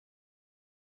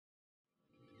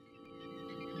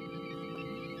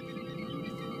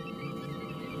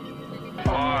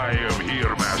I am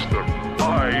here, Master.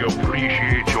 I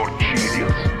appreciate your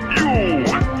genius.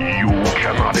 You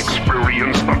cannot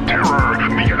experience the terror,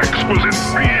 the exquisite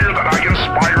fear that I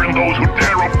inspire in those who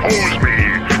dare oppose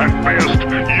me. At best,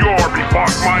 your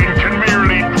befogged mind can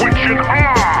merely twitch in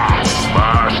awe.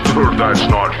 Master, that's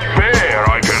not fair.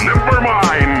 I can never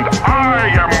mind.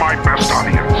 I am my best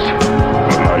audience.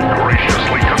 But I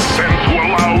graciously consent to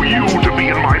allow you to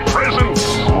be in my presence.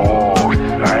 Oh,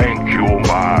 thank you,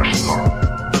 Master.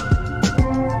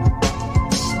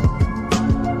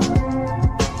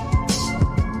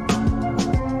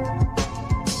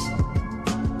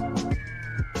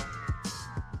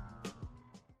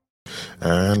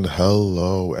 And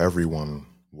hello, everyone.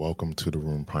 Welcome to the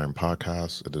Room Prime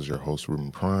podcast. It is your host,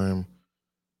 Room Prime.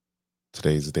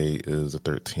 Today's date is the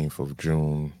 13th of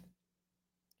June,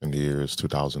 and the year is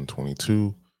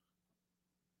 2022.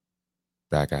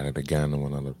 Back at it again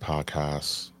on another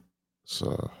podcast. It's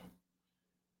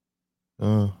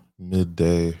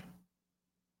midday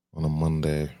on a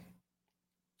Monday.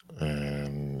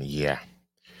 And yeah,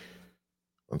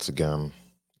 once again,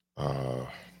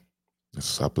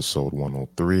 this is episode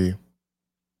 103.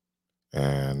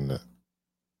 And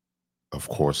of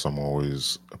course, I'm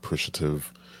always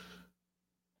appreciative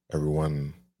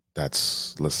everyone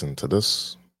that's listened to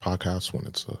this podcast when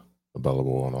it's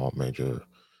available on all major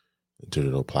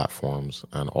digital platforms,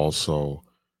 and also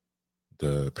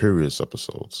the previous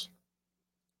episodes.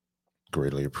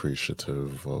 Greatly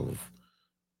appreciative of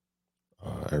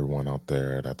everyone out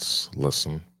there that's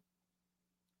listened.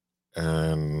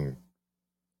 And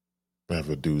I have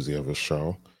a doozy of a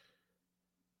show.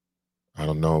 I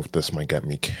don't know if this might get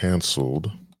me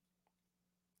canceled,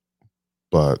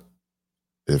 but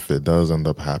if it does end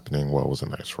up happening, well, it was a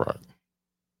nice ride.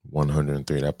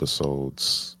 103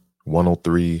 episodes.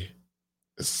 103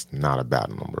 is not a bad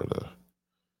number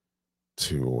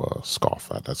to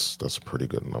scoff at. That's a pretty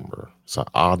good number. It's an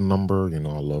odd number. I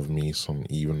love me some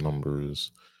even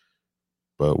numbers,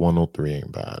 but 103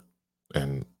 ain't bad.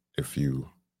 And if you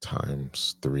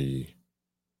times 3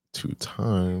 2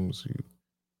 times, you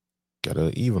get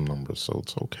an even number, so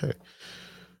it's okay.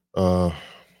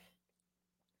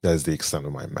 That's the extent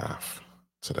of my math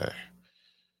today.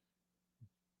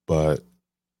 But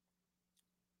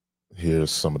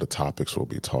here's some of the topics we'll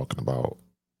be talking about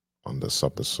on this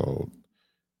episode.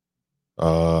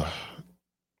 I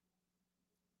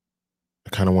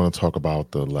kind of want to talk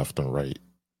about the left and right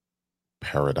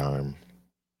paradigm.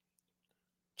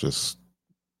 Just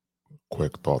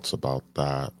quick thoughts about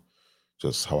that.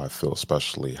 Just how I feel,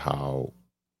 especially how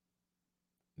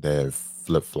they've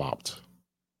flip-flopped.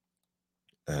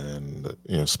 And,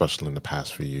 especially in the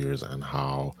past few years, and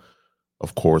how,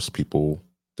 of course, people,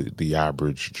 the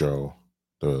average Joe,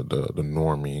 the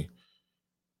normie,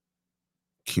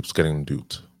 keeps getting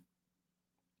duped.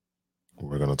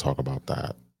 We're going to talk about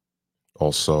that.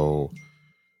 Also,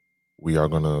 we are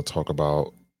going to talk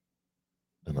about,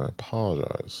 and I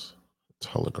apologize,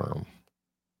 Telegram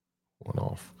went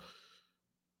off.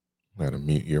 I had to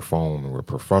mute your phone. We're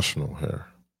professional here.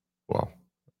 Well,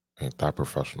 ain't that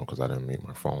professional because I didn't mute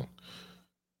my phone.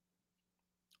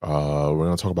 We're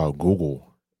going to talk about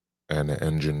Google and the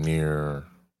engineer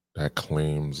that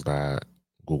claims that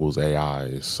Google's AI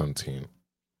is sentient.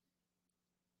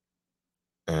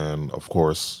 And of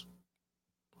course,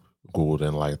 Google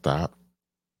didn't like that.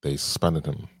 They suspended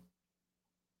him.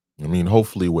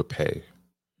 Hopefully with pay.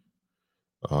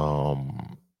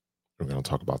 We're going to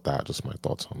talk about that, just my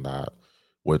thoughts on that,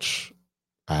 which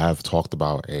I have talked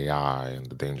about AI and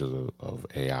the dangers of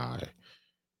AI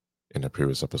in a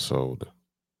previous episode.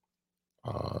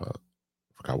 I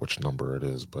forgot which number it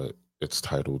is, but it's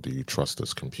titled, "Do You Trust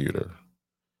This Computer?"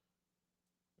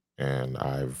 And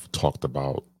I've talked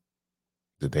about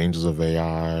the dangers of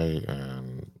AI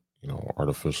and,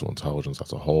 artificial intelligence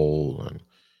as a whole. And,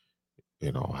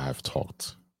 I've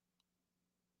talked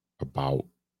about,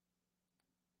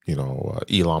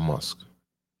 Elon Musk,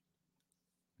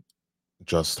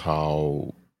 just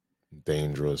how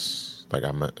dangerous, like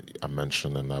I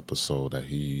mentioned in the episode that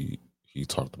he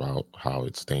talked about how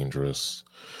it's dangerous,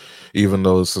 even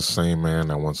though it's the same man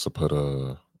that wants to put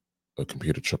a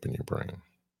computer chip in your brain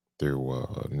through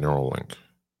Neuralink,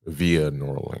 via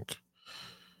Neuralink.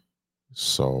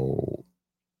 So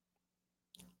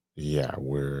yeah,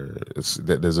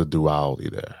 there's a duality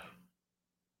there.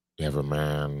 You have a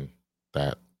man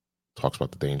that talks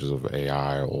about the dangers of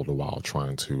AI all the while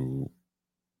trying to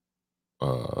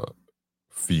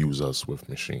fuse us with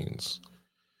machines.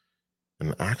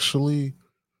 And actually,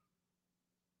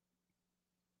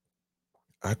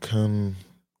 I can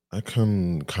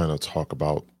kind of talk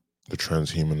about the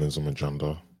transhumanism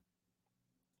agenda,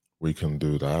 We can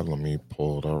do that. Let me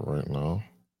pull it up right now.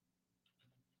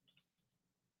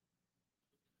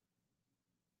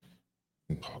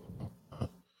 And,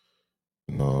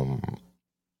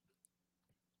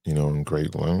 in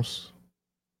great lengths.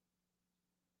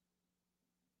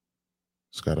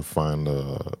 Just got to find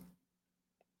a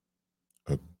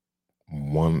that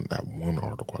one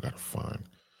article I got to find.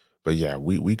 But yeah,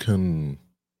 we can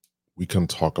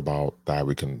talk about that.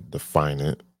 We can define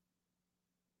it,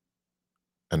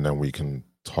 and then we can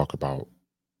talk about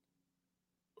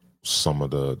some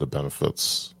of the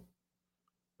benefits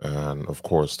and of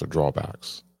course the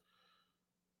drawbacks,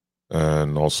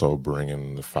 and also bring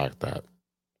in the fact that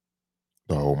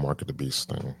the whole market the beast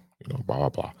thing, blah blah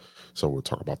blah. So we'll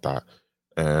talk about that,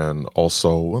 and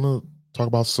also want to talk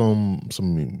about some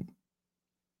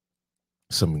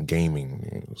gaming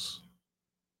news.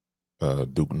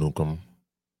 Duke Nukem,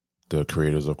 the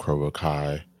creators of Cobra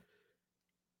Kai,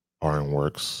 are in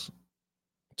works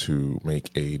to make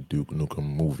a Duke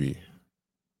Nukem movie.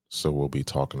 So we'll be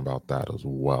talking about that as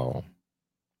well.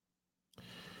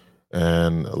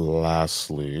 And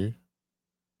lastly,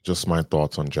 just my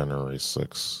thoughts on January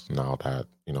 6th. Now that,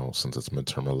 since it's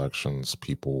midterm elections,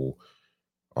 people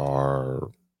are,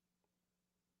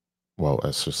 well,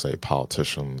 let's just say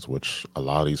politicians, which a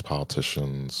lot of these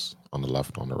politicians on the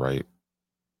left, on the right,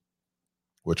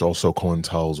 which also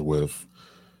coincides with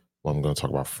what I'm going to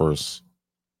talk about first,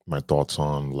 my thoughts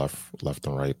on left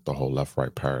and right, the whole left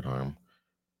right paradigm.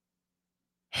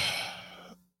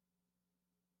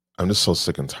 I'm just so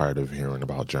sick and tired of hearing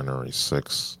about January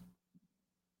 6th.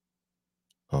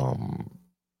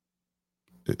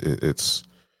 It's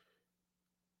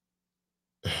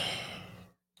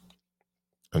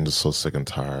I'm just so sick and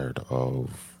tired of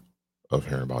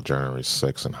hearing about January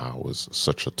 6th and how it was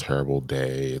such a terrible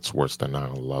day. It's worse than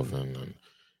 9/11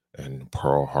 and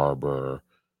Pearl Harbor.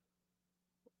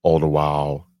 All the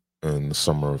while, in the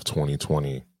summer of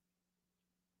 2020,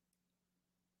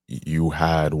 you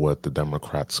had what the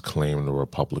Democrats claimed the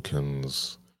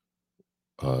Republicans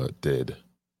did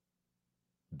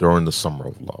during the summer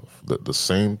of love. The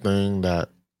same thing that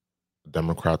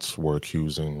Democrats were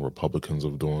accusing Republicans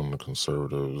of doing, the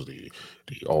conservatives, the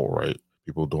alt-right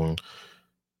people doing.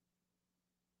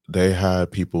 They had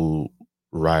people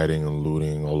rioting and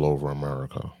looting all over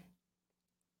America.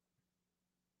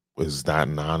 Is that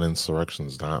not insurrection?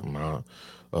 Is that not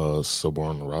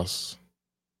civil unrest?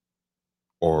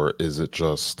 Or is it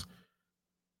just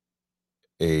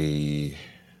a,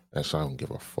 actually, I don't give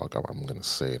a fuck. I'm going to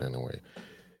say it anyway.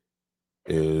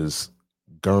 Is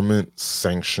government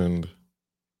sanctioned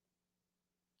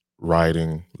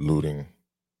rioting, looting,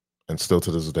 and still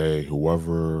to this day,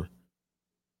 whoever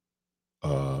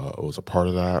was a part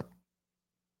of that,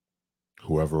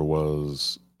 whoever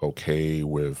was okay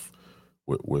with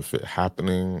it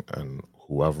happening, and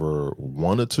whoever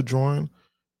wanted to join,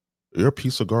 you're a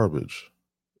piece of garbage,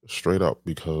 straight up.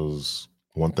 Because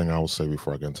one thing I will say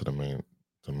before I get into the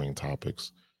main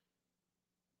topics,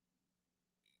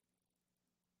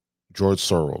 George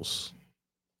Soros.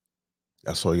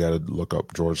 That's all you got to look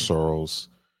up. George Soros.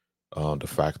 The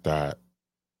fact that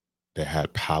they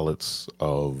had pallets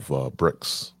of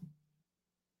bricks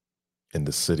in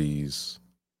the cities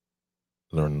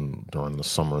during the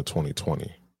summer of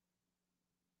 2020.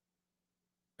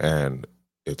 And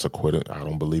it's I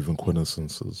don't believe in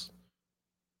coincidences,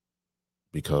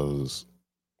 because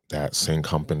that same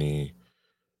company,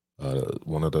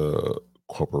 one of the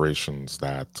corporations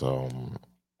that,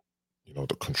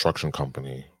 the construction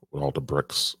company with all the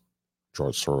bricks,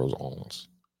 George Soros owns.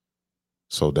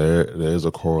 So there's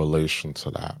a correlation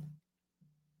to that.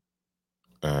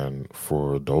 And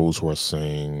for those who are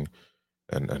saying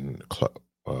and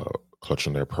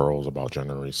clutching their pearls about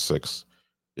January 6th,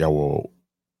 yeah, well,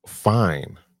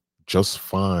 fine, just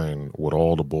fine with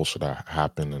all the bullshit that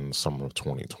happened in the summer of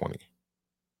 2020.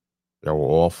 Yeah, we're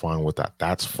all fine with that.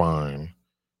 That's fine.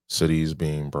 Cities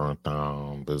being burnt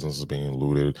down, businesses being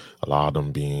looted, a lot of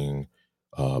them being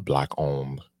black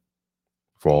owned.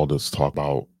 For all this talk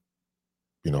about,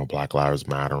 Black Lives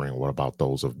Mattering, what about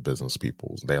those of business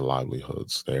people's, their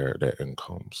livelihoods, their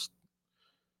incomes,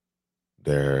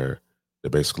 they're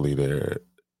basically their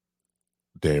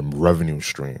revenue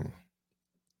stream.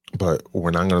 But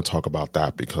we're not going to talk about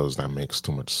that because that makes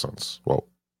too much sense. Well,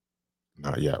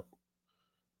 not yet.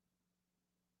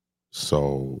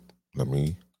 So let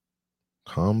me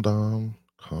calm down,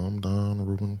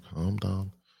 Ruben, calm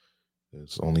down.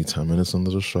 It's only 10 minutes into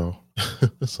the show.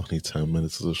 It's only 10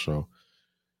 minutes of the show.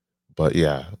 But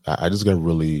yeah, I just get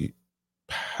really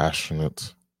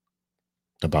passionate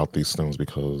about these things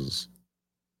because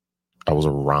I was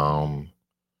around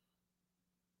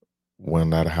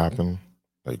when that happened,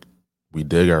 like we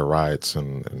did get riots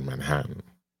in Manhattan,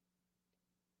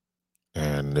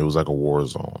 and it was like a war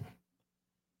zone.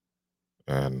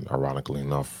 And ironically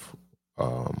enough,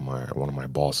 my one of my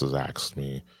bosses asked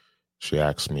me. She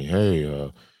asked me,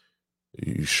 "Hey,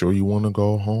 you sure you want to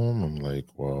go home?" I'm like,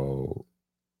 "Well,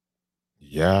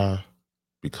 yeah,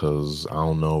 because I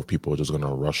don't know if people are just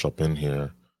gonna rush up in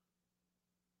here.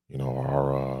 You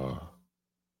know,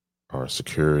 our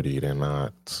security, they're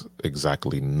not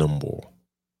exactly nimble.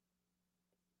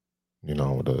 You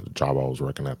know, the job I was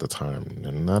working at the time,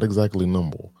 and not exactly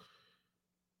nimble.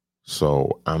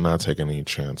 So I'm not taking any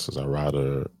chances. I'd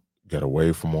rather get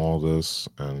away from all this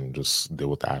and just deal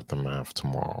with the aftermath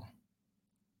tomorrow.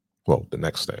 Well, the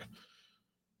next day."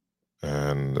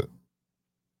 And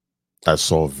I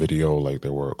saw a video, like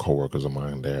there were coworkers of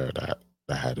mine there that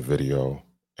had a video,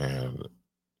 and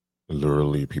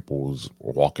literally people was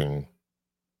walking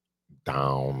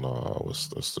down what's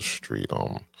this the street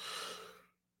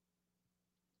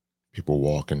people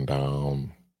walking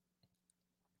down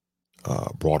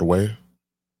Broadway,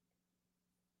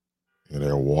 and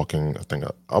they're walking, I think,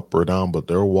 up or down, but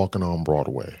they're walking on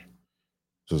Broadway,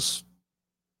 just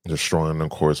destroying. Of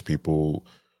course, people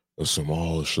assume,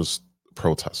 oh, it's just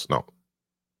protests. No,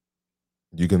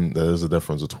 there's a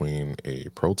difference between a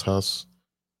protest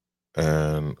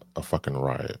and a fucking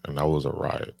riot, and that was a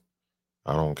riot.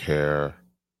 I don't care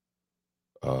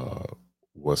uh,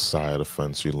 what side of the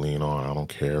fence you lean on. I don't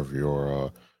care if you're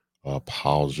a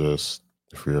apologist,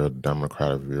 if you're a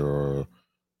Democrat, if you're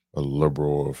a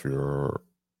liberal, if you're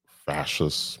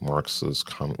fascist, Marxist,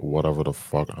 whatever the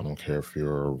fuck. I don't care if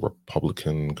you're a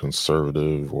Republican,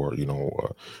 conservative, or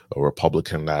a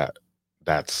Republican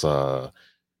that's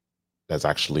that's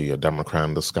actually a Democrat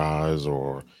in disguise,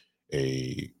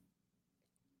 a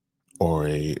or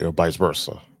vice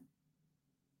versa.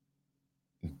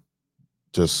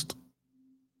 Just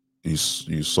you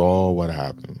saw what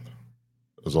happened.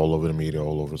 It was all over the media,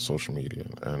 all over social media.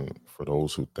 And for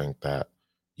those who think that,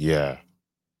 yeah,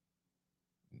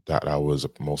 that was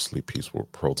mostly peaceful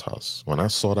protests. When I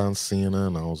saw that on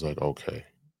CNN, I was like, okay,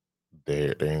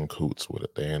 they're in coots with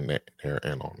it. They're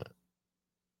in on it.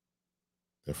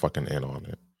 They're fucking in on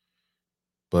it.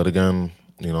 But again,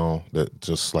 that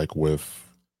just like with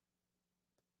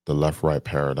the left right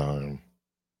paradigm,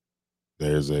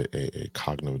 there's a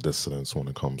cognitive dissonance when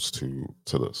it comes to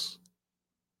this.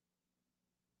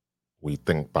 We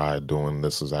think by doing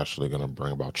this is actually going to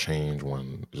bring about change,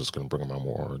 when it's just going to bring about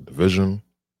more division,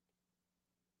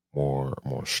 more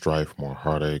strife, more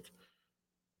heartache,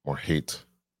 more hate,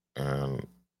 and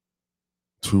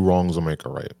two wrongs will make a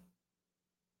right.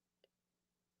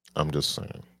 I'm just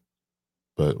saying.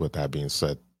 But with that being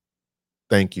said,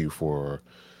 thank you for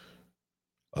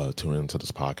tuning into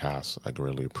this podcast. I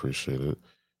greatly appreciate it.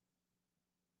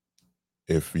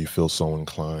 If you feel so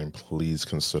inclined, please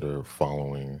consider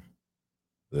following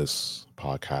this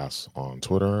podcast on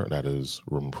Twitter. That is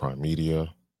Room Prime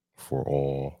Media, for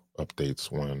all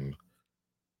updates when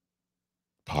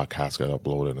podcasts get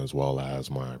uploaded, as well as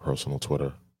my personal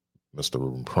Twitter, Mr.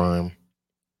 Ruben Prime.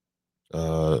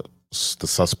 It's the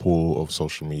cesspool of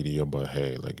social media, but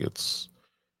hey, like, it's,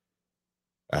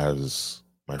 as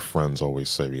my friends always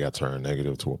say, we got to turn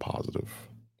negative to a positive.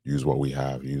 Use what we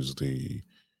have. Use the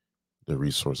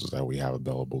resources that we have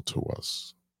available to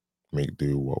us. Make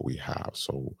do what we have.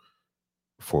 So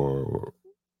for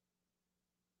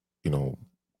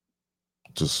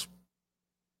just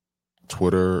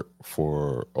Twitter,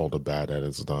 for all the bad that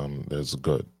it's done, there's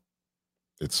good.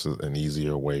 It's an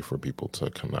easier way for people to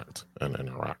connect and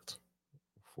interact,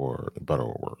 for better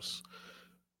or worse.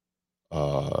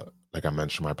 Like I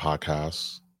mentioned, my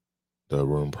podcast, the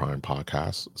Room Prime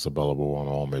Podcast, is available on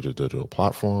all major digital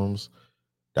platforms.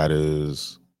 That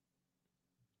is,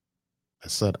 I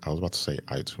was about to say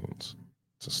iTunes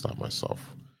to stop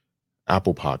myself.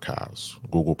 Apple Podcasts,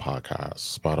 Google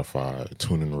Podcasts, Spotify,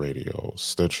 TuneIn Radio,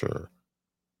 Stitcher.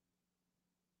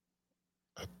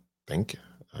 I think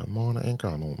I'm on Anchor.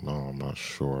 I don't know. I'm not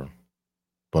sure.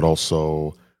 But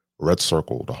also Red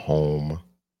Circle, the home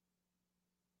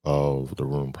of the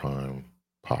Room Prime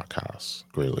Podcast.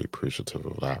 Greatly appreciative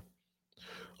of that.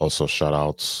 Also, shout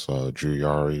outs Drew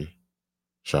Yari.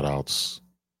 Shout outs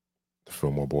the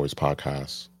Fillmore Boys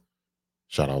Podcast.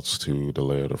 Shout outs to the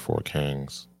Lair of the Four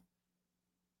Kings.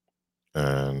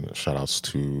 And shout outs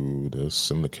to the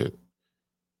Syndicate,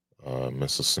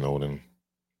 Mrs. Snowden.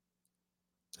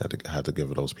 Had to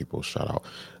give those people a shout out.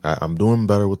 I'm doing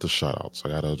better with the shout outs. I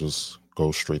gotta just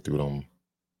go straight through them,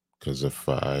 because if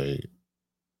I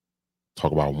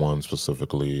talk about one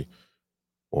specifically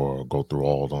or go through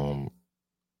all of them,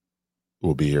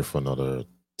 we'll be here for another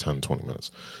 10, 20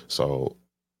 minutes. So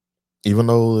even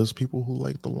though there's people who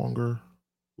like the longer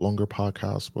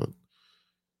podcasts, but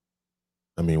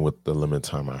I mean, with the limited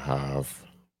time I have,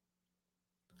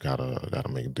 gotta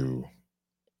make do.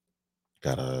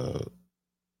 Gotta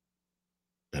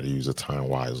use the time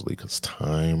wisely because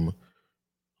time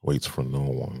waits for no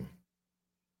one.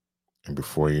 And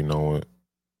before you know it,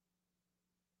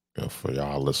 for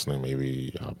y'all listening,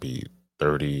 maybe I'll be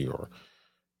 30 or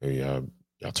maybe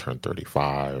y'all turn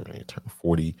 35 and you turn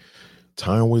 40.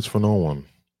 Time waits for no one.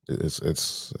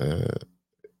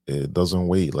 It doesn't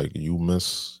wait. Like you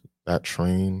miss that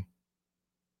train,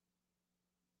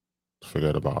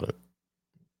 forget about it.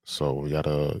 So we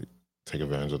gotta take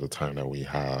advantage of the time that we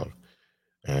have.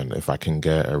 And if I can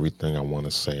get everything I want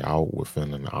to say out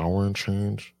within an hour and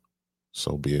change,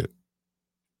 so be it.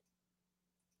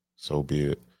 So be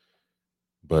it.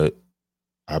 But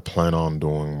I plan on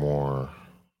doing more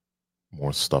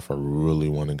stuff. I really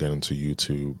want to get into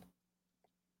YouTube.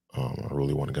 I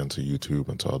really want to get into YouTube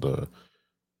and to other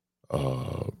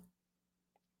uh,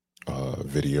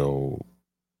 video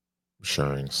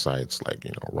sharing sites like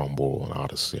Rumble and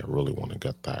Odyssey. I really want to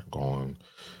get that going,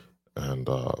 and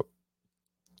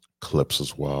clips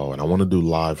as well. And I want to do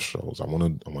live shows. I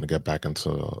want to get back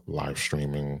into live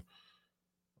streaming.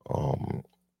 Um,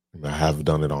 I have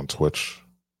done it on Twitch,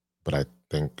 but I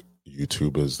think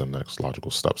YouTube is the next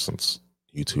logical step since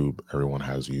YouTube, everyone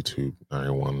has YouTube.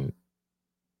 Everyone,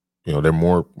 there are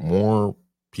more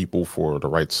people for the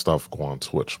right stuff go on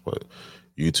Twitch, but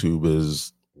YouTube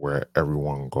is where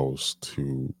everyone goes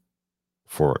to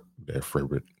for their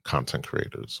favorite content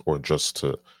creators or just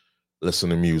to listen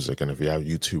to music. And if you have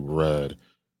YouTube Red,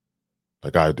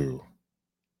 like I do,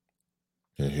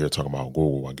 and here talking about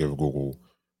Google, I give Google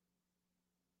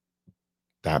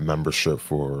that membership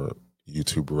for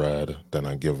YouTube Red, then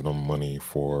I give them money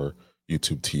for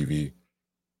YouTube TV.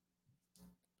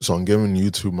 So I'm giving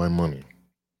YouTube my money,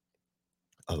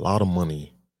 a lot of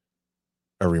money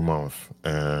every month,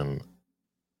 and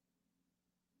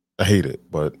I hate it,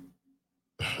 but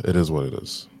it is what it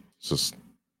is. Just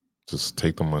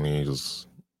take the money. Just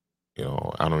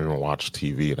I don't even watch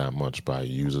TV that much, but I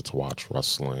use it to watch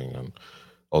wrestling and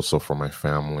also for my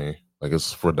family. Like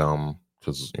it's for them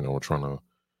because we're trying to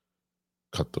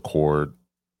cut the cord.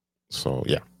 So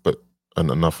yeah, but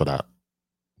enough of that.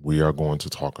 We are going to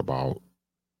talk about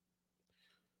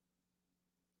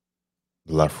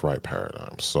left right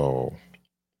paradigm. So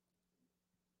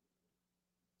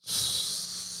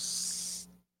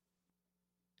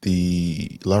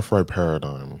the left right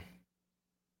paradigm,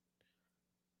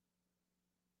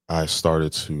 I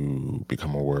started to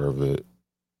become aware of it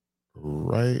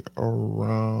right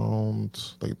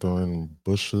around like during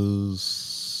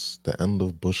the end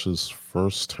of Bush's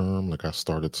first term. Like I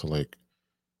started to like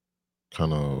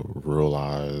kind of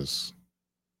realize,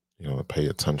 pay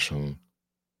attention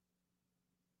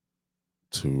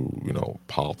to,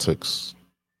 politics.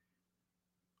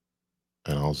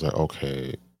 And I was like,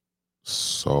 okay,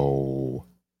 so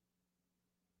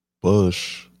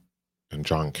Bush and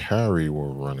John Kerry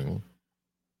were running.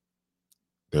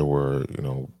 They were,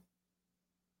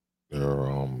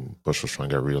 Bush was trying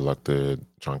to get reelected.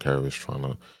 John Kerry was trying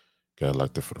to get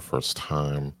elected for the first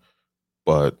time.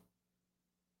 But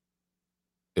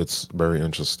it's very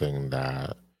interesting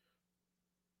that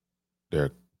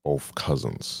they're both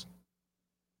cousins.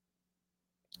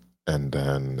 And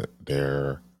then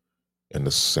they're in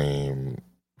the same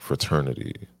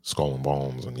fraternity, Skull and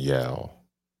Bones and Yale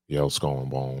Skull and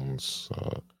Bones.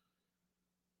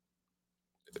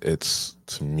 It's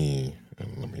to me,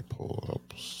 and let me pull it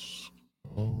up.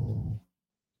 Skull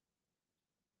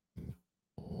and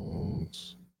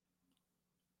Bones.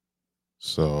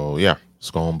 So yeah,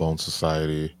 Skull and Bones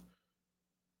Society.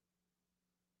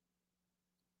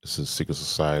 This is secret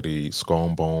society. Skull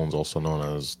and Bones, also known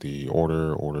as the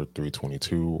Order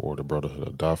 322, or the Brotherhood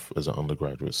of Death, is an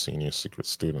undergraduate senior secret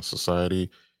student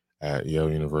society at Yale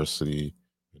University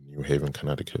in New Haven,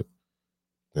 Connecticut.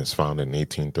 It's founded in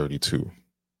 1832.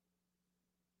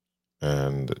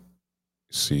 And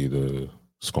see the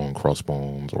Skull and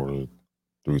Crossbones, Order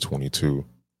 322.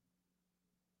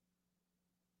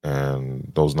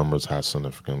 And those numbers have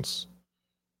significance.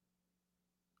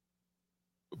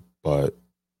 But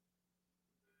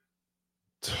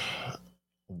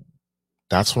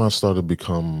that's when I started to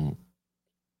become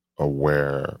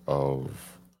aware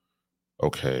of,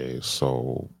 okay,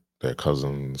 so they're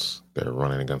cousins, they're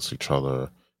running against each other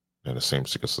in the same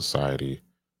secret society.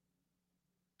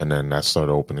 And then that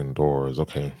started opening doors.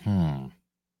 Okay,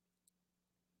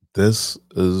 this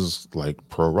is like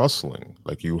pro wrestling.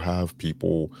 Like you have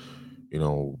people, you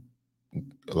know,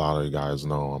 a lot of you guys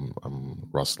know I'm a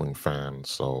wrestling fan,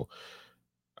 so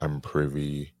I'm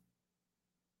privy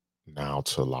now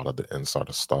to a lot of the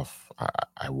insider stuff.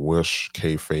 I wish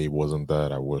kayfabe wasn't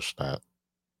dead. I wish that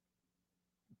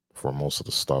for most of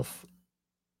the stuff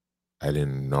I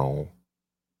didn't know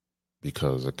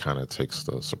because it kind of takes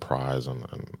the surprise and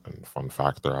fun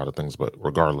factor out of things. But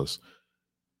regardless,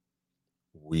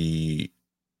 we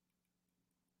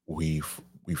we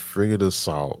figured this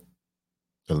out.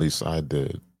 At least I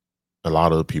did. A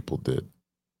lot of the people did.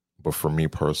 But for me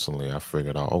personally, I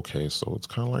figured out, okay, so it's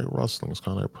kind of like wrestling. It's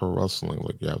kind of like pro wrestling.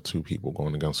 Like you have two people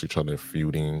going against each other,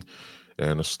 feuding,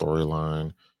 and a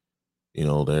storyline. You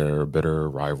know, they're bitter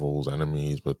rivals,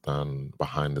 enemies, but then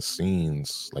behind the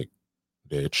scenes, like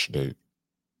they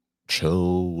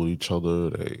chill with each other.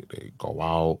 They go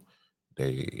out.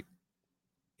 They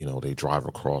they drive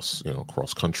across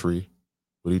cross country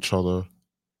with each other,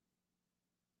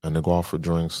 and they go out for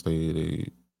drinks. They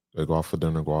go out for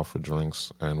dinner, go out for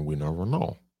drinks, and we never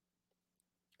know.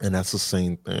 And that's the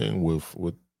same thing with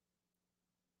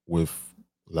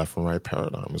left and right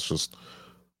paradigm. It's just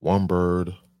one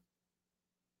bird,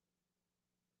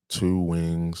 two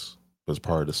wings, but it's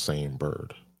part of the same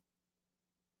bird.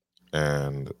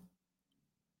 And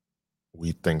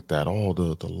we think that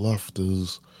the left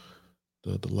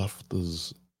the left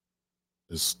is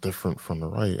different from the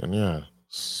right. And yeah,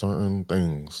 certain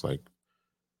things like,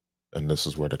 and this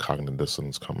is where the cognitive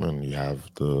dissonance come in. You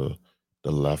have the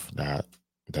left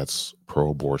that's pro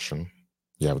abortion.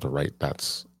 You have the right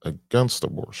that's against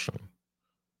abortion.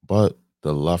 But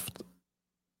the left,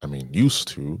 I mean,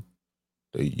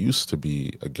 they used to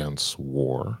be against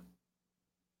war,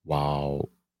 while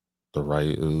the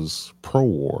right is pro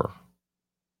war.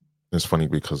 It's funny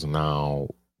because now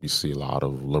you see a lot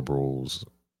of liberals,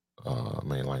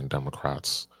 mainline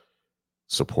Democrats,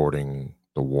 supporting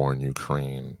the war in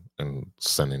Ukraine and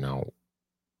sending out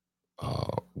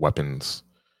weapons,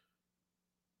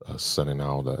 sending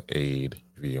out aid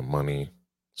via money,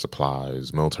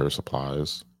 supplies, military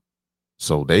supplies.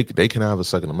 So they can have a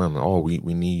Second Amendment. Oh, we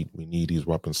need these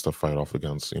weapons to fight off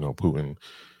against Putin.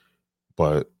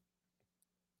 But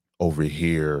over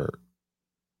here,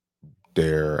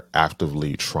 they're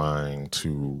actively trying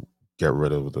to get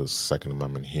rid of the Second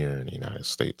Amendment here in the United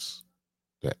States.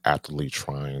 They're actively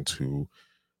trying to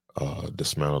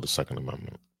dismantle the Second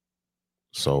Amendment.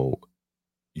 So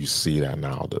you see that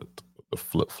now, the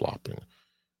flip flopping.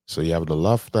 So you have the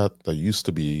left that used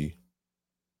to be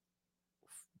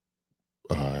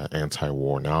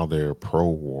anti-war. Now they're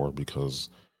pro-war because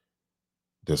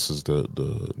this is the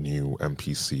new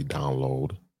MPC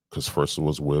download. Because first it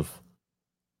was with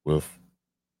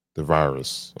the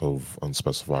virus of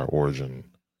unspecified origin.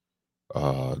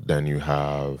 Then you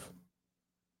have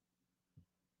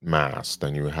mass.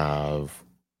 Then you have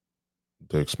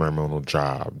the experimental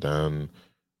job. Then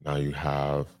now you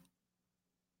have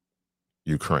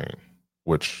Ukraine,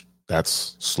 which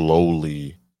that's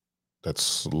slowly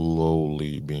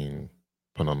being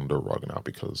put under the rug now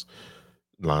because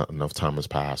not enough time has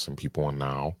passed and people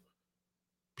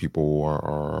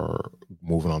are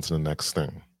moving on to the next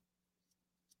thing.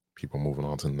 People moving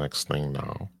on to the next thing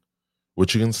now.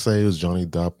 Which you can say is Johnny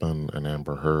Depp and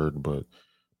Amber Heard, but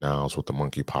now it's with the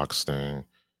monkeypox thing.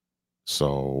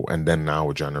 So, and then now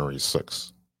with January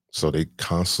 6th. So they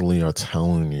constantly are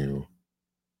telling you,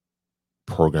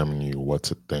 programming you what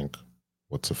to think,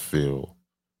 what to feel.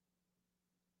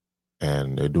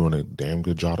 And they're doing a damn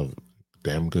good job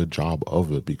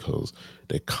of it because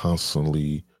they're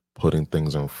constantly putting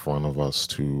things in front of us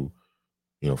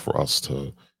for us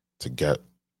to get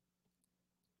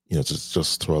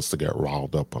just for us to get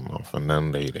riled up enough, and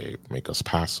then they make us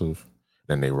passive,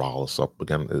 then they rile us up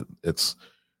again. It's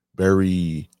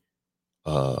very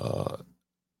uh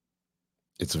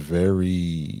it's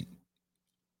very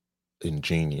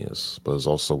ingenious, but it's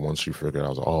also once you figure it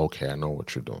out, oh, okay, I know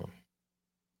what you're doing.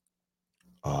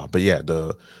 But yeah,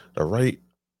 the right,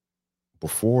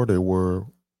 before they were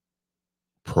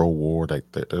pro war, like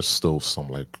there's still some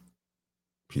like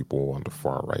people on the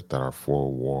far right that are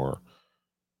for war,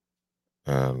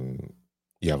 and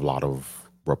you have a lot of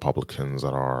Republicans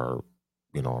that are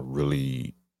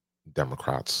really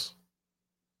Democrats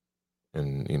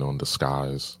in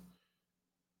disguise,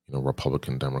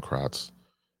 Republican Democrats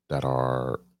that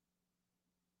are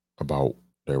about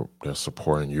they're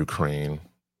supporting Ukraine,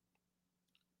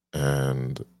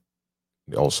 and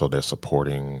also they're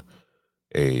supporting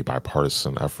a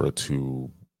bipartisan effort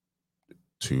to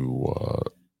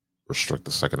restrict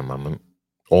the Second Amendment.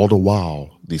 All the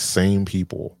while, these same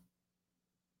people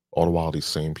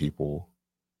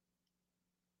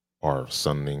are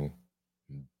sending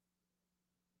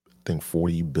think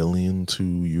 40 billion to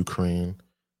Ukraine.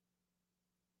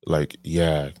 Like,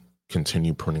 yeah,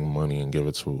 continue printing money and give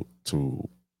it to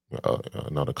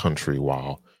another country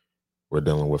while we're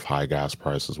dealing with high gas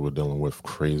prices, we're dealing with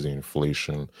crazy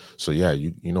inflation. So yeah,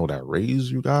 you know that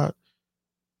raise you got,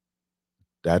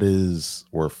 that is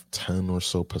worth 10 or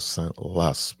so percent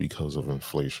less because of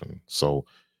inflation. So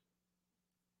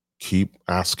keep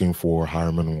asking for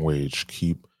higher minimum wage,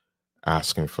 keep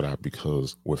asking for that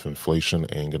because with inflation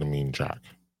ain't gonna mean jack.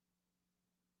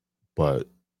 But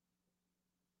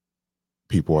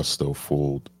people are still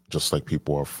fooled, just like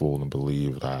people are fooled and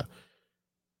believe that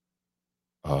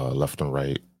left and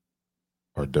right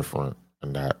are different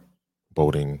and that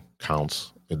voting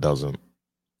counts. It doesn't,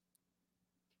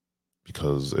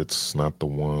 because it's not the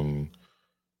one,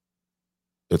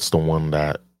 it's the one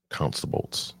that counts the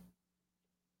votes.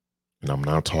 And I'm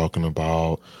not talking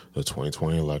about the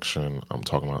 2020 election, I'm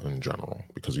talking about in general,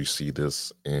 because you see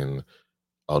this in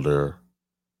other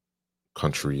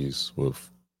countries with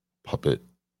puppet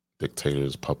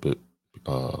dictators, puppet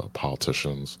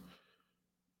politicians,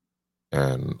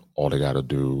 and all they got to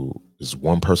do is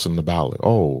one person in the ballot.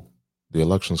 Oh, the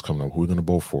election's coming up. Who are we going to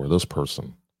vote for? This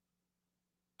person.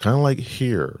 Kind of like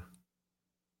here,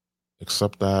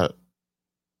 except that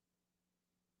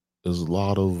there's a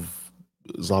lot of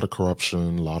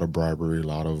corruption, a lot of bribery, a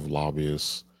lot of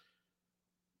lobbyists,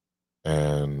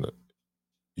 and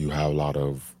you have a lot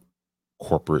of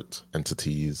corporate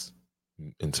entities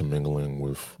intermingling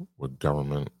with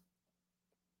government,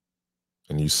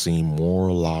 and you see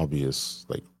more lobbyists.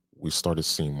 Like, we started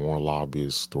seeing more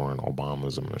lobbyists during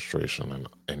Obama's administration than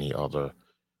any other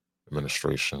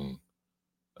administration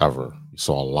ever. You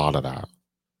saw a lot of that.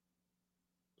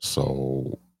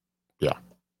 So yeah,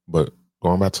 but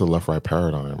going back to the left right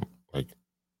paradigm, like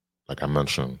I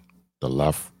mentioned, the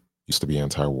left used to be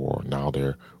anti-war. Now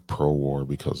they're pro-war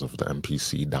because of the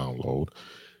NPC download.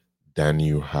 Then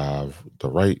you have the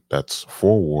right that's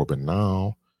for war, but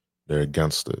now they're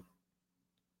against it.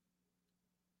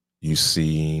 You've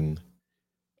seen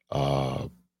uh,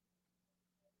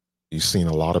 you've seen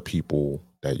a lot of people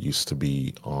that used to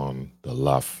be on the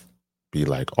left be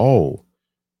like, "Oh,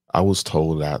 I was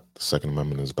told that the Second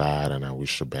Amendment is bad and that we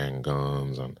should ban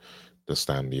guns and this,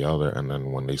 that, and the other." And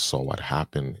then when they saw what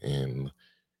happened in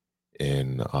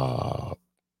all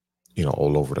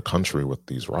over the country with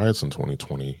these riots in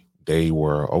 2020, they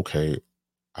were okay.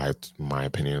 My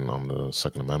opinion on the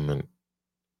Second Amendment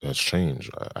has changed.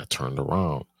 I turned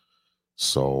around.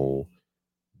 So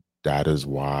that is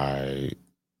why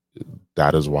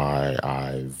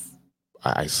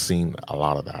I seen a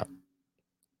lot of that.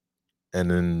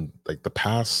 And then like the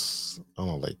past, I don't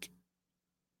know, like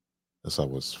as I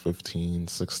was 15,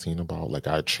 16, about, like,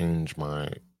 I changed my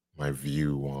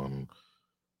view on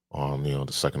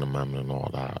the Second Amendment and all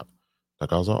that.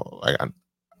 Like I was all like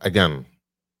again,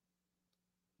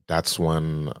 that's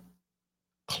when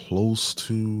close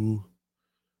to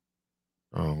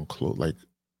like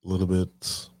a little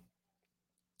bit,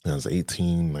 I was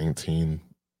 18, 19,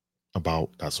 about,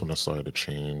 that's when I started to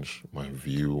change my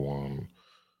view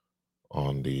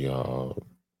on the uh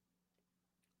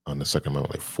on the Second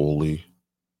Amendment, like, fully.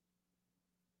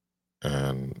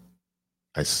 And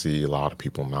I see a lot of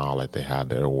people now, like, they had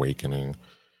their awakening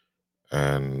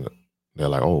and they're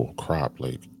like, oh crap,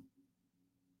 like,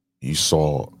 you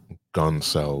saw gun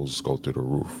sales go through the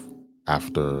roof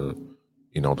after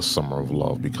the summer of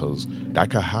love, because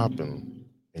that could happen.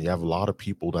 And you have a lot of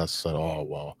people that said, oh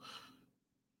well,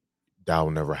 that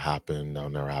will never happen, that'll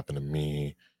never happen to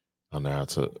me, and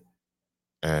that's it.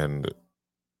 And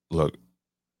look,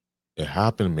 it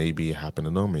happened, maybe it happened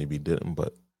to them, maybe it didn't,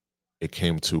 but it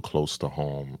came too close to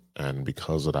home. And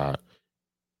because of that,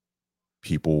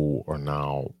 people are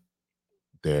now,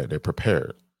 they're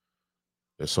prepared.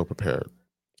 They're so prepared.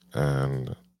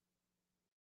 And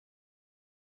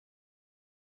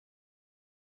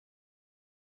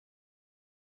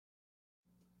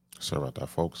sorry about that,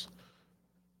 folks.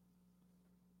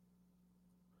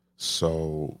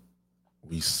 So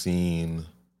we seen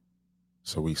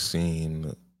we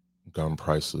seen gun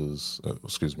prices,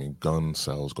 gun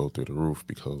sales go through the roof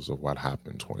because of what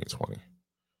happened in 2020.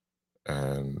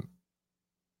 And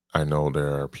I know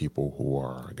there are people who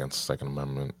are against the Second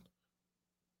Amendment,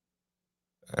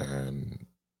 and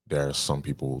there are some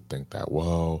people who think that,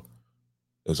 well,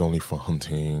 it's only for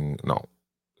hunting. No,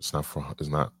 it's not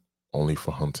only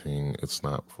for hunting, it's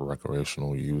not for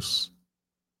recreational use.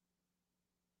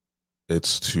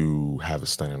 It's to have a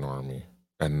standing army.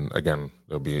 And again,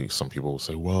 there'll be some people who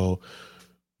say, well,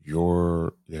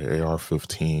 your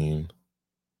AR-15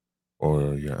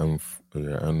 or your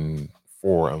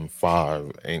 4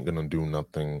 M5 ain't gonna do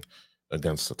nothing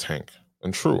against the tank.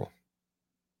 And true.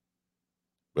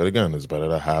 But again, it's better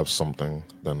to have something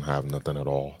than have nothing at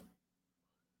all.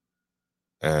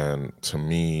 And to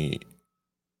me,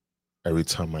 every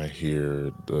time I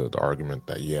hear the argument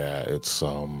that it's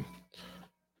and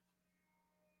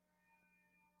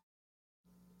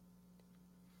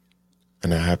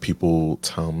I have people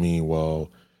tell me,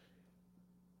 well,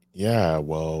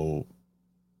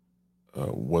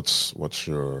 what's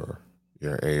your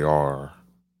AR?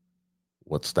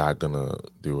 What's that gonna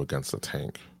do against the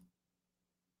tank?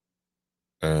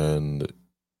 And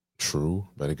true,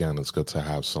 but again, it's good to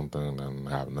have something and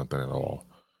have nothing at all,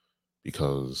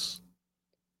 because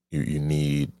you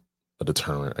need a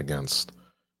deterrent against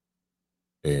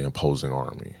an opposing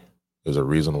army. There's a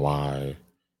reason why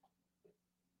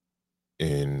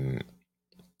in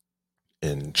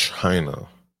China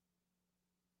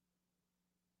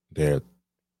they're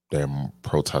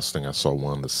protesting. I saw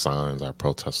one of the signs our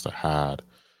protester had,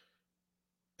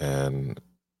 and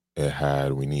it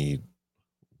had we need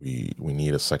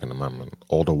a Second Amendment.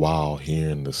 All the while here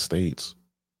in the States,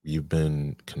 we've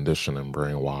been conditioned and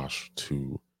brainwashed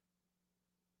to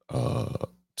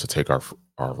take our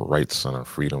rights and our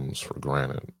freedoms for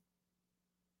granted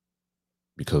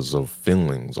because of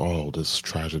feelings. Oh, this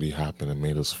tragedy happened and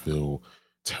made us feel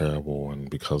terrible, and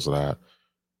because of that,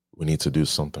 we need to do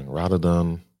something rather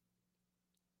than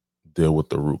deal with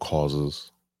the root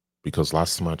causes. Because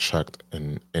last time I checked,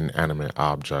 an inanimate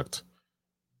object,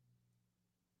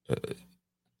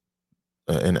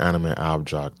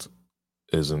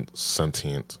 isn't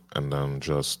sentient and then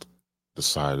just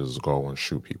decides to go and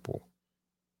shoot people.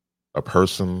 A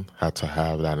person had to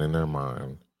have that in their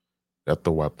mind, get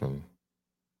the weapon,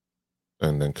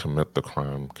 and then commit the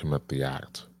crime, commit the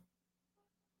act.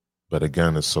 But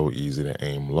again, it's so easy to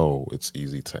aim low. It's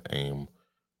easy to aim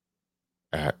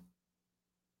at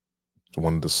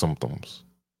one of the symptoms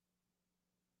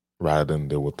rather than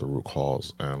deal with the root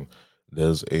cause. And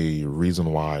there's a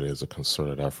reason why there's a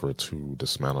concerted effort to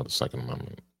dismantle the Second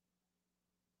Amendment.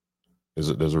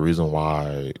 There's a reason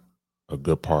why a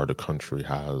good part of the country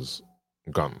has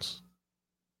guns.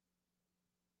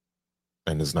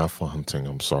 And it's not for hunting,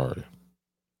 I'm sorry.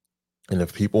 And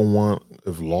if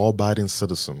law-abiding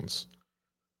citizens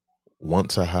want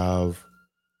to have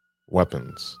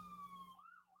weapons,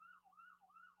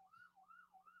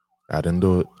 I didn't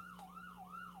do it.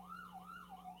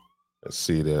 Let's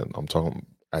see that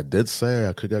I did say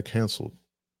I could get canceled.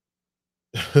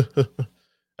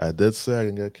 I did say I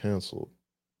can get canceled.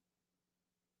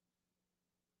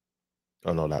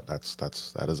 Oh no,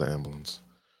 that is an ambulance.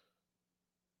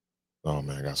 Oh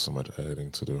man, I got so much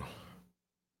editing to do.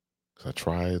 Cause I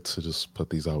tried to just put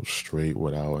these out straight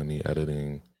without any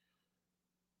editing,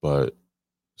 but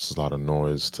there's a lot of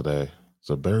noise today. It's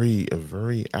a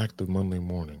very active Monday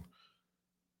morning.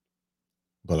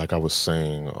 But like I was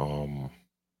saying,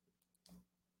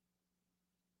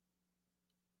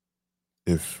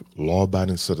 if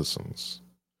law-abiding citizens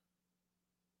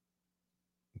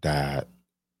that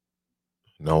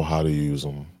know how to use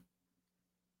them,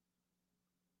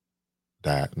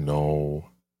 that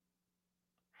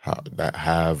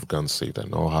have gun safety,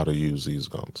 that know how to use these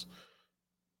guns,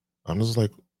 I'm just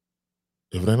like,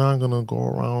 if they're not gonna go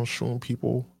around shooting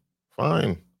people,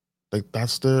 fine. Like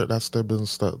that's their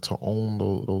business to own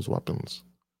those weapons.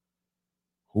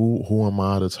 Who am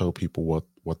I to tell people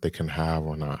what they can have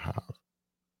or not have?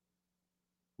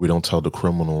 We don't tell the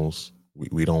criminals.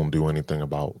 We don't do anything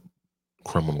about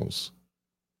criminals.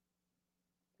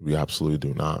 We absolutely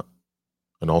do not.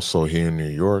 And also here in New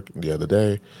York the other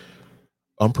day,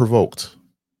 unprovoked,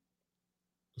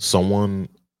 someone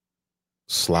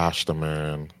slashed a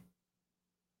man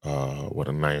with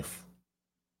a knife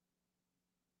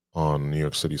on New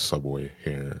York City subway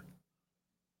here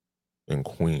in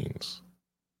Queens.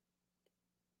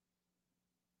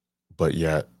 But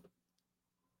yet,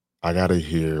 I gotta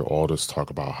hear all this talk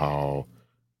about how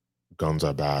guns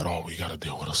are bad. Oh, we gotta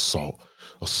deal with assault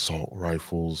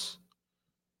rifles.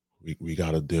 We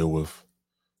gotta deal with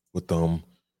them.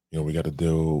 You know, we gotta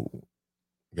deal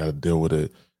with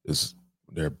it.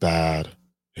 They're bad,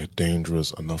 they're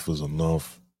dangerous, enough is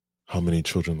enough. How many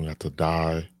children got to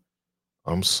die?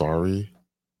 I'm sorry.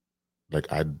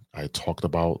 Like I talked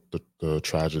about the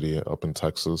tragedy up in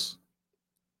Texas.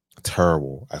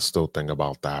 Terrible. I still think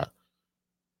about that.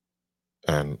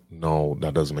 And no,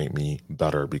 that doesn't make me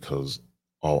better because,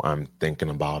 oh, I'm thinking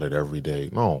about it every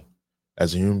day. No,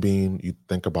 as a human being, you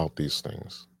think about these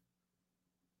things.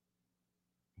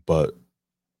 But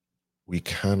we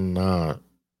cannot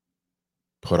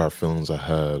put our feelings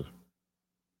ahead,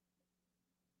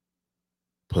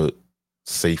 put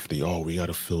safety. Oh, we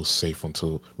gotta feel safe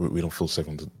until we don't feel safe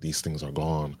until these things are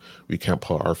gone. We can't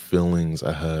put our feelings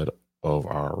ahead of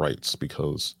our rights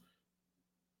because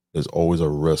there's always a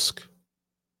risk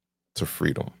to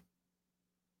freedom.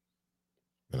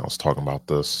 And I was talking about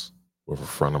this with a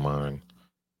friend of mine,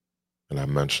 and I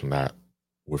mentioned that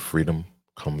with freedom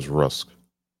comes risk.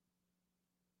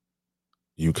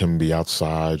 You can be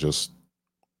outside just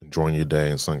enjoying your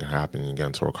day and something can happen, you get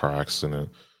into a car accident,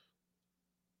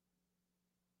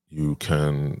 you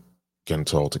can get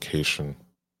into altercation.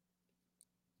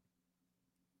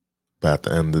 But at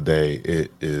the end of the day,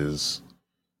 it's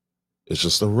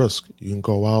just a risk. You can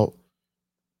go out,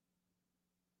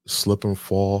 slip and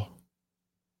fall,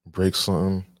 break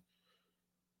something.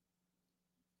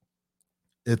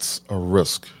 It's a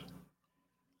risk.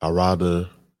 I'd rather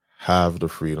have the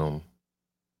freedom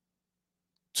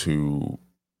to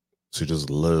just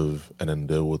live and then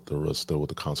deal with the risk, deal with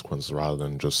the consequences, rather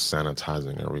than just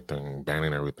sanitizing everything,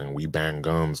 banning everything. We ban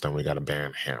guns, then we gotta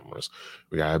ban hammers.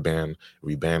 We ban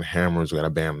hammers, we gotta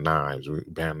ban knives. We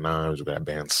ban knives, we gotta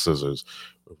ban scissors.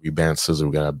 We ban scissors,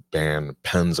 we gotta ban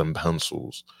pens and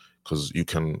pencils. Cause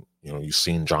you've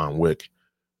seen John Wick,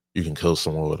 you can kill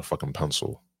someone with a fucking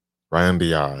pencil. Right in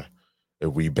the eye.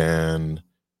 If we ban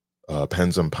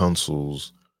pens and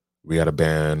pencils, we gotta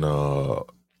ban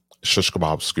shish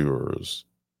kebab skewers.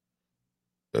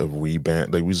 If we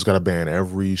ban, like, we just gotta ban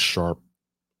every sharp,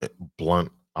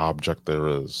 blunt object there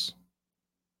is.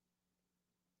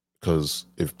 Because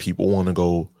if people want to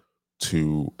go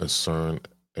to a certain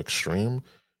extreme,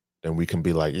 then we can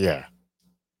be like, yeah,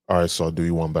 all right, so I'll do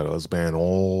you one better. Let's ban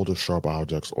all the sharp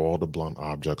objects, all the blunt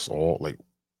objects, all like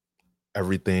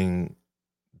everything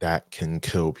that can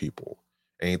kill people,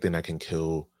 anything that can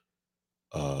kill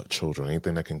children,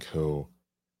 anything that can kill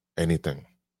anything.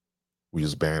 We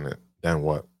just ban it. Then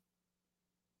what?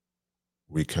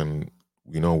 We can,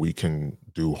 we can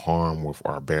do harm with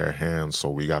our bare hands, so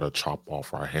we gotta chop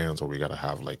off our hands, or we gotta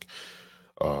have like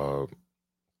uh I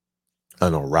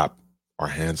don't know, wrap our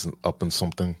hands up in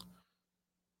something.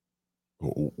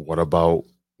 What about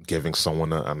giving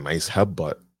someone a nice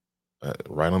headbutt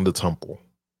right on the temple?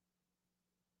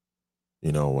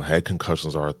 Head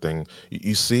concussions are a thing.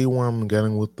 You see where I'm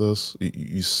getting with this?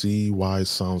 You see why it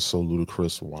sounds so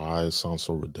ludicrous, why it sounds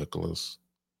so ridiculous?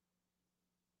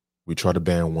 We try to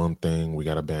ban one thing, we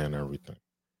got to ban everything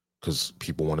because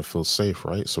people want to feel safe,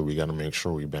 right? So we got to make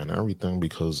sure we ban everything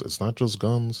because it's not just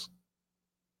guns.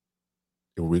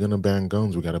 If we're going to ban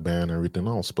guns, we got to ban everything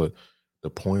else. But the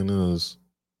point is,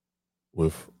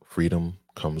 with freedom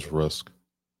comes risk.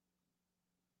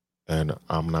 And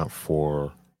I'm not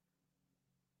for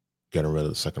getting rid of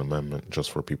the Second Amendment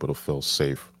just for people to feel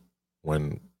safe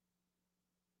when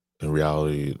in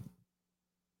reality,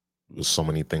 there's so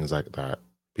many things like that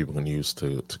people can use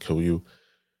to kill you.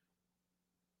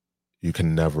 You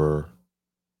can never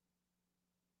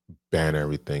ban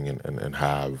everything and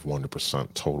have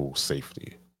 100% total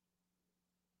safety.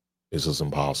 It's just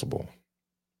impossible.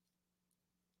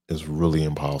 It's really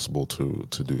impossible to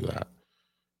do that,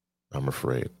 I'm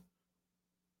afraid.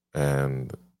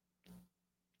 And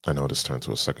I know this turned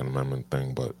to a Second Amendment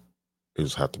thing, but it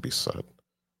just had to be said.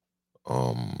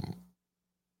 Um,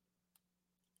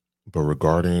 but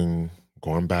regarding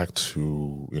going back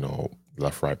to,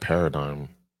 left right paradigm,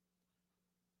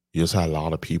 you just had a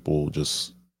lot of people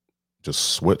just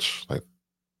switch. Like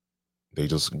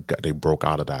they broke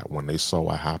out of that. When they saw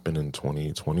what happened in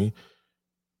 2020,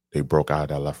 they broke out of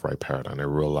that left right paradigm. They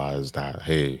realized that,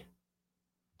 hey,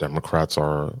 Democrats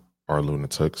are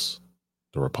lunatics,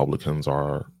 the Republicans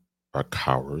are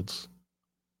cowards,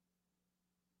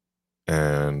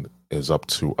 and it's up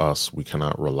to us. We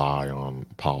cannot rely on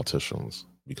politicians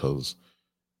because,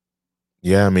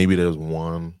 yeah, maybe there's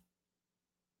one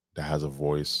that has a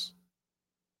voice,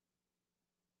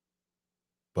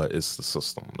 but it's the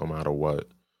system. No matter what,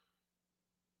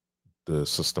 the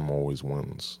system always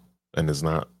wins, and it's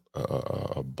not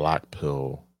a black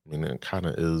pill. I mean, it kind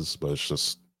of is, but it's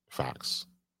just facts.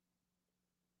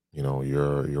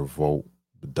 Your vote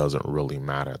doesn't really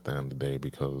matter at the end of the day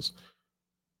because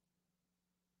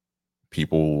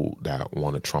people that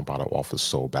wanted Trump out of office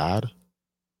so bad,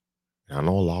 and I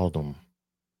know a lot of them,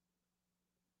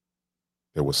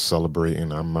 they were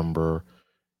celebrating. I remember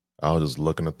I was just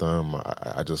looking at them.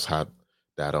 I just had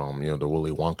that the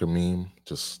Willy Wonka meme,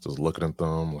 just looking at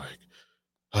them like,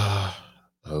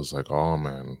 I was like, oh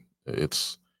man, you're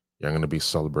gonna be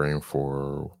celebrating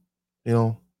for, you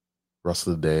know, rest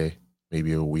of the day,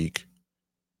 maybe a week.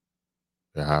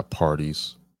 They have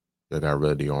parties. They got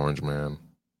rid of the orange man,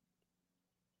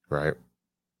 right?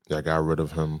 They got rid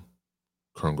of him.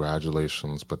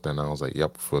 congratulations. But then I was like,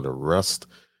 yep, for the rest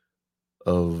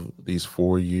of these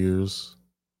 4 years,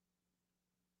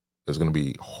 it's going to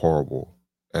be horrible.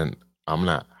 And I'm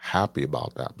not happy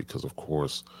about that because, of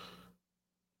course,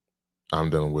 I'm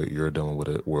dealing with it, you're dealing with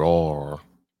it, we all are.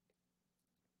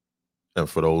 And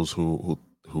for those who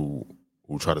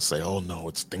try to say, "Oh no,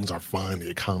 it's things are fine, the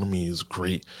economy is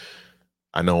great,"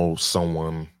 I know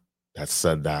someone that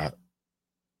said that.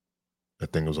 I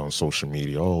think it was on social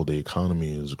media. Oh, the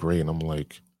economy is great, and I'm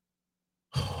like,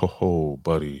 "Oh,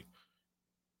 buddy,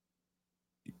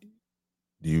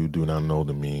 you do not know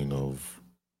the meaning of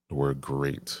the word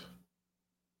great."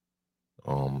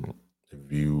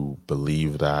 If you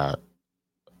believe that,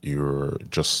 you're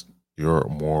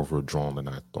more of a drone than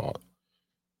I thought.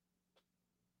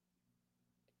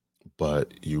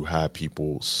 But you had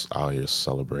people out here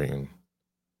celebrating.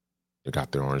 They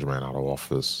got their orange man out of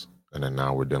office, and then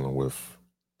now we're dealing with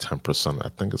 10%. I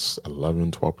think it's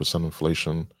 11, 12%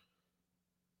 inflation.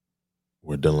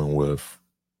 We're dealing with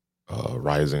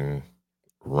rising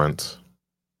rent.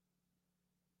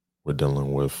 We're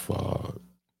dealing with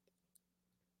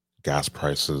gas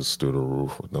prices through the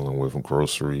roof. We're dealing with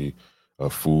grocery,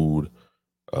 food,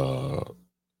 uh,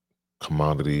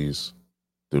 commodities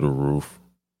through the roof,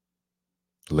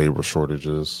 labor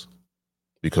shortages.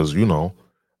 Because,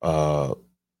 uh,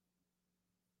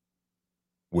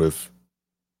 with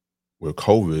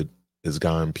COVID, it's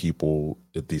gotten people,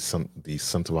 it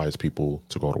decentivized people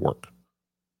to go to work.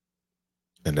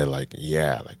 And they're like,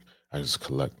 yeah, like I just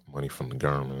collect money from the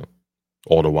government.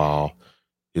 All the while,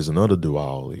 is another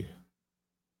duality.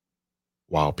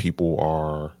 While people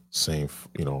are saying,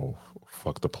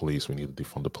 fuck the police, we need to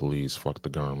defund the police, fuck the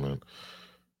government,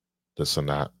 this and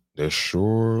that, they're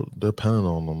sure dependent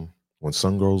on them. When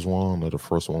something goes wrong, they're the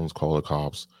first ones to call the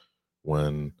cops.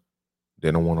 When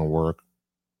they don't want to work,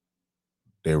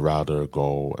 they rather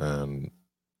go and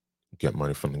get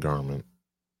money from the government.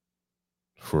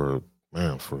 For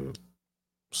for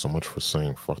so much for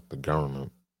saying fuck the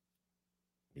government,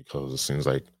 because it seems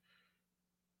like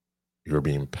you're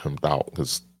being pimped out.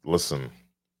 Because listen,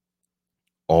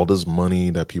 all this money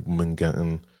that people been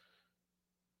getting,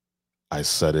 I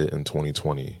said it in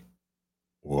 2020.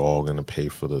 We're all gonna pay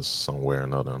for this somewhere or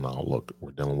another. Now look,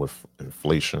 we're dealing with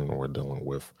inflation. We're dealing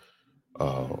with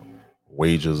uh,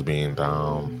 wages being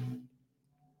down.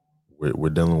 We're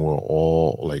dealing with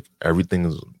all, like, everything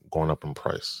is going up in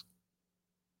price.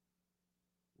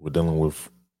 We're dealing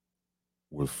with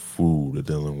food. We're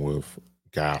dealing with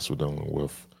gas. We're dealing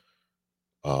with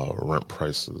rent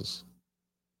prices.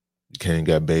 You can't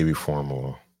get baby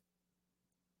formula.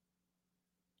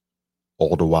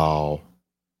 All the while,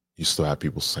 you still have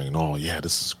people saying, "Oh yeah,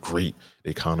 this is great.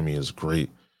 The economy is great,"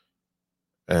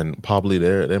 and probably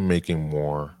they're making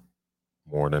more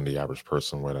than the average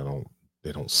person where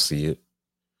they don't see it.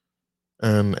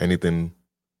 And anything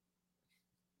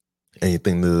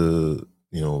to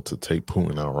to take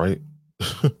Putin out, right?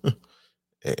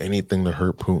 Anything to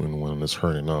hurt Putin when it's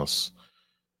hurting us.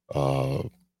 Uh,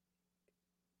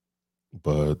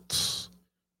 but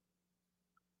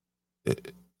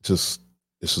it just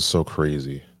it's just so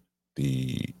crazy,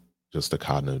 the just the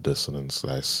cognitive dissonance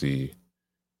that I see,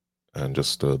 and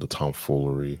just the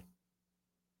tomfoolery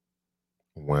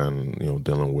when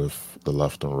dealing with the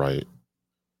left and right.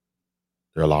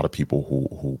 There are a lot of people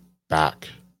who back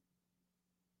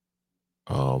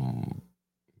um,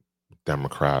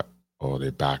 Democrat, or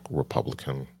they back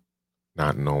Republican,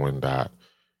 not knowing that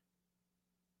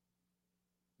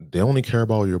they only care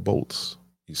about your votes.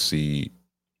 You see,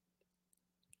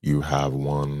 you have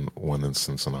one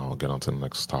instance, and I'll get on to the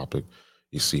next topic.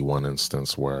 You see one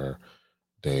instance where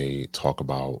they talk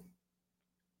about,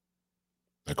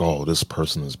 like, oh, this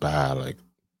person is bad, like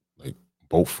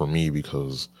vote for me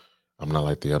because I'm not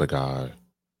like the other guy.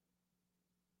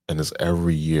 And it's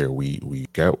every year we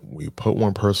put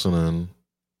one person in.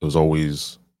 It was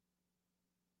always,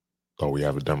 oh, we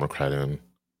have a Democrat in.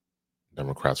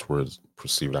 Democrats were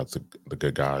perceived as the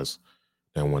good guys.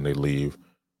 And when they leave,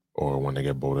 or when they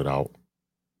get voted out,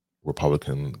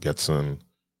 Republican gets in,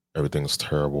 everything's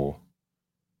terrible.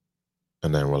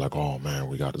 And then we're like, oh man,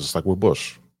 we got it. Just like with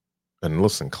Bush. And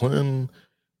listen, Clinton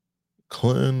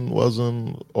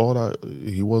wasn't all that,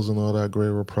 he wasn't all that great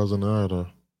of a president either.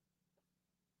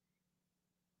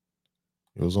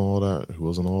 He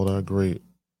wasn't all that great.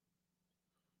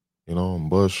 And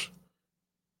Bush,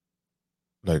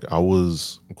 like, I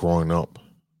was growing up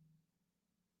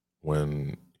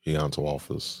when he got into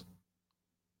office.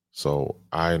 So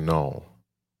I know,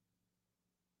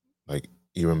 like,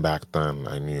 even back then,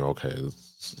 I knew, okay,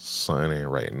 something ain't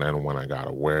right. And then when I got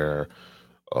aware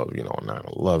of,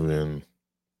 9/11,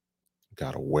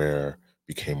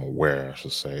 became aware, I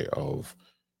should say, of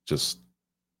just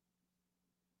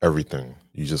everything.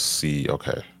 You just see,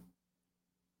 okay,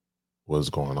 what's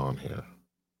going on here?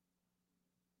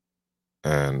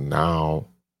 And now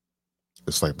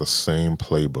it's like the same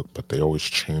playbook, but they always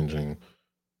changing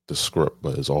the script,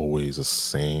 but it's always the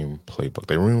same playbook.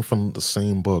 They read from the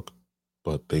same book,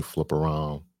 but they flip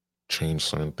around, change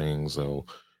certain things, they'll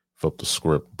flip the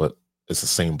script, but it's the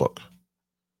same book.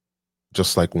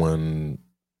 Just like when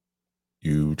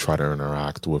you try to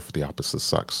interact with the opposite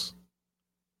sex.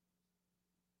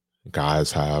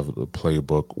 Guys have the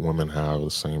playbook, women have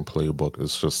the same playbook.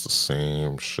 It's just the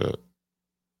same shit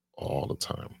all the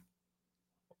time.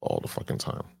 All the fucking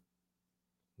time.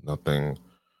 Nothing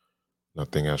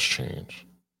nothing has changed.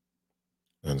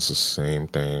 And it's the same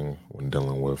thing when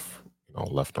dealing with,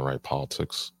 left and right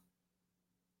politics.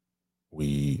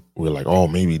 We're like, oh,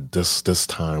 maybe this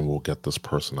time we'll get this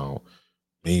person out.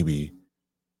 Maybe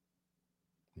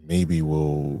maybe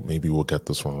we'll get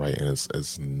this one right. And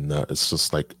it's not, it's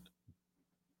just like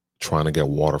trying to get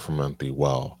water from an empty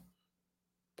well.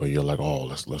 But you're like, oh,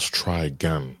 let's try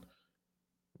again.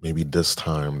 Maybe this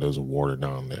time there's water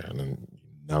down there, and then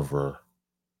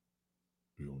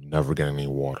you'll never get any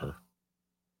water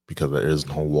because there is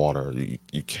no water.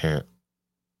 You can't,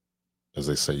 as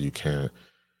they say, you can't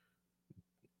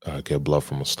get blood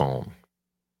from a stone.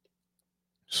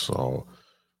 So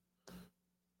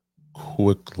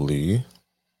quickly,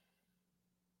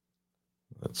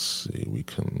 let's see. We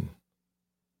can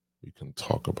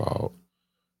talk about.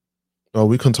 No,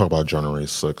 we can talk about January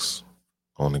 6th.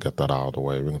 I want to get that out of the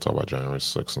way. We can talk about January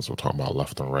 6th since we're talking about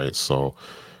left and right. So,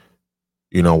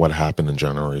 you know what happened in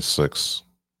January 6th?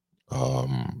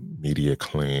 Media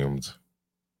claimed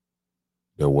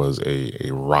there was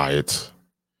a riot,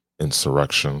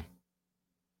 insurrection.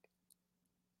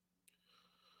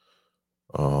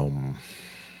 Um,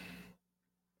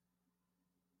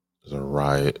 there's a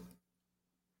riot,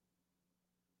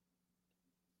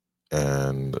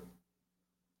 and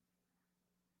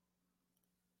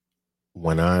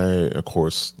of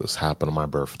course, this happened on my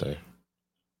birthday.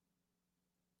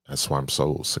 That's why I'm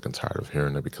so sick and tired of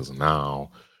hearing it because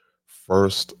now,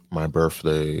 first, my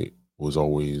birthday was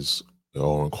always, it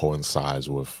all coincides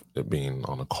with it being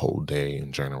on a cold day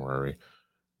in January.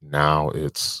 Now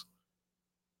it's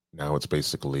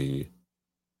basically,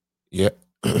 yeah,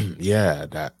 yeah,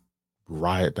 that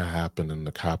riot that happened in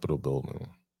the Capitol building.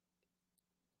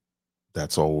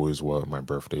 That's always what my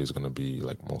birthday is going to be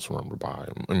like most remembered by.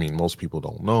 I mean, most people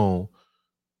don't know,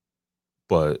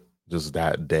 but just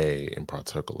that day in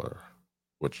particular,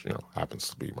 which happens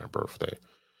to be my birthday,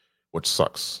 which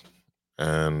sucks.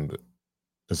 And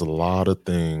there's a lot of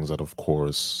things that, of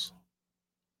course,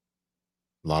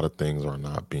 a lot of things are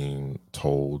not being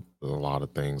told. There's a lot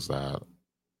of things that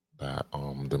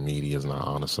the media is not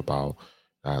honest about,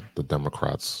 that the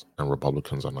Democrats and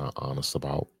Republicans are not honest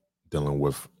about dealing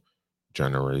with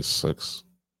January 6th.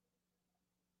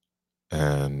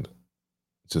 And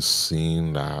just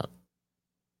seeing that,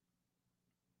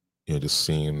 just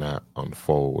seeing that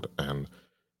unfold. And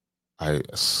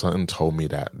something told me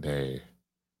that day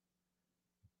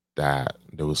that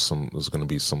there's going to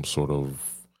be some sort of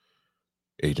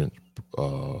agent,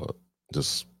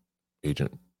 just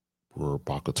agent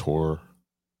provocateur.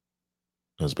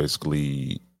 It's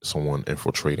basically someone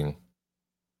infiltrating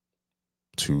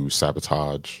to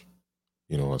sabotage,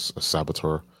 a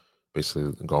saboteur,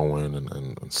 basically go in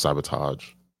and sabotage.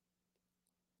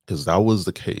 Because that was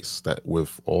the case, that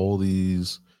with all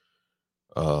these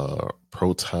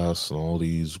protests and all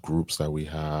these groups that we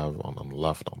have on the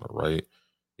left, on the right,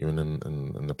 even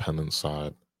in independent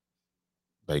side,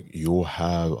 like you'll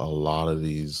have a lot of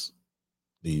these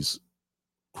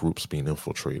groups being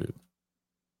infiltrated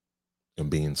and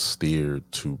being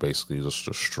steered to basically just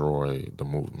destroy the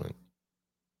movement.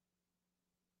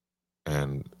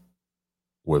 And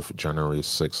with January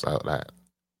 6th,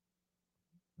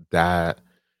 that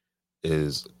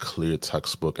is clear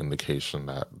textbook indication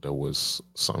that there was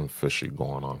something fishy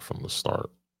going on from the start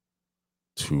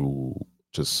to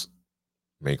just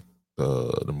make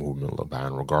the movement look bad.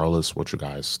 And regardless what you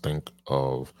guys think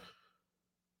of,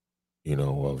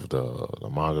 of the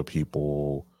MAGA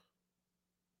people,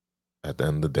 at the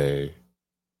end of the day,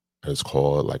 it's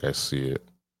called like I see it.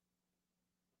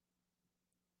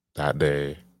 That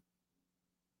day,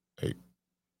 like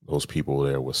those people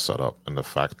there was set up, and the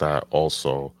fact that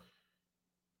also,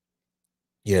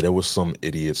 yeah, there was some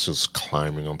idiots just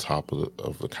climbing on top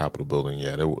of the Capitol building.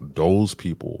 Yeah, those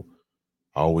people.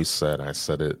 I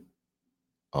said it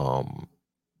um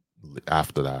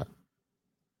after that.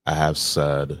 I have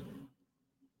said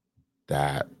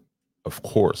that, of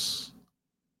course,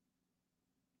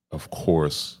 of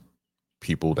course,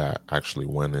 people that actually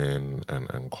went in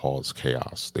and caused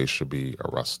chaos, they should be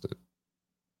arrested.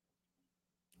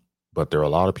 But there are a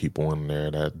lot of people in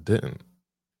there that didn't.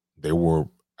 They were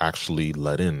actually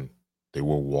let in. They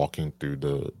were walking through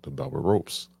the velvet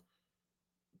ropes.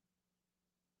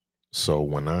 So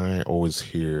when I always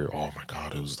hear, "Oh my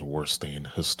God, it was the worst day in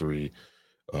history,"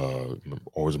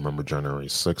 always remember January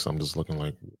 6th. I'm just looking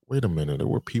like, wait a minute, there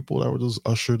were people that were just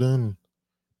ushered in.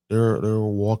 They were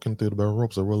walking through the velvet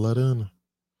ropes. They were let in,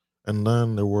 and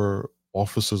then there were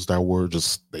officers that were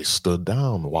just they stood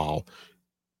down while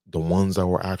the ones that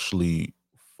were actually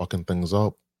fucking things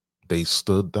up, they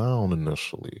stood down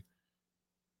initially.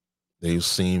 They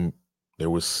seen they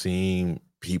were seeing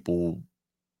people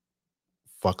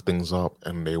fuck things up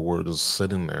and they were just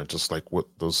sitting there just like with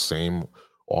those same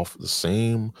off the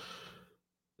same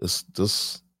it's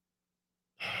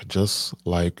just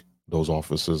like those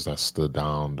officers that stood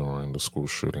down during the school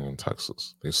shooting in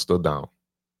Texas. They stood down.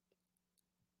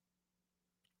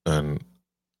 And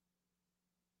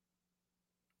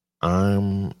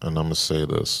I'm gonna say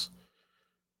this,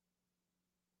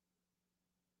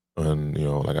 and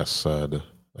like I said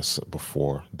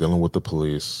before, dealing with the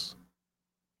police,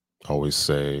 I always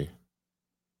say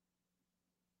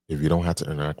if you don't have to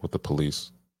interact with the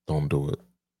police, don't do it.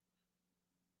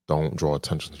 Don't draw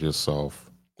attention to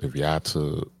yourself. If you had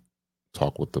to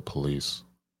talk with the police,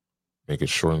 make it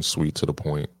short and sweet to the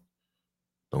point.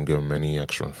 Don't give them any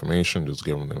extra information. Just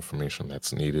give them the information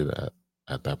that's needed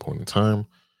at that point in time.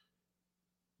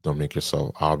 Don't make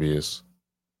yourself obvious.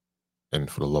 And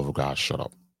for the love of God, shut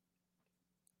up.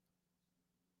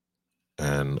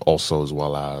 And also, as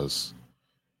well as,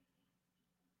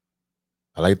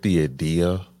 I like the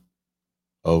idea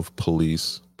of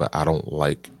police, but I don't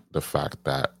like the fact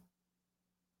that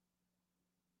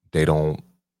they don't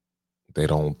they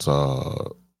don't uh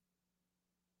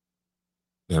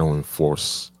they don't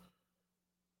enforce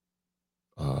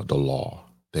the law.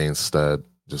 They instead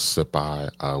just sit by,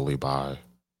 idly by,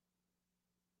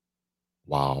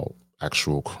 while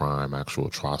actual crime, actual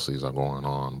atrocities are going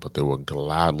on, but they will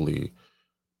gladly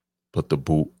put the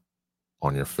boot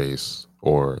on your face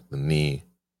or the knee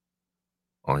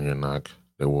on your neck.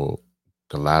 They will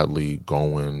gladly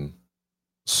go in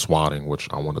swatting, which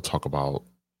I want to talk about.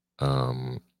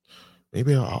 Um,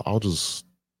 Maybe I'll just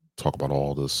talk about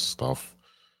all this stuff.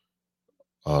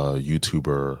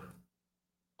 YouTuber,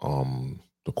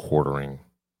 the quartering,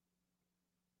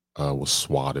 was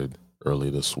swatted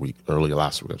early last week.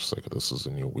 I should say, 'cause this is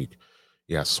a new week.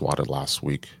 Yeah, swatted last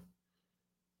week,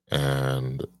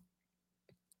 and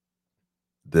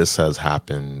this has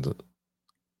happened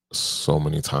so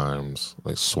many times,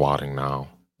 like swatting now.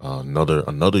 Another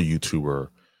YouTuber,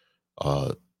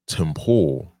 uh, Tim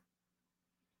Pool,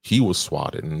 he was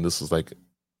swatted, and this is like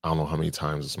I don't know how many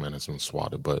times this man has been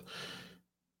swatted, but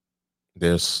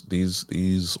there's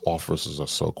these officers are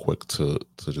so quick to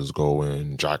just go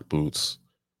in jackboots,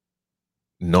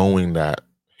 knowing that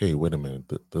hey, wait a minute,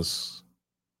 this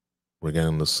we're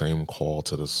getting the same call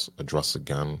to this address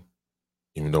again,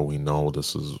 even though we know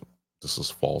this is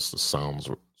false. This sounds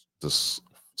this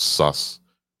sus,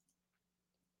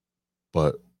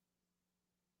 but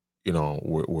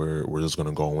we're just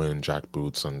gonna go in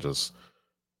jackboots and just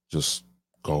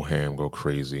go ham, go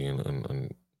crazy,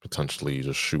 and potentially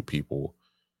just shoot people.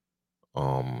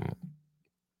 Um,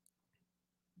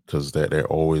 because they're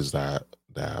always they're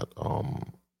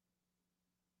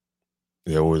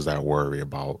always that worry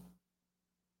about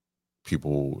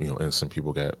people, innocent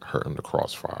people get hurt in the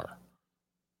crossfire.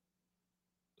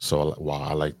 So while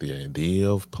I like the idea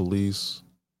of police,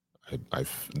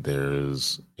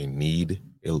 there's a need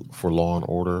for law and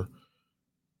order,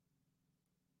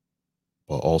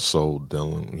 but also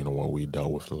dealing, what we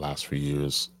dealt with the last few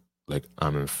years. Like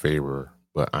I'm in favor,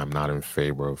 but I'm not in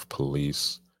favor of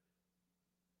police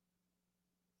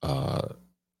uh,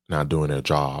 not doing their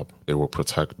job. They will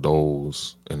protect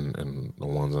those and the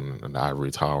ones in the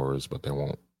ivory towers, but they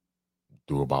won't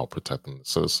do about protecting the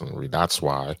citizenry. That's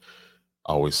why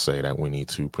I always say that we need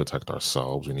to protect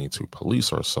ourselves. We need to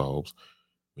police ourselves.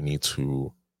 We need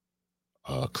to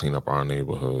clean up our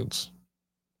neighborhoods,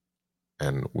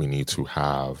 and we need to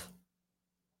have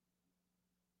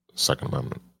Second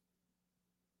Amendment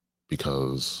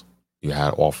because you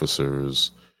had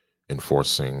officers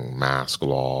enforcing mask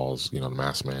laws,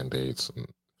 mask mandates, and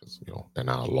they're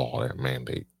not a law, they're a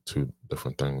mandate, two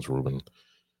different things, Ruben.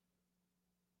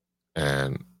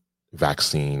 And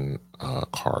vaccine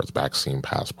cards, vaccine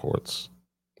passports.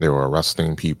 They were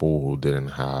arresting people who didn't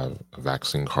have a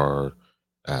vaccine card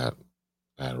at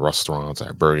restaurants,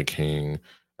 at Burger King,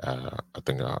 I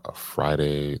think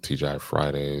Friday, TGI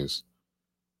Fridays.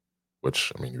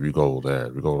 which, I mean, we go there,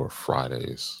 we go to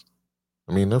Fridays.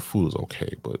 I mean, their food is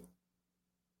okay, but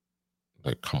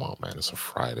like, come on, man, it's a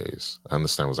Fridays. I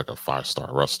understand it was like a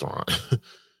 5-star restaurant.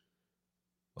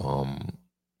 um,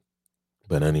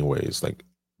 but anyways, like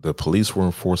the police were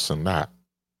enforcing that.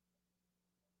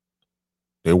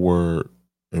 They were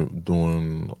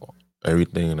doing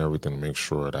everything to make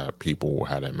sure that people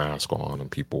had a mask on and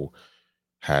people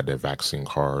had their vaccine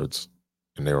cards,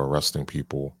 and they were arresting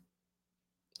people.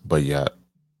 But yet,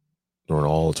 during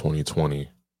all 2020,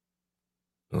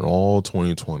 during all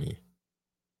 2020,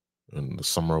 in the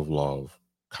summer of love,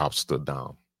 cops stood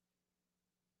down.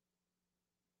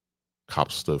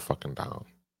 Cops stood fucking down.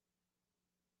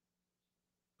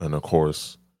 And of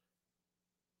course,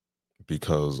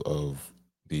 because of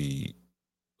the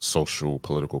social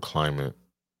political climate,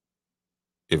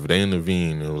 if they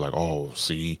intervene, they were like, "Oh,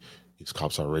 see, these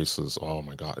cops are racist." Oh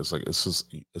my god, it's like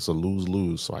it's a lose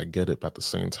lose. So I get it, but at the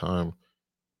same time,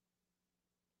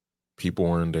 people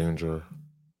are in danger.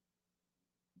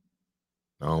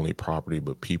 Not only property,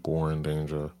 but people were in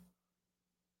danger.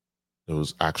 There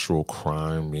was actual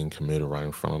crime being committed right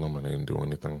in front of them, and they didn't do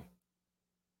anything.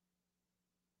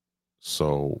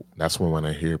 So that's when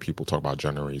I hear people talk about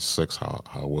January 6th,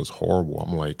 how it was horrible.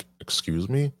 I'm like, excuse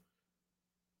me?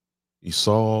 You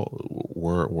saw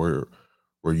were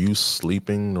you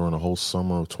sleeping during the whole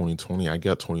summer of 2020? I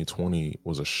get 2020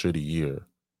 was a shitty year,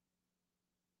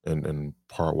 and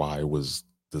part why it was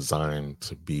designed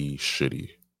to be shitty.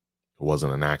 It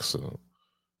wasn't an accident.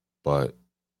 But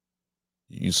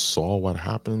you saw what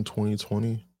happened in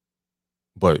 2020?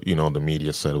 But the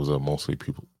media said it was a mostly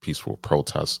peaceful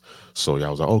protest. So yeah,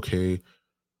 I was like, okay,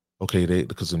 they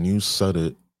because the news said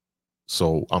it,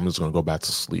 so I'm just gonna go back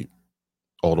to sleep.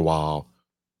 All the while,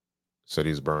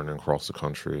 cities burning across the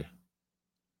country.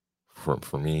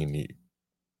 For me,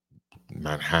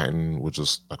 Manhattan was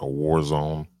just like a war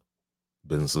zone.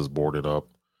 Businesses boarded up.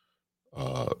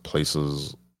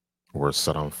 Places were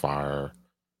set on fire.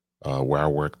 Where I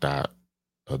worked at,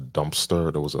 a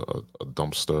dumpster. There was a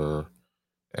dumpster,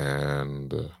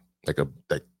 and like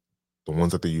the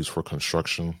ones that they use for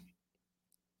construction.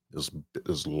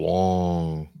 This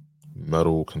long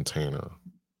metal container,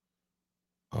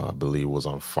 I believe, was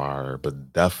on fire,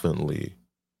 but definitely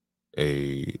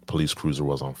a police cruiser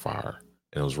was on fire,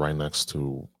 and it was right next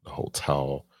to the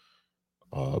hotel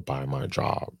by my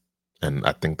job. And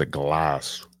I think the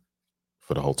glass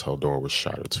for the hotel door was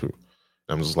shattered too.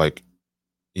 And I'm just like,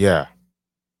 yeah,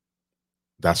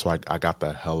 that's why I got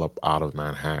the hell up out of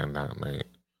Manhattan that night,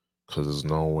 because there's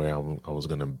no way I was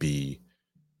gonna be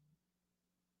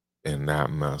in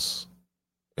that mess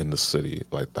in the city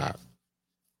like that,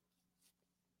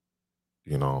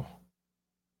 you know.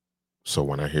 So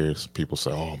when I hear people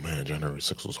say, "Oh man, January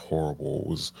 6th was horrible. It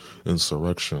was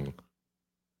insurrection."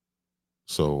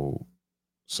 So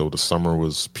the summer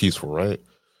was peaceful, right?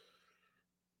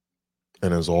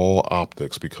 And it's all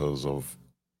optics because of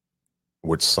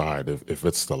which side. If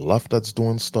it's the left that's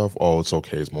doing stuff, oh, it's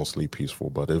okay. It's mostly peaceful.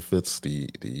 But if it's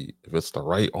if it's the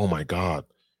right, oh my god,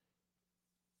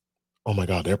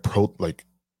 they're like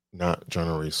not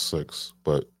January 6th,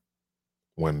 but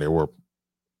when they were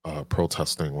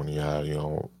protesting, when you had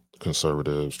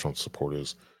conservatives, Trump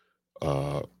supporters,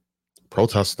 uh,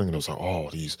 protesting, and it was like, oh,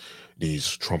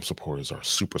 these Trump supporters are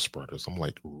super spreaders. I'm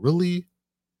like, really?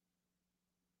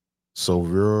 So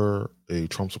if you're a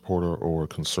Trump supporter or a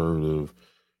conservative,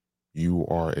 you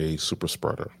are a super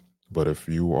spreader. But if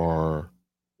you are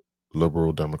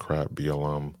liberal, Democrat,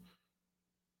 BLM,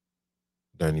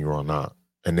 then you are not.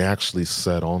 And they actually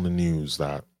said on the news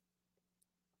that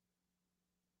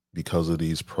because of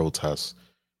these protests,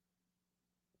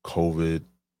 COVID,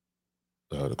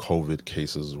 the COVID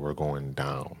cases were going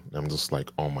down. I'm just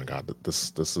like, oh my god,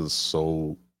 this is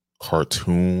so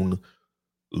cartoon,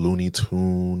 Looney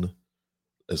Tune.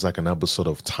 It's like an episode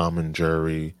of Tom and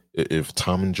Jerry. If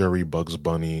Tom and Jerry, Bugs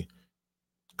Bunny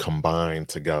combined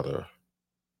together,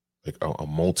 like a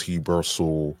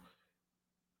multiversal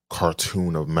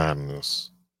cartoon of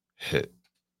madness hit.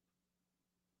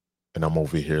 And I'm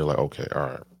over here like, okay, all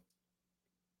right.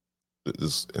 This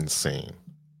is insane.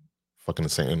 Fucking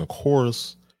insane. And of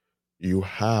course, you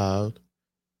have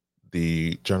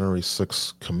the January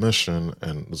 6th commission,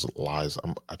 and there's lies.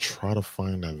 I try to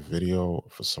find that video.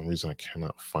 For some reason, I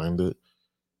cannot find it.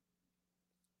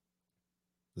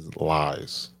 There's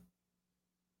lies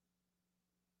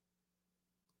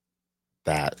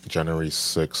that January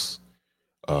 6th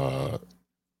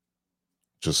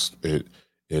just it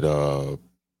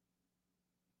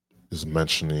is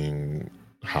mentioning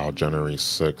how January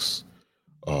 6th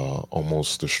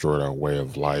almost destroyed our way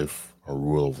of life, our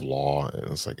rule of law,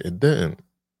 and it's like it didn't.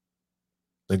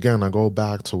 again, I go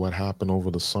back to what happened over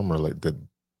the summer.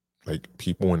 Like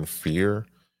people in fear,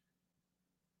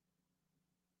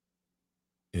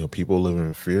 people live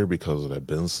in fear because of their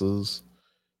businesses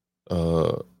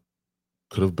uh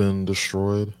could have been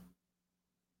destroyed,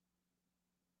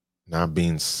 not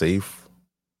being safe,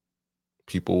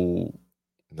 people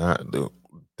not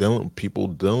dealing people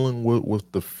dealing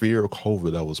with the fear of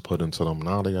COVID that was put into them.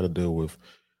 Now they got to deal with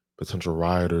potential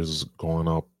rioters going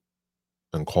up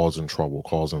and causing trouble,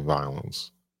 causing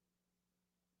violence.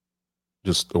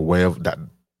 Just a way of that.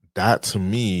 That to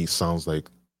me sounds like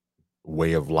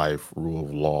way of life, rule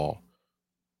of law,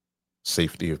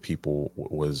 safety of people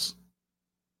was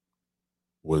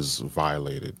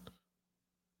violated.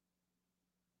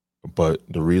 But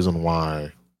the reason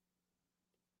why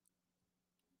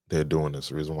they're doing this,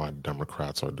 the reason why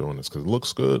Democrats are doing this, because it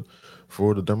looks good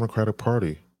for the Democratic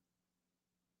Party.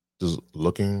 Just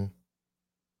looking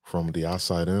from the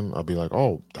outside in, I'll be like,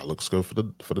 oh, that looks good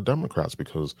for the Democrats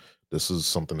because this is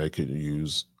something they could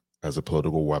use as a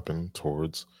political weapon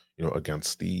towards,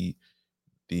 against the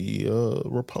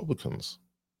Republicans.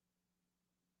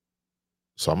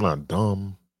 So I'm not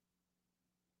dumb,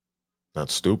 not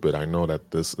stupid. I know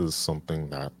that this is something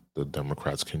that the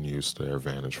Democrats can use to their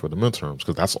advantage for the midterms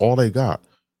because that's all they got.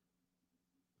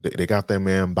 They got their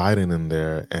man Biden in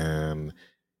there, and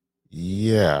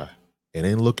yeah, it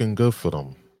ain't looking good for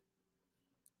them.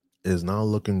 It's not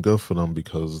looking good for them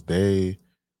because they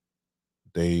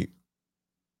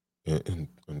in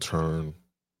turn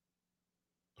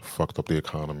fucked up the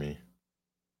economy.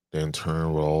 They in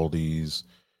turn with all these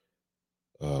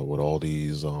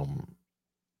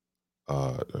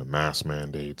mask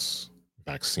mandates,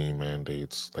 vaccine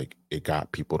mandates, like it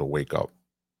got people to wake up,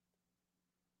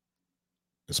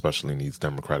 especially in these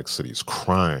democratic cities.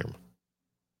 Crime.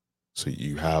 So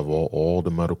you have all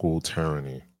the medical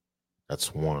tyranny.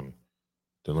 That's one.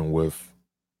 Dealing with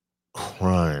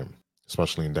crime,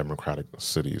 especially in democratic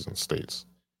cities and states,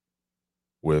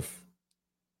 with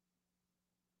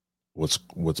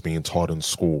what's being taught in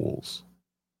schools,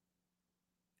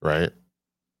 right?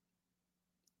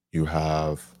 You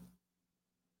have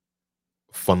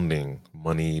funding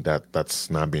money that's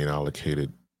not being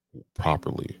allocated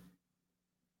properly,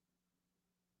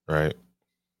 right?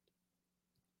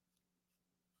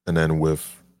 And then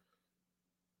with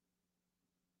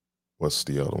what's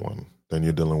the other one? Then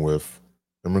you're dealing with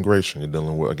immigration. You're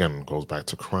dealing with, again, it goes back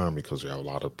to crime because you have a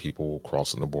lot of people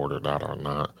crossing the border that are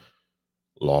not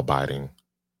law abiding.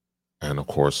 And of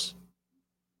course,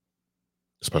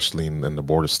 especially in the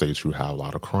border states, you have a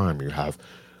lot of crime. You have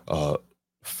uh,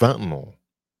 fentanyl.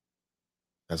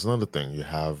 That's another thing. You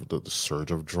have the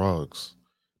surge of drugs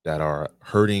that are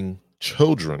hurting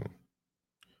children,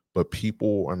 but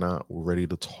people are uh, not ready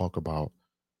to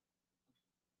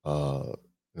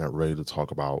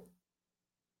talk about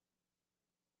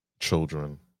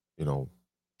children, you know,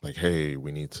 like, hey,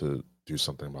 we need to do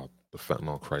something about the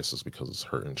fentanyl crisis because it's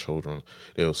hurting children.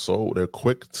 They're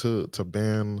quick to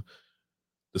ban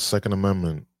the Second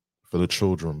Amendment for the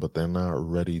children, but they're not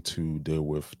ready to deal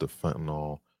with the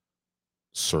fentanyl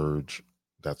surge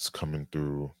that's coming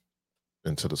through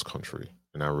into this country.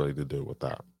 They're not ready to deal with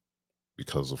that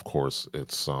because, of course,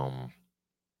 it's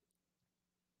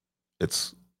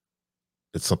it's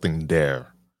something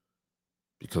there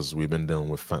because we've been dealing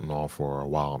with fentanyl for a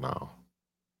while now,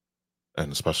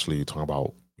 and especially talking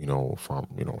about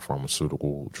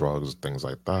pharmaceutical drugs, things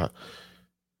like that.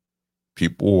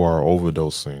 People are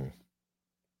overdosing.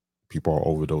 People are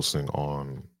overdosing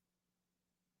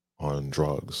on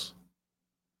drugs.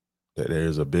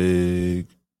 There's a big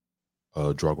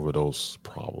drug overdose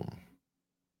problem.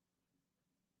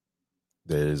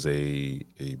 There's a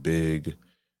big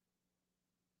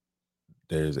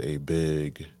there's a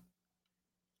big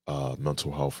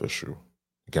mental health issue.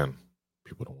 Again,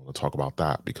 people don't want to talk about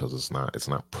that because it's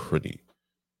not pretty.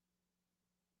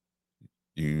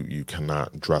 You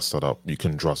cannot dress that up. You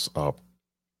can dress up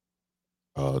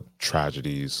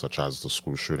tragedies such as the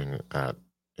school shooting at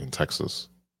in Texas.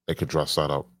 They could dress that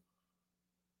up,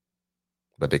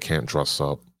 but they can't dress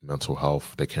up mental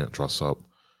health. They can't dress up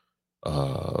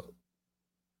uh,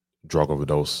 drug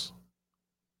overdose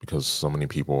because so many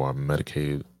people are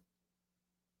medicated.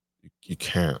 You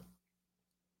can't.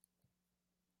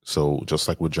 So just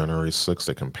like with January 6th,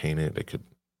 they can paint it. They could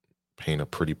paint a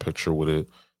pretty picture with it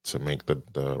to make the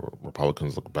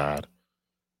Republicans look bad,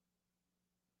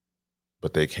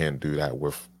 but they can't do that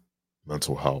with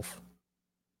mental health.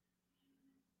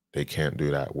 They can't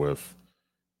do that with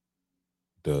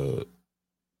the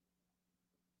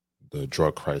the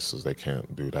drug crisis. They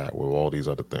can't do that with all these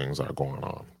other things that are going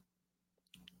on.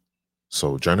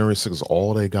 So January 6th is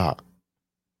all they got.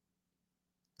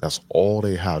 That's all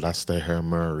they have. That's their Hail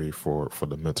Mary for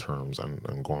the midterms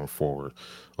and going forward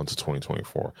until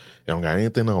 2024. They don't got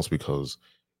anything else because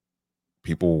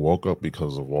people woke up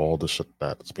because of all the shit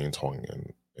that's being taught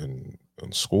in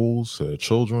schools to their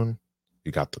children.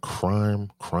 You got the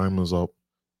crime. Crime is up,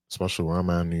 especially where I'm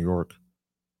at in New York.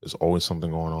 There's always something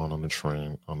going on the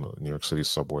train, on the New York City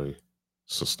subway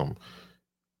system.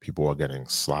 People are getting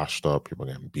slashed up. People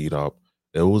are getting beat up.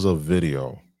 There was a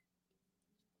video.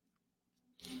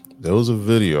 There was a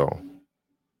video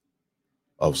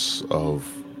of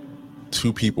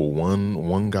two people.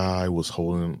 One guy was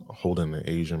holding an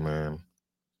Asian man.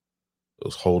 It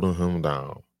was holding him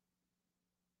down,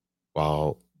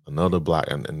 while another black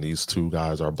and these two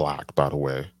guys are black, by the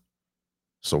way.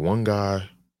 So one guy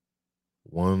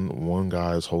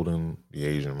is holding the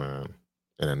Asian man,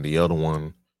 and then the other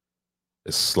one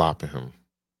is slapping him.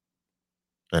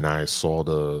 And I saw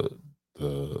the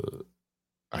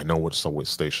I know what subway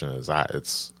station is at.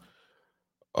 It's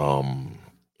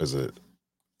is it,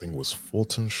 I think it was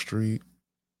Fulton Street. I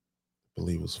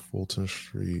believe it was Fulton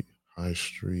Street, High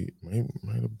Street.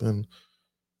 Might have been,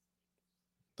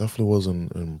 definitely was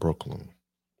in Brooklyn.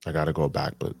 I gotta go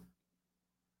back, but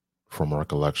from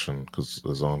recollection, because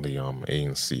it's on the A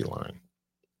and C line.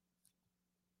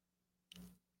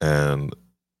 And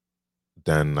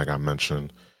then, like I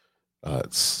mentioned,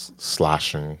 it's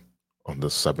slashing on the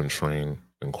 7 train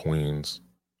in Queens,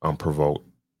 unprovoked.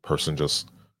 Person just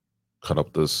cut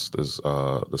up this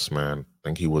man. I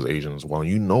think he was Asian as well.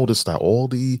 You notice that all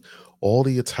the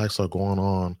attacks that are going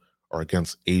on are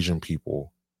against Asian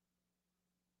people.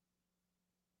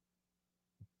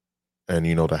 And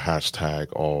you know the hashtag,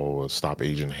 oh, stop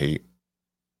Asian hate.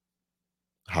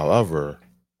 However,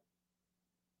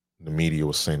 the media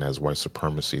was saying that's white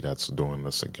supremacy that's doing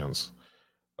this against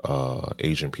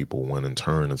Asian people, when in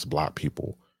turn it's black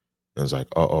people. And it's like,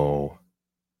 uh-oh,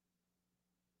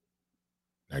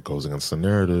 that goes against the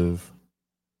narrative,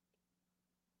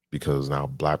 because now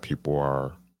black people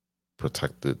are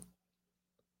protected.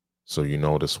 So you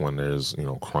notice when there's,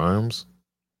 crimes,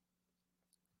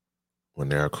 when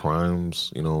there are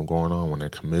crimes, going on, when they're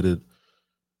committed,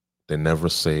 they never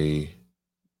say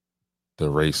the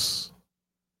race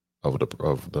of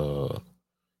the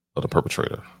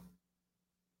perpetrator.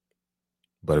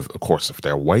 But of course, if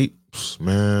they're white,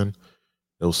 man,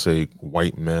 they'll say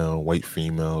white male, white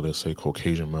female. They'll say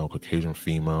Caucasian male, Caucasian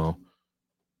female.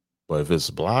 But if it's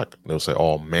black, they'll say,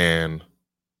 oh, man,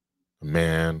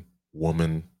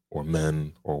 woman, or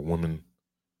men or women.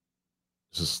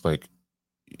 It's just like,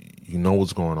 you know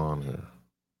what's going on here.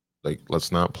 Like,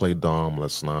 let's not play dumb.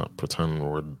 Let's not pretend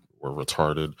we're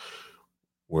retarded.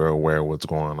 We're aware of what's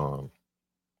going on.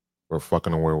 We're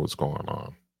fucking aware of what's going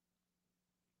on.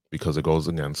 Because it goes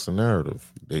against the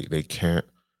narrative. You can't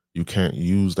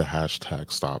use the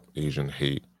hashtag stop Asian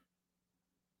hate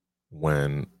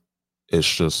when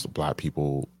it's just black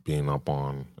people being up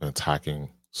on, attacking,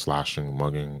 slashing,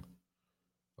 mugging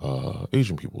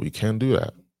Asian people. You can't do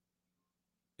that.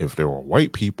 If there were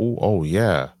white people, oh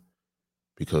yeah,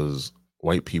 because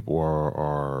white people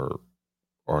are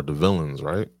the villains,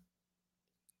 right?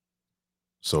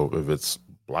 So if it's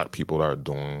black people that are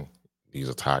doing these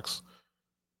attacks,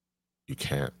 you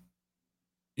can't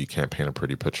paint a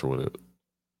pretty picture with it.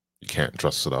 You can't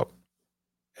dress it up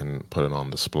and put it on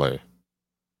display.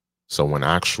 So when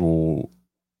actual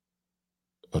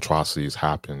atrocities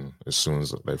happen, as soon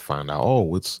as they find out,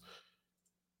 oh, it's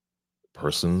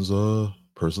person's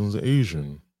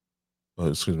Asian.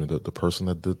 Excuse me, the person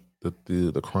that did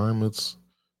the crime is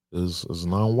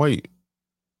non-white.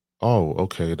 Oh,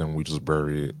 okay, then we just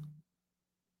bury it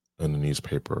in the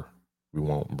newspaper. We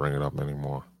won't bring it up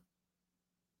anymore.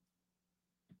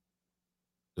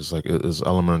 It's like, it's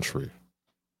elementary.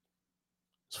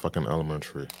 It's fucking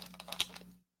elementary.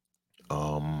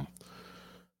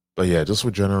 But yeah, just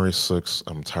with January 6th,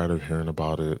 I'm tired of hearing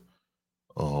about it.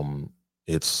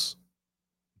 It's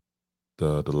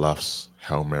the left's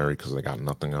Hail Mary because they got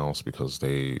nothing else, because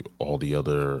all the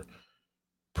other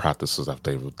practices that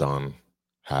they've done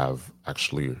have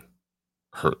actually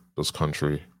hurt this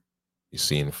country. You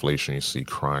see inflation, you see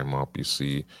crime up, you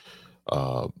see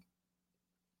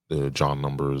the job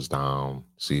numbers down,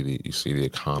 you see the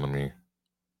economy,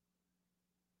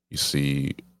 you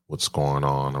see what's going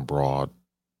on abroad,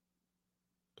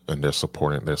 and they're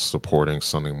supporting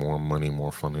sending more money,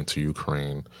 more funding to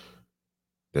Ukraine.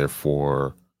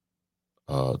 Therefore,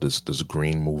 this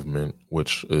green movement,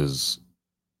 which is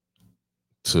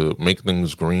to make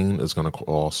things green, is going to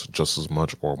cost just as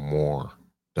much or more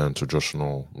than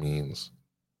traditional means.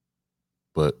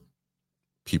 But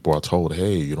people are told,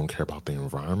 hey, you don't care about the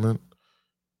environment,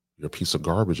 you're a piece of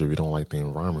garbage if you don't like the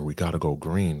environment. We got to go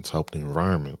green to help the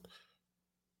environment.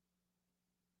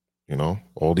 You know,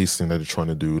 all these things that they're trying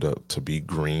to do to be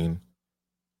green,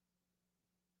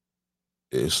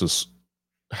 it's just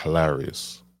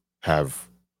hilarious. Have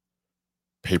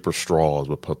paper straws,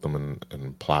 but put them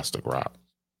in plastic wrap.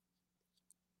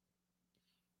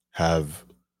 Have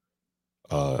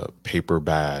paper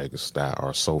bags that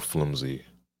are so flimsy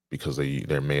because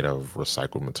they're made of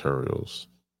recycled materials.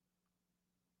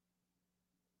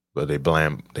 But they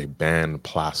ban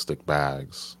plastic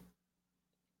bags.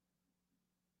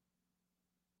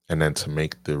 And then to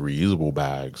make the reusable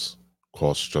bags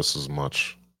cost just as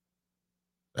much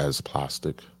as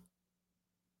plastic.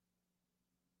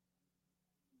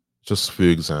 Just a few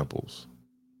examples.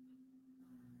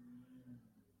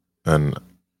 And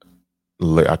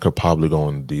I could probably go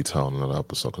in detail in another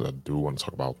episode because I do want to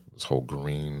talk about this whole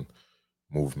green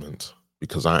movement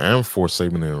because I am for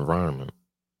saving the environment.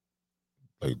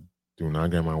 Like, do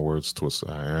not get my words twisted.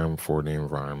 I am for the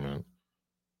environment.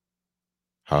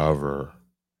 However,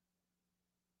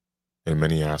 in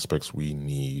many aspects, we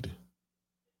need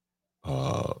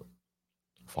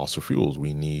fossil fuels.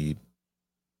 We need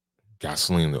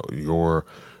gasoline. Your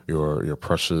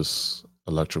precious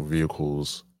electric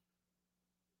vehicles,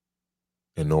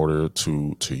 in order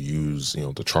to use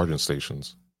the charging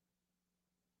stations,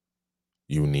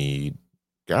 you need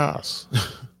gas.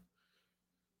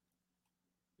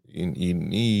 you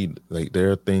need, like,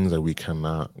 there are things that we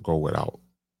cannot go without,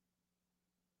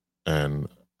 and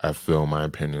I feel my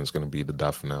opinion is going to be the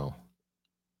death knell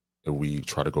if we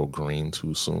try to go green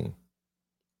too soon.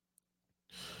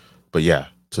 But yeah,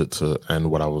 to end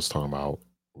what I was talking about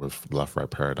with left right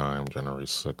paradigm, January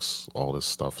 6th, all this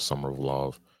stuff, summer of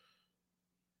love,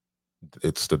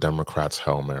 it's the Democrats'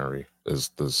 Hail Mary is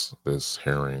this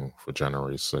hearing for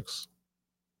January 6th.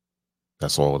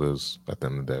 That's all it is at the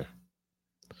end of the day.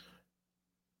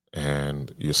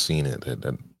 And you're seeing it.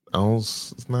 That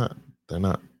else, it's not. They're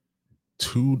not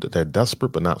too. They're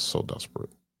desperate, but not so desperate.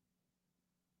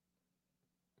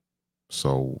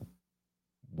 So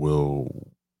we'll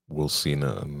see in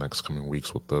the next coming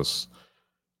weeks with this.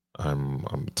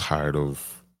 I'm tired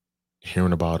of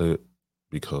hearing about it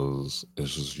because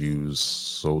it's just used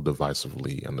so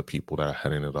divisively, and the people that are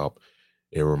heading it up,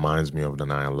 it reminds me of the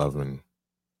 9/11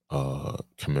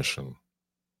 commission.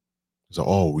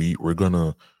 So,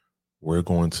 we're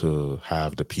going to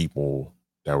have the people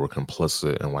that were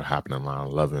complicit in what happened on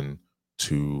 9/11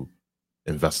 to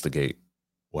investigate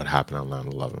what happened on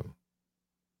 9/11.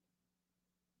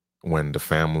 When the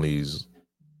families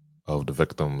of the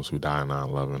victims who died on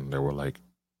 9/11, they were like,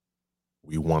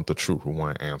 we want the truth, we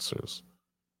want answers.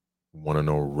 We want to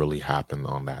know what really happened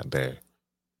on that day.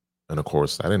 And of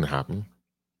course, that didn't happen.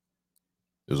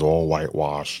 It was all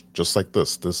whitewashed, just like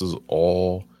this. This is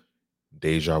all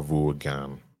deja vu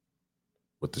again.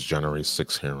 With this January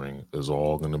 6th hearing is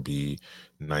all going to be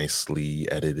nicely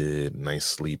edited,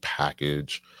 nicely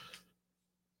packaged.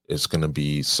 It's going to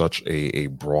be such a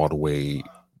Broadway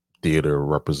theater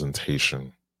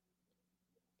representation.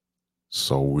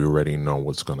 So we already know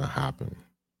what's going to happen.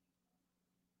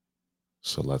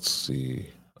 So let's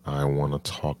see. I want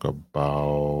to talk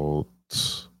about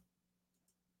this.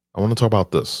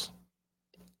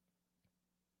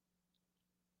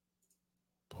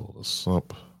 Pull this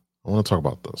up. I want to talk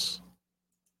about this.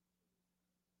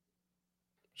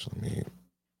 So I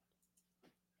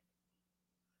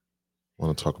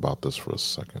want to talk about this for a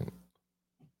second.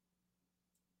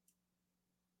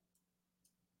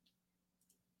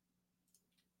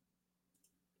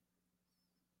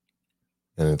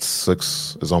 And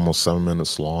it's almost 7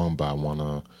 minutes long, but I want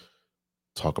to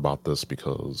talk about this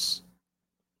because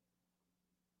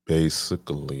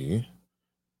basically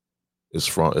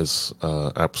it's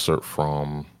excerpt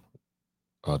from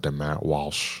the Matt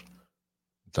Walsh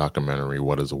documentary,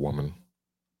 What is a Woman?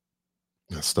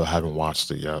 I still haven't watched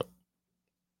it yet,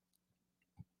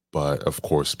 but of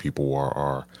course people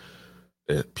are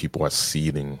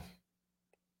seething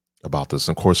about this.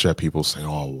 And of course, you have people saying,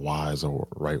 "Oh, why is a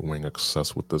right wing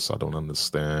obsessed with this? I don't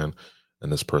understand."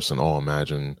 And this person, "Oh,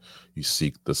 imagine you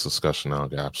seek this discussion out,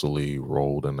 get absolutely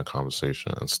rolled in the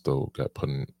conversation, and still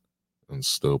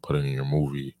put it in your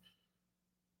movie."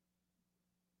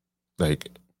 Like,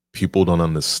 people don't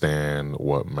understand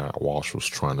what Matt Walsh was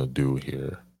trying to do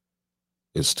here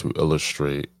is to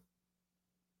illustrate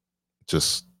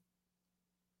just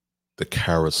the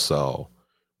carousel.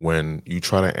 When you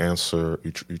try to answer,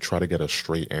 you try to get a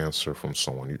straight answer from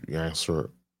someone, you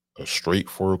answer a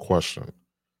straightforward question,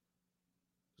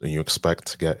 and you expect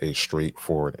to get a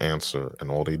straightforward answer,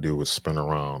 and all they do is spin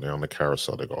around. They're on the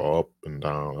carousel. They go up and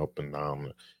down, up and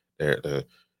down. They're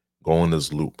go in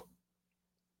this loop.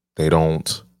 They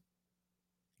don't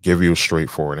give you a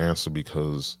straightforward answer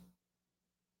because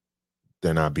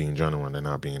they're not being genuine, they're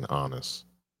not being honest,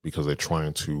 because they're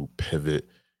trying to pivot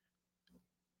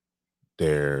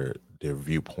their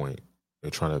viewpoint. They're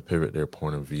trying to pivot their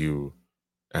point of view,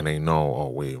 and they know, oh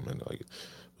wait a minute, like,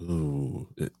 ooh,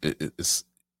 it's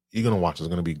you're gonna watch. It's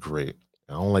gonna be great.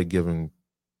 I don't like giving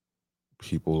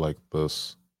people like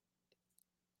this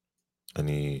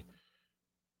any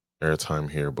airtime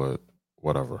here, but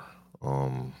whatever.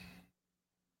 We're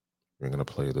gonna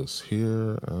play this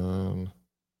here and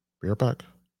be right back.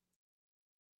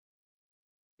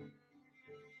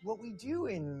 What we do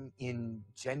in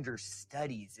gender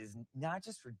studies is not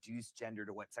just reduce gender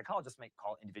to what psychologists might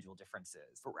call individual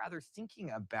differences, but rather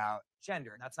thinking about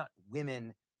gender. And that's not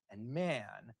women and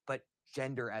man, but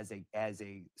gender as a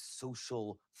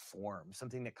social form,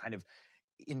 something that kind of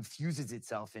infuses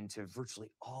itself into virtually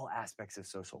all aspects of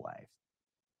social life.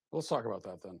 Let's talk about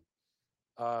that then.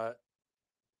 I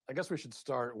guess we should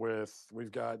start with,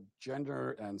 we've got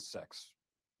gender and sex,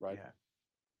 right? Yeah.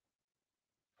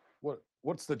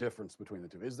 What's the difference between the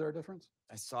two? Is there a difference?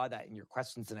 I saw that in your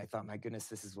questions and I thought, my goodness,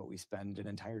 this is what we spend an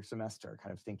entire semester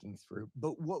kind of thinking through.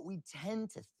 But what we tend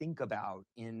to think about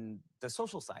in the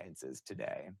social sciences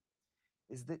today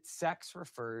is that sex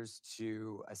refers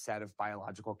to a set of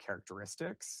biological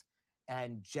characteristics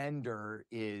and gender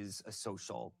is a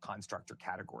social construct or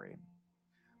category.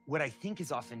 What I think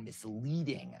is often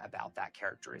misleading about that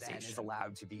characterization is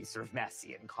allowed to be sort of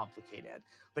messy and complicated.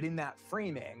 But in that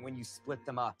framing, when you split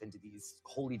them up into these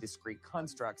wholly discrete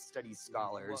constructs, studies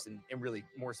scholars, and really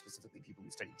more specifically people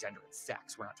who study gender and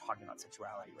sex, we're not talking about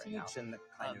sexuality right now. And the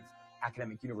kind of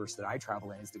academic universe that I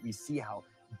travel in is that we see how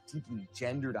deeply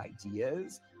gendered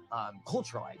ideas,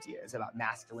 cultural ideas about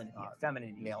masculinity and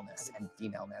femininity, maleness and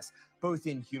femaleness, both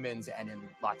in humans and in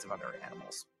lots of other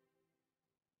animals.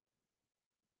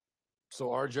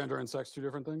 So are gender and sex two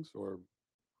different things, or?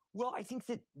 Well, I think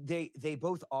that they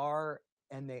both are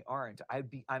and they aren't.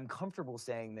 I'm comfortable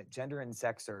saying that gender and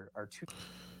sex are two.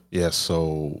 Yeah,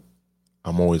 so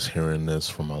I'm always hearing this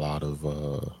from a lot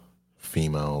of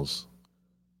females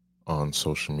on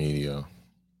social media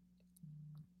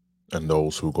and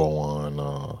those who go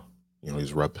on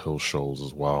these Red Pill shows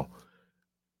as well.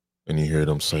 And you hear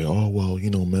them say, oh, well,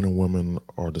 men and women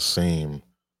are the same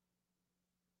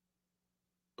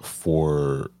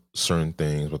for certain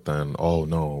things, but then, oh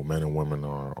no, men and women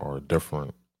are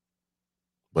different.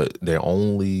 But they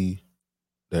only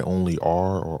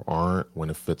are or aren't when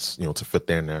it fits, to fit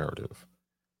their narrative.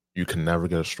 You can never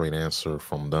get a straight answer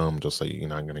from them, just like you're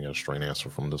not going to get a straight answer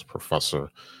from this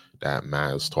professor that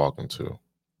Matt is talking to.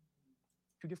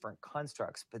 Two different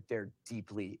constructs, but they're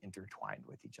deeply intertwined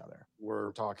with each other.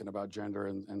 We're talking about gender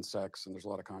and sex, and there's a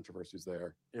lot of controversies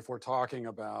there. If we're talking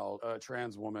about a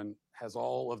trans woman has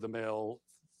all of the male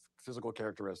physical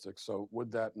characteristics, so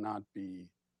would that not be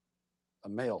a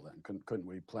male then? Couldn't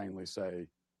we plainly say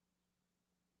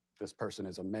this person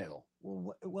is a male?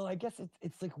 Well, I guess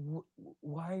it's like,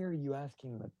 why are you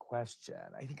asking the question?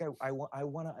 I think I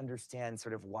want to understand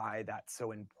sort of why that's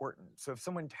so important. So if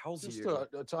someone tells just you to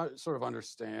sort of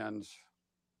understand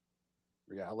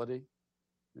reality,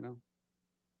 Well,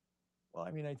 I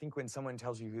mean, I think when someone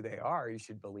tells you who they are, you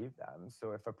should believe them.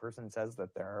 So if a person says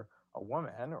that they're a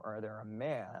woman or they're a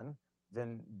man,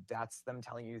 then that's them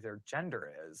telling you their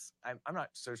gender is. I'm not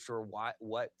so sure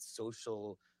what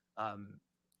social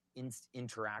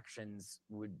interactions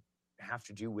would have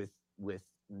to do with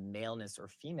maleness or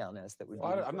femaleness that would be.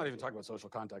 I'm not even talking about social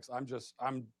context. I'm just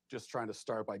trying to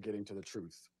start by getting to the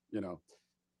truth,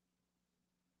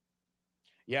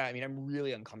 Yeah, I mean, I'm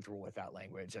really uncomfortable with that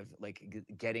language of like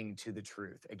getting to the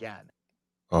truth again.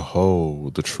 Oh,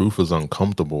 the truth is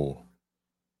uncomfortable.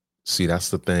 See, that's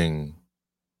the thing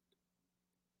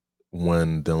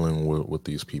when dealing with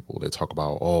these people. They talk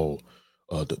about,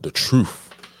 the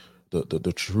truth.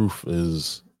 The truth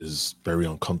is very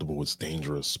uncomfortable. It's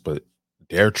dangerous, but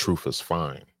their truth is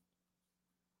fine.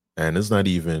 And it's not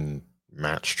even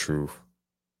Matt's truth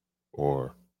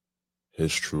or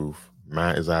his truth.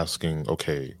 Matt is asking,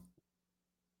 okay,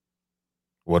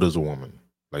 what is a woman?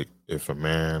 Like if a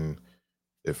man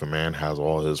has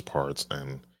all his parts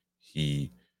and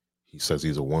he says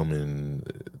he's a woman,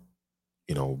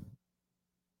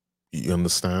 you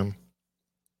understand?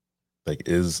 Like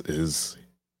is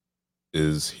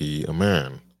he a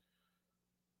man?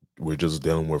 We're just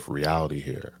dealing with reality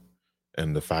here.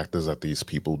 And the fact is that these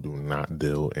people do not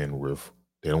deal in reality.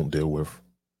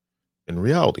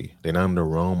 They're not in the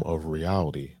realm of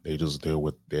reality. They just deal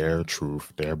with their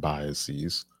truth, their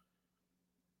biases.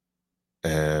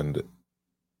 And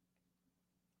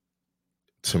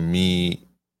to me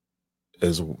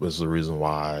is the reason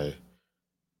why,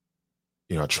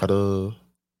 I try to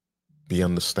be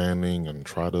understanding and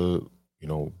try to,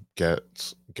 get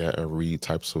and read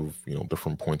types of,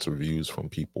 different points of views from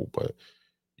people, but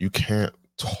you can't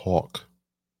talk.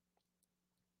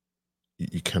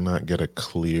 You cannot get a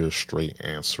clear, straight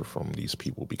answer from these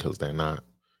people because they're not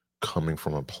coming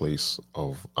from a place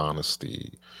of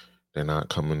honesty. They're not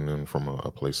coming in from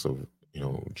a place of,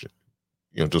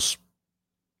 just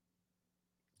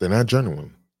they're not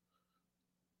genuine.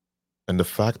 And the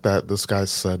fact that this guy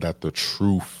said that the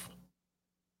truth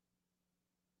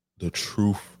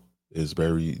is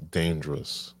very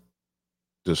dangerous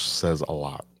just says a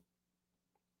lot.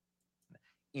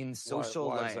 In social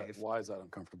life, why is that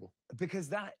uncomfortable? because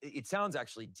that it sounds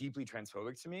actually deeply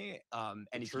transphobic to me. And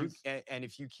The if truth?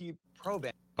 if you keep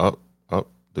probing, Up,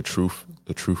 the truth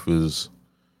is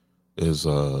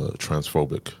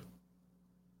transphobic.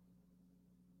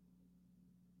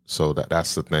 So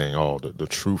that's the thing. Oh, the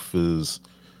truth is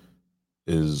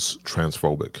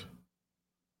transphobic.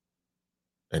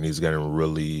 And he's getting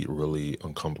really, really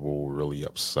uncomfortable, really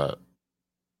upset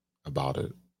about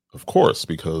it. Of course,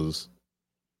 because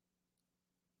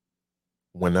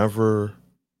whenever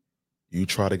you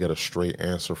try to get a straight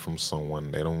answer from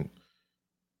someone, they don't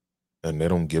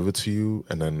give it to you,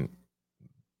 and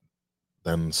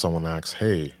then someone asks,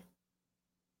 "Hey,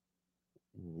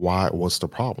 what's the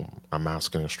problem?" I'm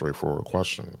asking a straightforward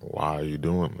question. Why are you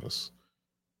doing this?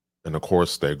 And of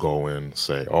course they go and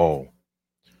say, "Oh,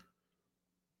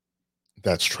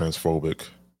 that's transphobic.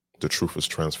 The truth is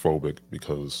transphobic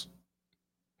because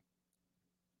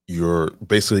you're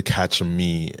basically catching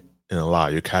me in a lie.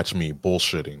 You're catching me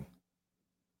bullshitting.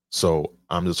 So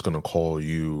I'm just gonna call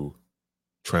you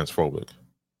transphobic."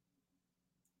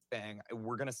 bang,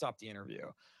 we're gonna stop the interview.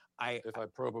 If I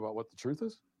probe about what the truth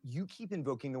is? You keep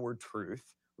invoking the word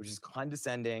truth, which is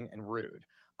condescending and rude.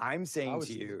 I'm saying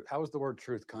to you, How is the word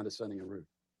truth condescending and rude?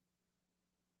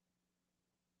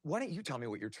 why don't you tell me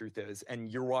what your truth is?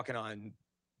 And you're walking on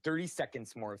 30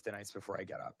 seconds more of thin ice before I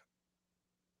get up.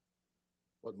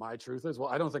 What my truth is? Well,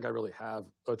 I don't think I really have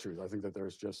a truth. I think that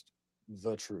there's just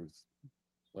the truth,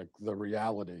 like the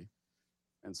reality.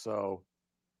 And so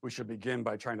we should begin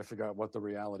by trying to figure out what the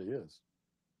reality is.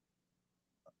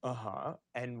 Uh-huh.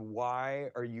 And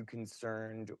why are you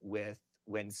concerned with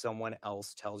when someone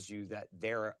else tells you that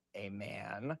they're a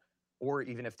man, or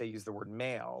even if they use the word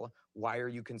male, why are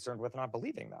you concerned with not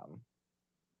believing them?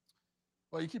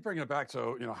 Well, you keep bringing it back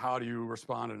to, how do you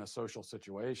respond in a social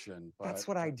situation? That's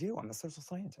what I do. I'm a social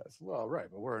scientist. Well, right,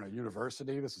 but we're in a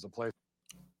university. This is a place.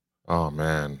 Oh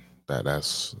man,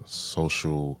 that's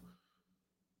social.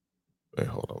 Wait,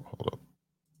 hold up.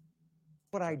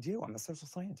 What I do. I'm a social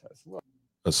scientist.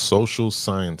 A social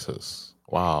scientist.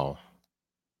 Wow.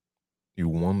 You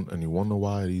wonder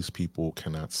why these people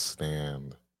cannot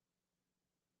stand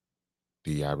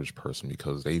the average person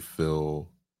because they feel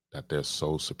that they're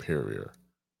so superior.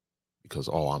 Because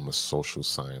I'm a social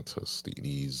scientist.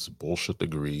 These bullshit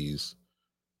degrees,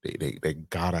 they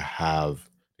gotta have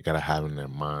in their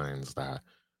minds that,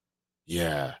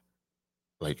 yeah,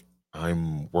 like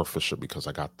I'm worth a shit because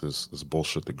I got this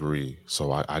bullshit degree.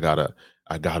 So I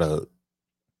gotta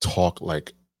talk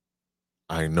like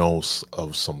I know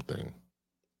of something.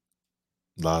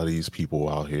 A lot of these people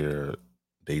out here,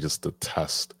 they just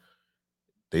detest.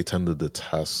 They tend to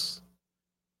detest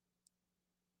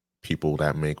people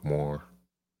that make more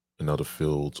in other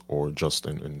fields or just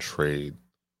in trade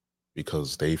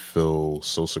because they feel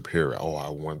so superior. Oh, I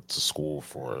went to school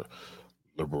for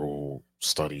liberal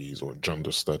studies or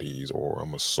gender studies, or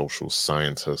I'm a social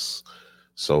scientist.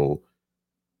 So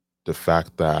the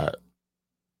fact that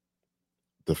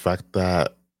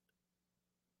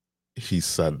he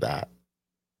said that,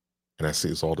 and I see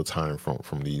this all the time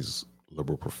from these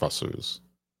liberal professors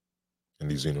in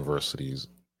these universities,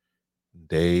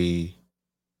 they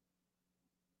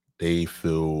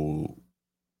feel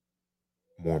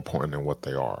more important than what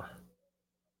they are.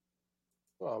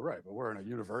 Well, right, but we're in a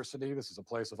university. This is a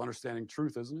place of understanding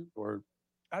truth, isn't it? Or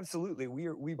Absolutely.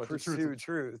 We But the truth pursue is-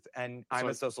 truth, and I'm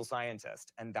a So- social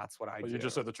scientist, and that's what I but do. you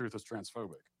just said the truth is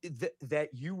transphobic.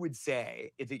 That you would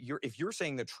say if you're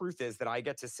saying the truth is that I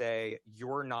get to say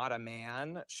you're not a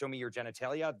man, show me your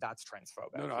genitalia, that's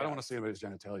transphobic. No, I don't want to see anybody's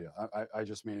genitalia. I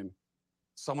just mean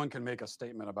someone can make a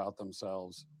statement about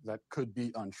themselves that could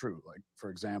be untrue. Like, for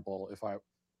example, if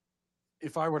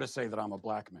I were to say that I'm a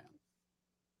black man,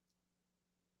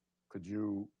 would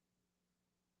you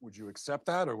accept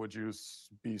that, or would you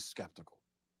be skeptical?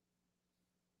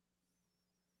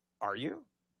 Are you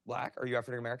black? Are you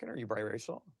African American? Are you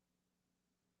biracial?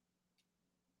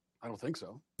 I don't think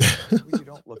so. You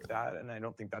don't look that, and I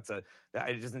don't think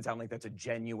it doesn't sound like that's a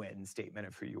genuine statement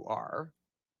of who you are.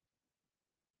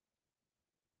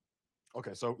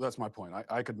 Okay, so that's my point.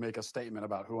 I could make a statement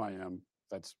about who I am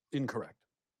that's incorrect.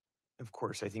 Of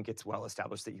course, I think it's well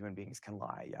established that human beings can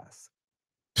lie, yes.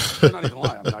 They're not even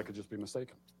lie. I mean, I could just be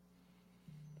mistaken.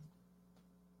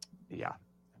 Yeah.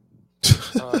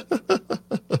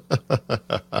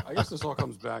 I guess this all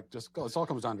comes back, this all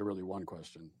comes down to really one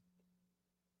question.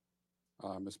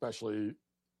 Especially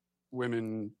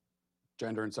women,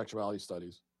 gender and sexuality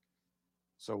studies.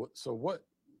 So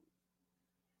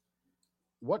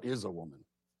what is a woman?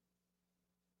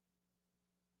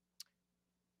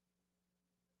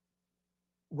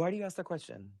 Why do you ask that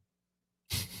question?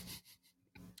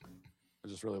 I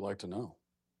just really like to know.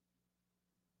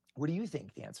 What do you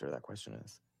think the answer to that question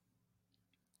is?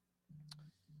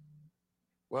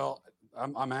 Well,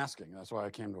 I'm asking. That's why I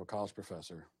came to a college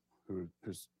professor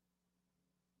who's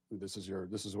this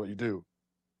is what you do.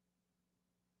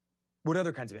 What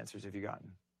other kinds of answers have you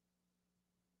gotten?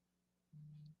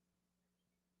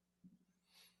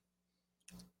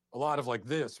 A lot of like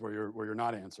this, where you're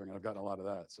not answering, and I've gotten a lot of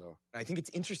that. So I think it's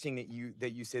interesting that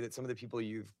you say that some of the people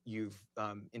you've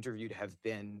interviewed have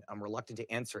been reluctant to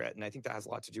answer it, and I think that has a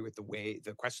lot to do with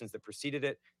the questions that preceded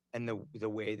it, and the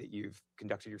way that you've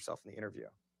conducted yourself in the interview.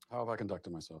 How have I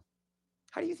conducted myself?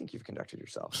 How do you think you've conducted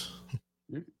yourself?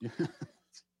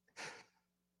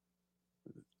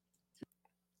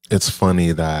 It's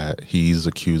funny that he's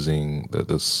accusing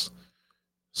this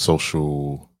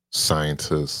social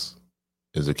scientist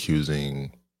is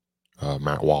accusing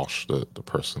Matt Walsh, the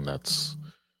person that's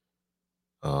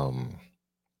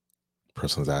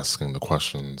person's asking the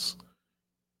questions.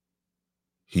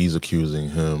 He's accusing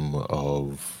him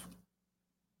of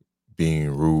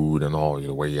being rude and all,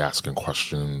 the way you're asking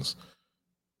questions.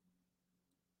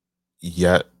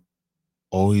 Yet,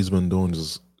 all he's been doing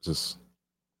is just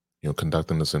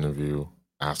conducting this interview,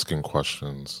 asking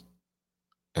questions,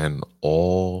 and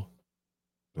all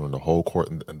during the whole course.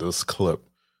 In this clip,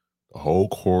 the whole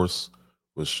course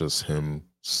was just him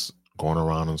going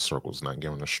around in circles, not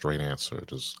giving a straight answer,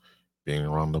 just being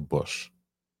around the bush.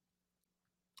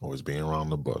 Always being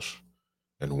around the bush.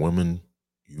 And women,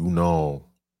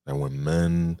 and when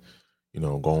men,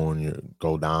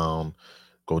 go down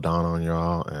on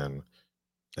y'all,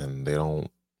 and they don't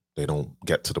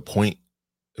get to the point,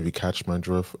 if you catch my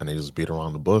drift, and they just beat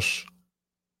around the bush,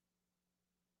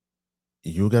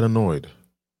 you get annoyed,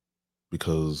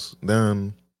 because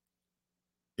then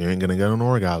you ain't gonna get an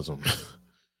orgasm.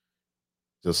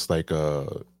 Just like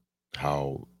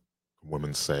how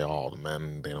women say, "Oh, the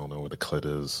men, they don't know where the clit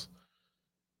is."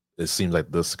 It seems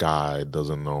like this guy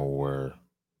doesn't know where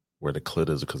the clit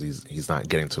is, because he's not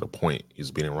getting to the point.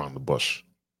 He's beating around the bush.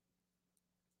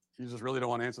 You just really don't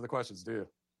want to answer the questions, do you?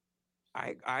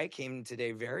 I came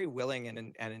today very willing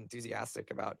and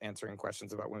enthusiastic about answering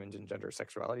questions about women and gender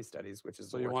sexuality studies, which is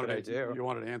So the work that I do. You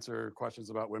wanted to answer questions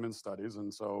about women's studies,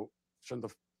 and so shouldn't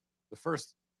the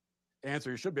first answer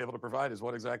you should be able to provide is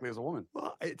what exactly is a woman?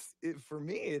 Well, for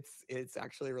me, it's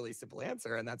actually a really simple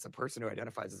answer, and that's a person who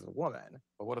identifies as a woman.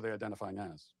 But what are they identifying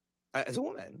as? As a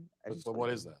woman. But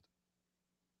what is that?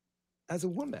 As a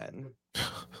woman. Do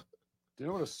you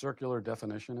know what a circular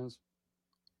definition is?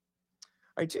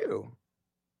 I do.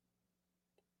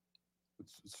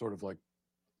 It's sort of like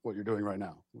what you're doing right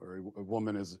now, where a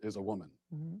woman is a woman.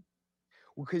 Mm-hmm.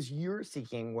 Well, because you're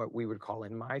seeking what we would call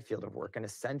in my field of work an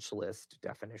essentialist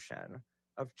definition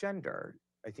of gender.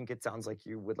 I think it sounds like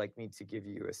you would like me to give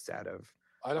you a set of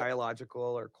biological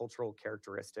or cultural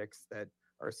characteristics that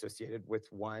are associated with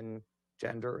one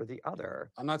gender or the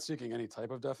other. I'm not seeking any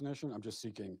type of definition. I'm just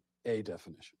seeking a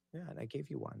definition. Yeah, and I gave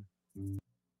you one.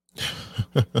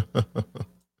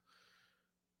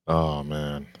 Oh,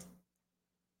 man.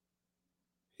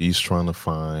 He's trying to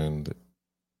find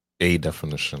a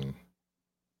definition.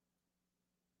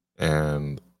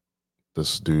 And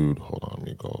this dude, hold on, let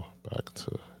me go back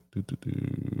to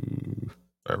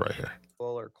right here.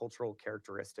 Or cultural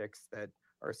characteristics that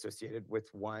are associated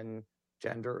with one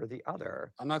gender or the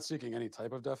other. I'm not seeking any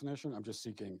type of definition. I'm just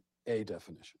seeking a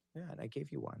definition. Yeah, and I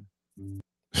gave you one.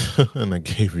 And I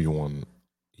gave you one.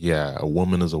 Yeah, a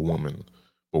woman is a woman.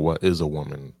 But what is a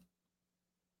woman?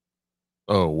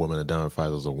 Oh, a woman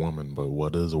identifies as a woman, but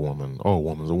what is a woman? Oh, a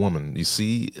woman's a woman. You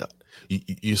see,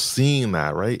 you're seeing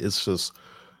that, right? It's just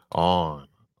on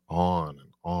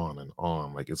and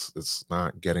on. Like it's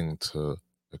not getting to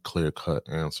a clear-cut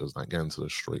answer. It's not getting to the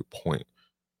straight point.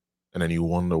 And then you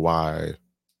wonder why,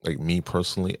 like me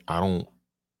personally, I don't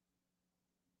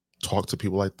talk to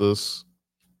people like this,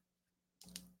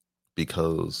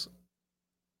 because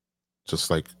just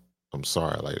like I'm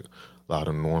sorry, like a lot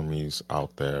of normies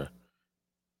out there,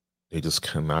 they just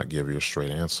cannot give you a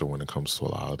straight answer when it comes to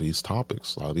a lot of these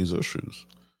topics, a lot of these issues,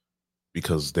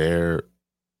 because they're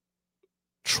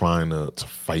trying to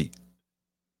fight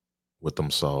with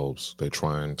themselves. They're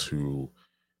trying to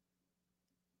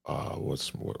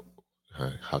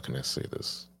how can I say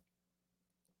this?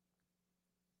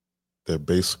 They're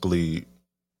basically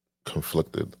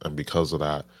conflicted, and because of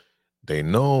that, they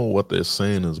know what they're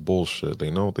saying is bullshit.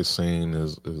 They know what they're saying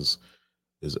is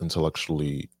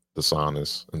intellectually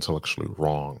dishonest, intellectually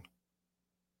wrong.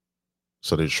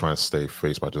 So they try to stay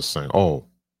face by just saying, "Oh,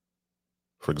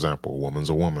 for example, a woman's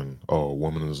a woman. Oh, a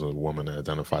woman is a woman that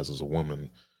identifies as a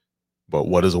woman." But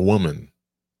what is a woman?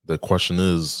 The question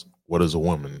is, what is a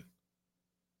woman?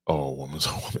 Oh, a woman's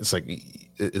a woman. It's like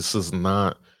it's just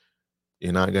not.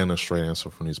 You're not getting a straight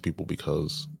answer from these people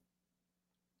because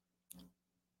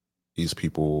these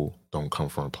people don't come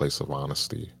from a place of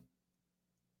honesty.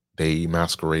 They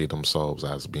masquerade themselves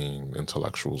as being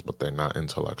intellectuals, but they're not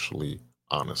intellectually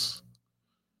honest.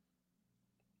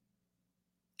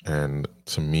 And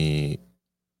to me,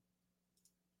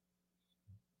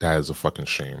 that is a fucking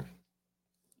shame.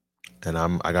 And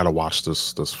I gotta watch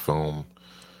this film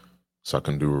so I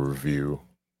can do a review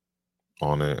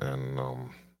on it and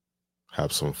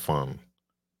have some fun.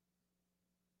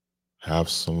 Have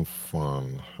some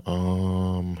fun.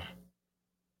 All right,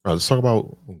 let's talk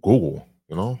about Google.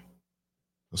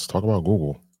 Let's talk about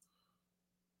Google.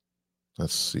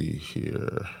 Let's see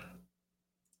here.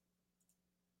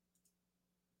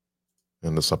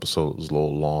 And this episode is a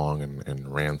little long and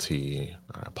ranty.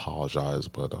 I apologize,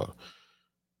 but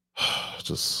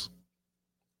just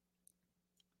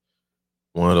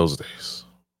one of those days.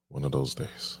 One of those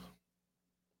days.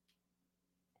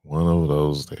 One of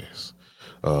those days.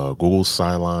 Google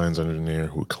Sidelines engineer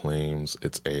who claims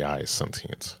its AI is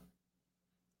sentient.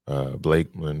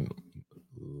 Blake Lemoine,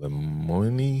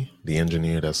 the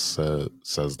engineer that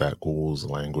says that Google's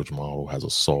language model has a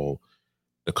soul,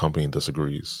 the company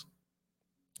disagrees.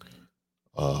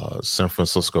 San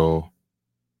Francisco,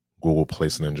 Google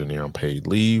placed an engineer on paid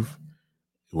leave.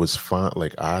 It was fine.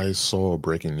 Like I saw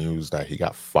breaking news that he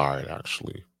got fired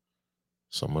actually.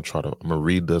 So I'm gonna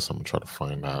read this. I'm gonna try to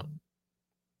find out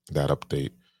that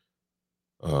update.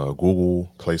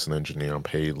 Google placed an engineer on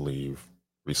paid leave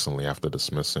recently after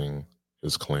dismissing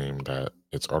his claim that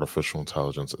its artificial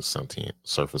intelligence is sentient,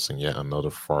 surfacing yet another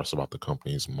farce about the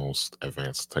company's most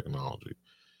advanced technology.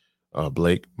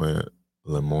 Blake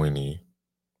Lemoine,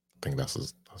 I think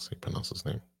that's how you pronounce his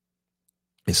name,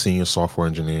 a senior software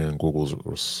engineer in Google's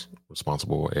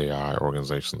responsible AI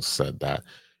organization, said that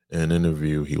in an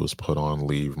interview he was put on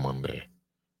leave Monday.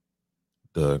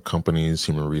 The company's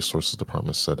human resources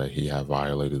department said that he had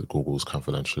violated Google's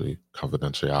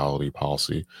confidentiality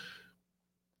policy.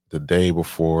 The day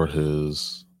before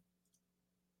his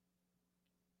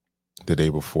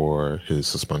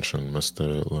suspension,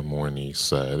 Mr. Lemoine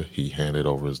said he handed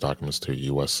over his documents to a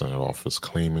U.S. Senate office,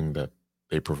 claiming that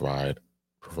they provided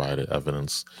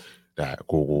evidence that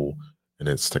Google and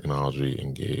its technology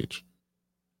engaged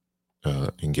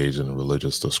in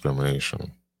religious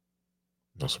discrimination.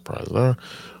 No surprise there.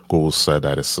 Google said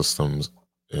that its systems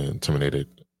emanated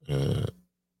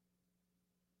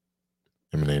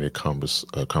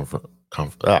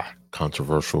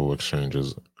controversial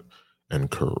exchanges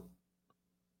and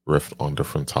riffed on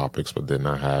different topics, but did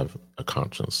not have a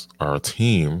conscience. Our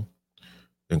team,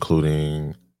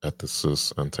 including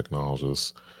ethicists and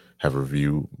technologists, have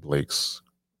reviewed Blake's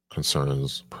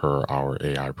concerns per our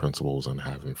AI principles and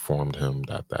have informed him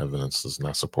that the evidence does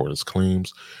not support his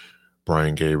claims.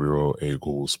 Brian Gabriel, a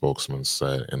Google spokesman,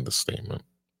 said in the statement.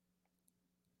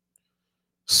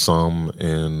 Some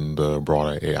in the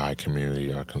broader AI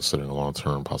community are considering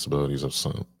long-term possibilities of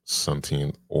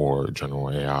sentient or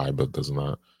general AI, but does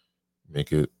not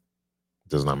make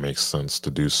sense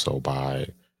to do so by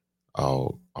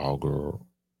algorithmic.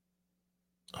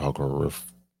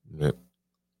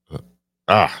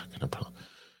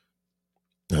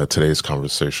 Today's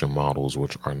conversation models,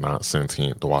 which are not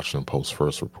sentient, the Washington Post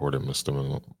first reported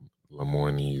Mr.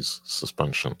 Lemoine's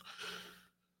suspension.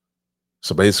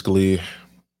 So basically,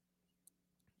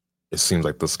 it seems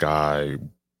like this guy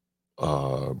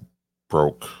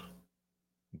broke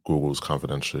Google's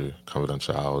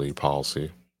confidentiality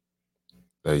policy.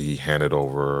 That he handed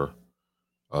over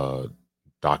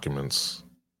documents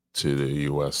to a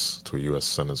U.S.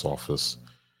 Senate's office,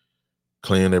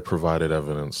 claiming they provided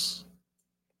evidence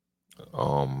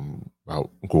about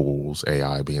Google's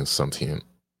AI being sentient.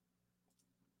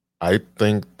 I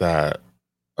think that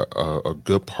a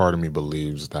good part of me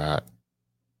believes that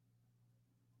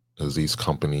as these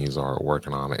companies are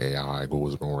working on AI.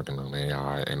 Google's been working on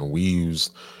AI, and we use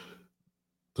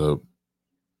a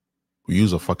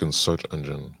fucking search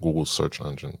engine, Google search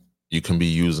engine. You can be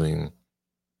using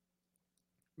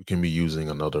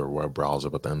another web browser,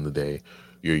 but at the end of the day,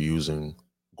 you're using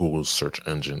Google's search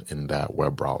engine in that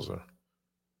web browser.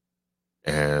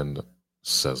 And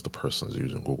says the person is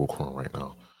using Google Chrome right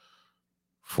now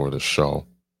for the show.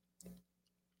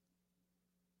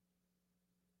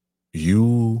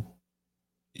 You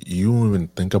don't even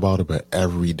think about it, but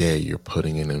every day you're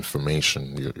putting in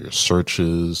information, your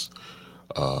searches,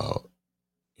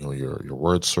 your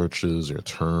word searches, your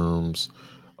terms,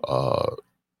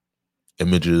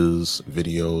 images,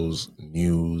 videos,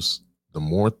 news. The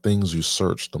more things you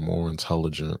search, the more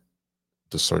intelligent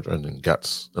the search engine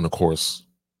gets. And of course,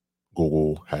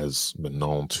 Google has been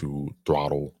known to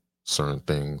throttle certain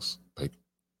things, like,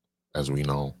 as we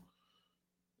know,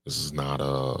 this is not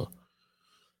a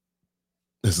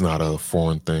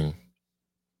foreign thing,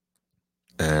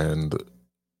 and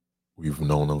we've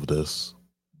known of this.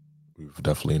 We've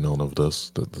definitely known of this,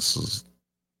 that this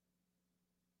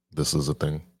is a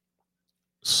thing.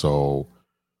 So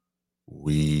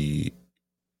we've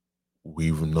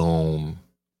known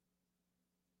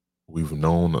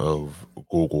of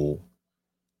Google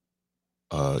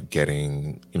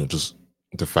getting, just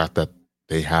the fact that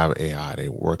they have AI,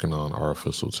 they're working on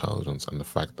artificial intelligence, and the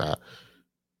fact that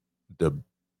the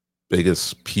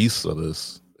biggest piece of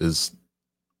this is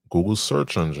Google's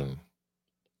search engine.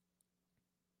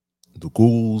 The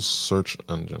Google's search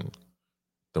engine.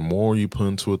 The more you put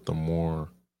into it, the more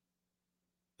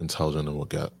intelligent it will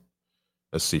get.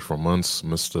 Let's see, for months,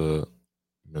 Mr.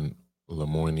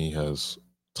 Lemoine has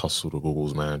tussled with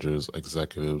Google's managers,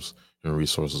 executives, and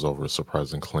resources over a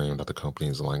surprising claim that the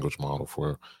company's language model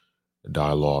for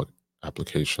dialogue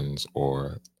applications,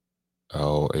 or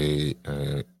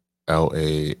LAMDA,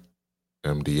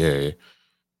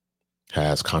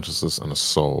 has consciousness and a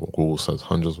soul. Google says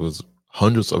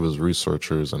hundreds of his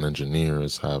researchers and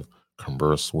engineers have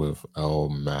conversed with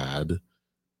LAMDA,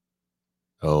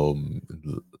 a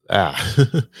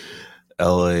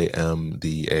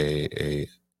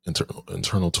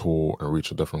internal tool, and reach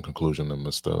a different conclusion than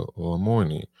Mr.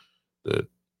 Lemoine. The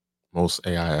most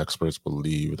AI experts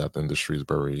believe that the industry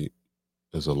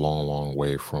is a long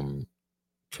way from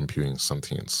computing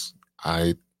sentience.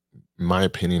 In my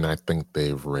opinion, I think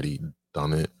they've already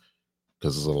done it,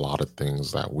 because there's a lot of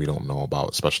things that we don't know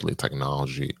about, especially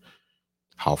technology,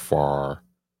 how far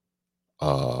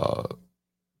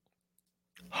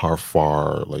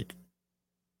like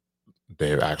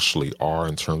they actually are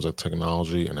in terms of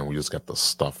technology, and then we just get the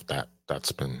stuff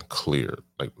that's been cleared.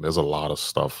 Like, there's a lot of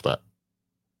stuff that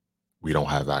we don't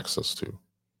have access to,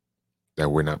 that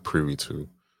we're not privy to.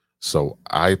 So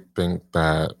I think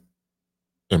that,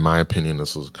 in my opinion,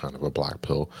 this is kind of a black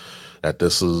pill, that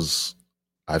this is,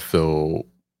 I feel,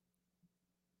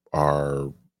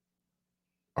 our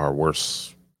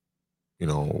worst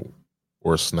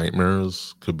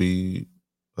nightmares could be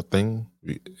a thing.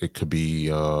 It could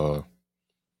be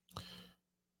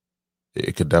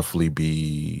it could definitely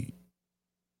be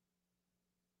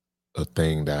a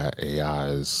thing that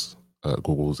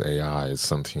Google's AI is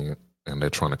sentient, and they're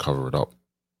trying to cover it up.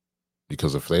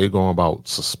 Because if they go about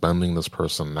suspending this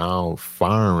person now,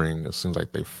 firing, it seems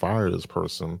like they fired this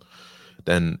person,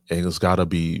 then it's got to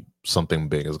be something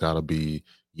big. It's got to be,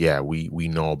 yeah, we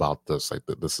know about this. Like,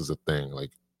 this is a thing.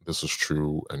 Like, this is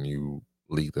true, and you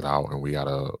leaked it out, and we got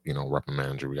to,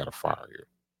 reprimand you. We got to fire you.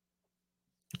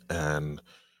 And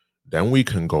then we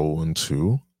can go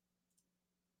into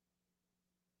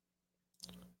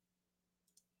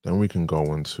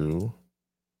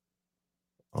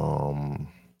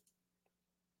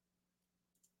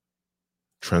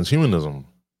transhumanism.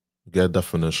 Get a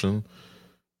definition.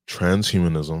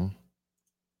 Transhumanism,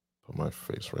 put my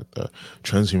face right there.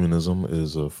 Transhumanism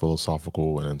is a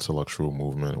philosophical and intellectual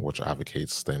movement which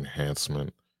advocates the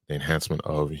enhancement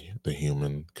of the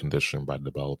human condition by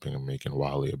developing and making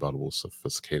widely available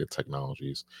sophisticated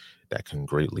technologies that can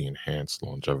greatly enhance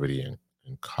longevity and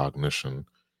cognition.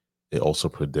 It also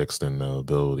predicts the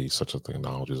inevitability of such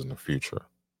technologies in the future.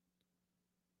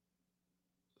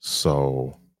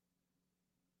 So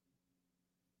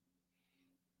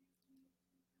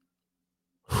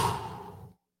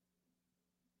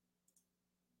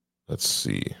let's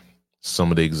see.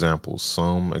 Some examples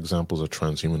of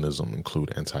transhumanism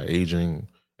include anti-aging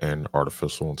and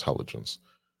artificial intelligence.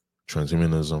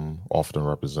 Transhumanism, often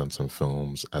represents in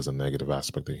films as a negative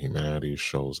aspect of humanity,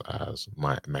 shows as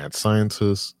Mad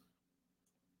Scientist,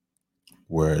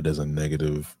 where there's a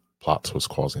negative plot twist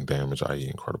causing damage, i.e.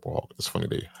 Incredible Hulk. It's funny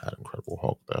they had Incredible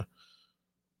Hulk there.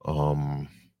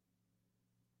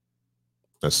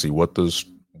 Let's see, what does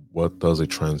a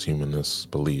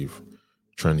transhumanist believe?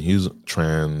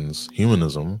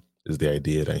 Transhumanism is the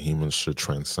idea that humans should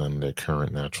transcend their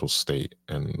current natural state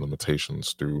and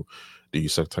limitations through the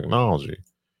use of technology,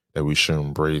 that we should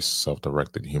embrace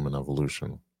self-directed human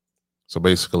evolution. So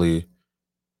basically,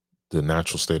 the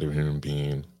natural state of a human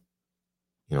being,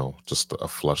 just a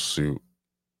flesh suit,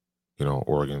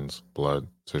 organs, blood,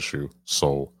 tissue,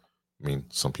 soul. I mean,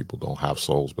 some people don't have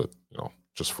souls, but,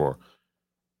 just for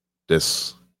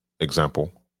this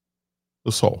example,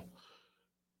 the soul.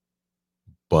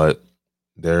 But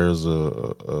there's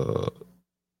a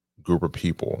group of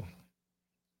people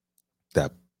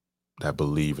that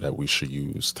believe that we should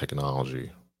use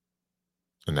technology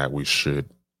and that we should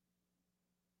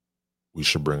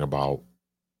bring about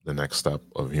the next step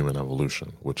of human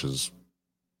evolution, which is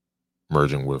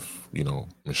merging with,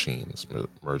 machines,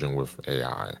 merging with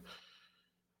AI.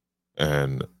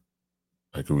 And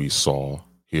like we saw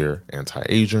here,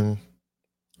 anti-aging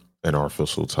and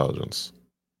artificial intelligence,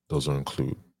 those will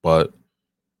include. But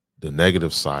the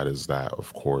negative side is that,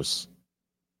 of course,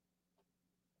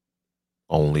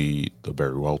 only the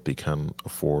very wealthy can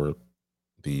afford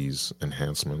these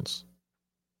enhancements.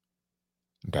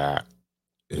 That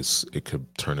it could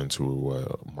turn into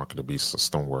a market of beast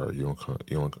system where you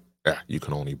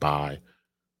can only buy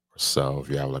or sell if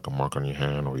you have like a mark on your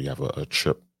hand or you have a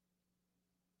chip,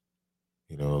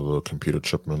 a little computer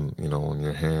chip in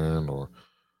your hand or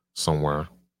somewhere.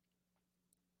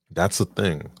 That's the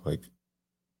thing. Like,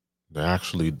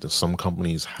 some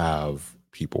companies have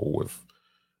people with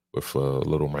a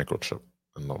little microchip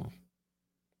in them,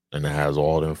 and it has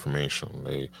all the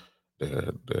information.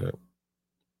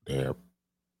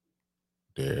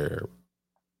 Their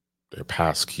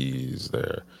pass keys,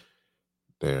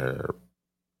 their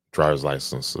driver's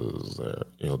licenses, they're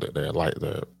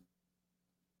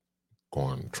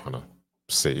trying to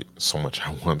say so much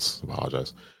at once.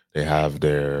 Apologize. They have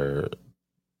their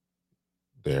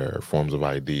forms of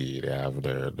ID. They have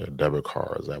their debit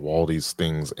cards. They have all these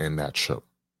things in that chip.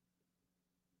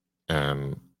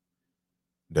 And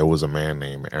there was a man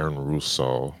named Aaron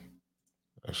Russo.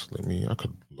 Actually, I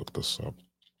could look this up.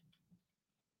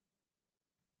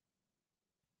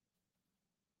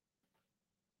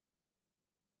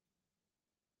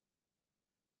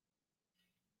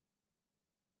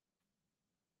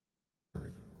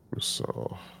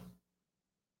 Russo.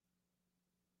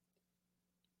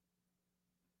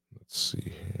 Let's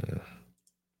see here.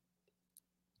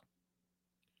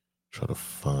 Try to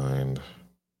find.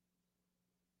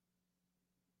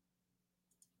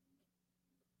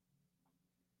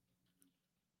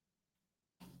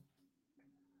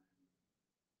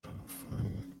 A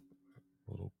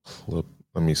little clip.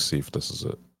 Let me see if this is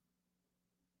it.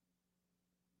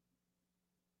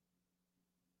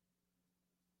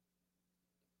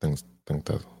 Think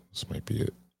that this might be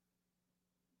it.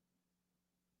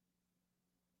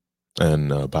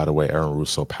 And by the way, Aaron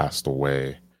Russo passed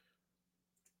away.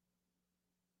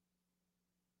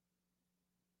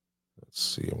 Let's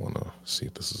see. I want to see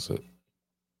if this is it.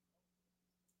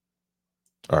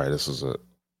 All right, this is it.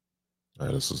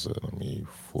 Let me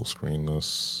full screen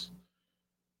this.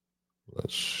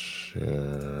 Let's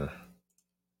share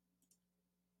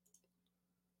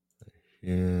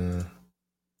here.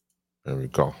 There we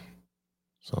go.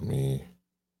 So let me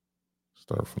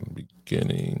start from the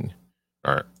beginning.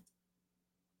 All right.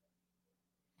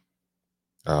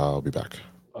 I'll be back.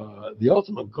 The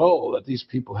ultimate goal that these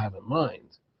people have in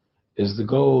mind is the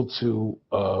goal to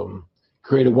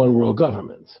create a one world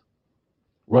government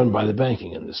run by the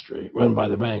banking industry, run by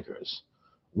the bankers,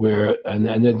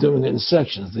 and they're doing it in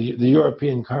sections. The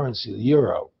European currency, the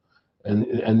euro,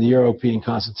 and the European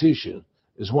Constitution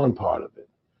is one part of it.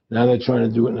 Now they're trying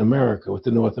to do it in America with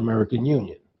the North American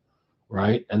Union,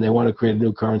 right? And they want to create a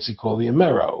new currency called the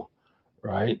Amero,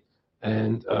 right?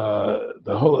 And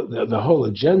the whole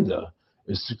agenda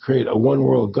is to create a one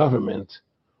world government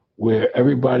where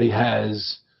everybody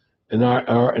has an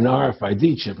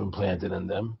RFID chip implanted in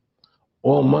them.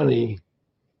 All money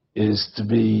is to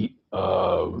be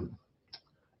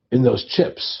in those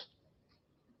chips,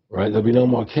 right? There'll be no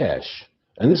more cash.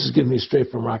 And this is given me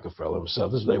straight from Rockefeller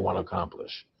himself. This is what they want to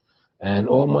accomplish. And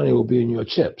all money will be in your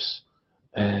chips.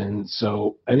 And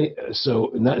so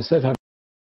instead of having.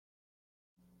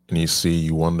 And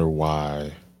you wonder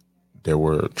why they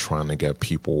were trying to get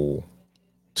people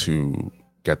to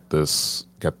get this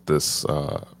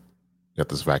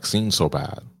vaccine so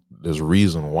bad. There's a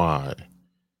reason why.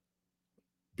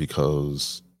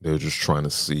 Because they're just trying to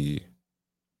see.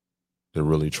 They're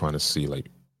really trying to see,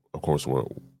 like, of course, what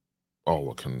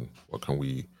can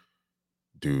we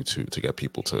do to get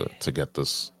people to get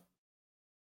this.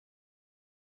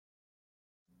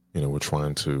 We're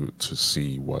trying to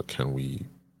see what can we,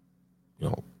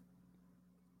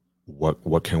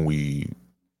 what can we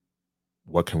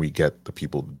get the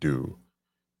people to do,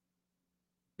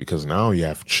 because now you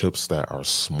have chips that are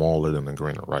smaller than a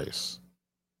grain of rice,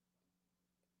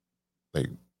 like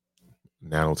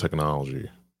nanotechnology.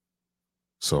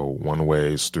 So one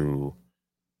way is through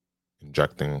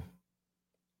injecting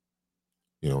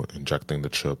the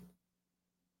chip,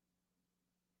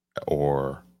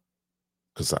 or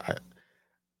because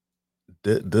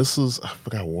this is, I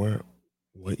forgot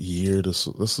what year this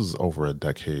is, over a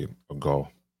decade ago.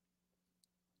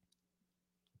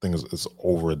 I think it's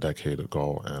over a decade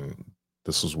ago, and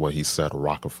this is what he said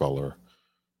Rockefeller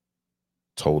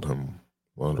told him.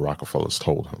 One of the Rockefellers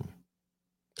told him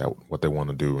that what they want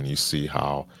to do, and you see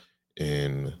how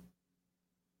in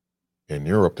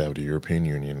Europe they have the European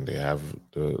Union, they have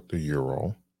the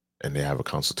euro, and they have a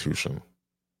constitution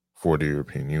for the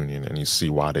European Union, and you see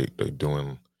why they're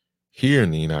doing here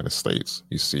in the United States.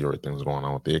 You see everything's going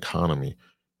on with the economy.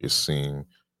 You're seeing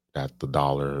that the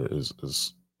dollar is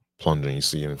plunging. You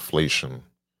see inflation.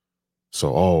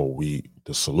 So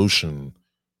the solution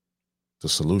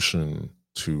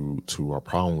to our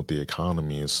problem with the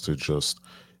economy is to just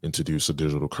introduce a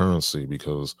digital currency,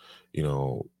 because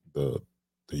the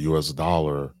US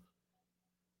dollar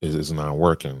is not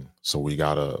working. So we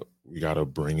gotta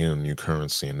bring in a new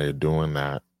currency, and they're doing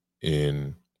that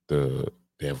they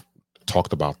have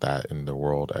talked about that in the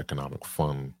World Economic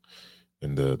Fund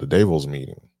in the Davos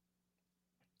meeting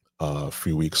a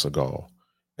few weeks ago,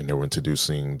 and they were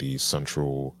introducing the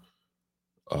central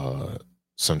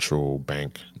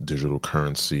bank digital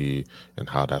currency, and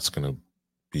how that's going to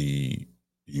be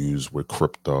used with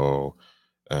crypto,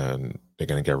 and they're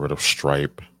going to get rid of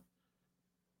Stripe,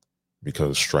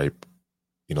 because Stripe,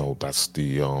 that's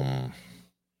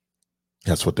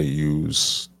that's what they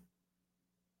use.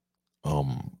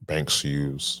 Banks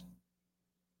use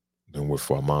then with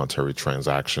monetary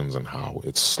transactions, and how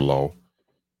it's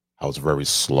very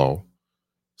slow.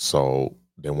 So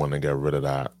they want to get rid of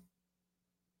that.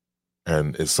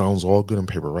 And it sounds all good on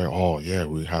paper, right? Oh yeah,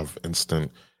 we have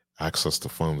instant access to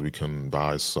funds. We can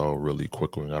buy, sell really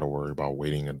quickly. We got to worry about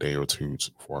waiting a day or two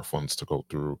for our funds to go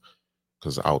through,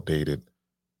 because outdated.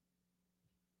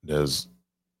 There's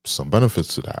some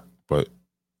benefits to that, but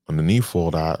underneath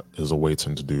all that is a way to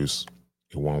introduce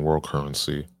a one world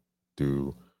currency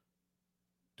through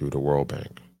the World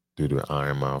Bank, through the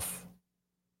IMF,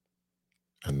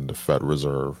 and the Fed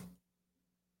Reserve.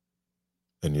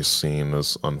 And you're seeing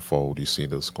this unfold. You see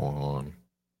this going on.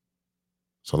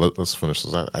 So let's finish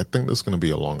this. I think this is going to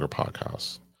be a longer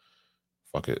podcast.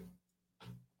 Fuck it.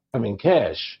 I mean,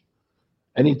 cash.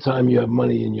 Anytime you have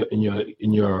money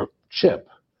in your chip,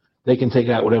 they can take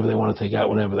out whatever they want to take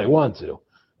out whenever they want to.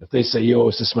 If they say you owe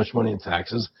us this much money in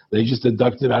taxes, they just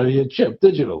deduct it out of your chip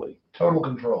digitally. Total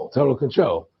control. Total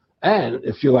control. And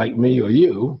if you're like me or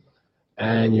you,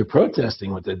 and you're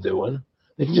protesting what they're doing,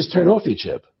 they can just turn off your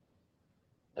chip,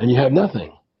 and you have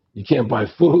nothing. You can't buy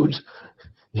food.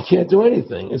 You can't do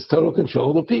anything. It's total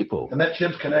control of the people. And that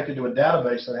chip's connected to a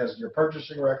database that has your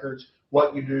purchasing records,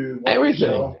 what you do, what everything. You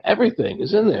sell. Everything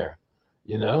is in there,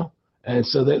 And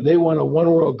so they want a one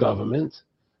world government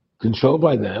controlled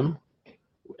by them,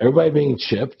 everybody being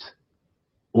chipped,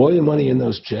 all your money in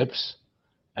those chips,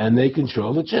 and they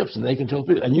control the chips, and they control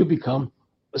people. And you become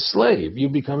a slave. You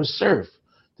become a serf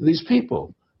to these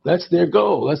people. That's their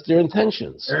goal. That's their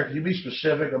intentions. Eric, can you be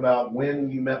specific about when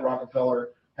you met Rockefeller,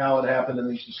 how it happened in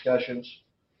these discussions?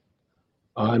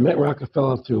 I met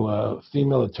Rockefeller through a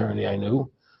female attorney I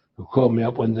knew, who called me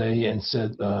up one day and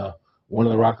said, one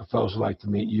of the Rockefellers would like to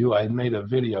meet you. I made a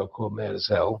video called Mad as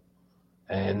Hell,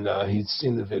 and he'd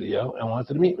seen the video and wanted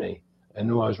to meet me, and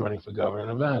knew I was running for governor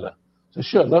of Nevada. So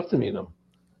sure, I'd love to meet him.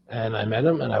 And I met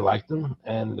him, and I liked him,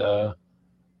 and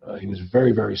he was a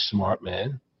very, very smart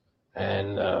man.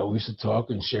 And we used to talk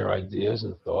and share ideas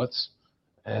and thoughts.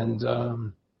 And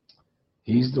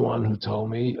he's the one who told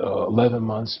me 11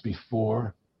 months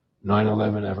before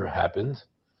 9/11 ever happened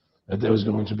that there was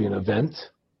going to be an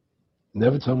event.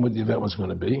 Never told me what the event was going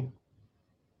to be,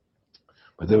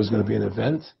 but there was going to be an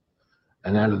event.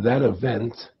 And out of that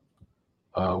event,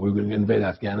 we were going to invade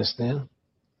Afghanistan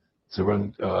to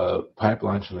run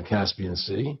pipelines from the Caspian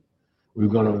Sea. We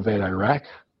were going to invade Iraq,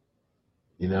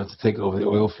 to take over the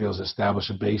oil fields, establish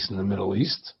a base in the Middle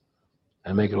East,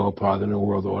 and make it all part of the New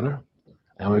World Order.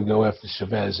 And we'd go after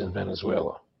Chavez in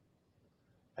Venezuela.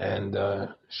 And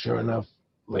sure enough,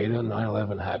 later,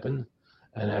 9/11 happened.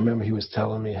 And I remember he was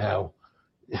telling me how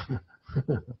you're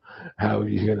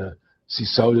going to see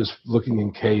soldiers looking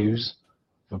in caves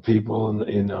for people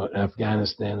in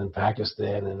Afghanistan and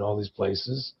Pakistan and all these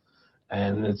places,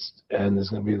 and there's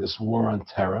going to be this war on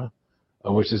terror,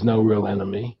 of which there's no real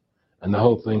enemy, and the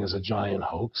whole thing is a giant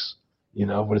hoax,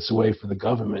 but it's a way for the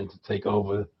government to take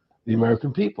over the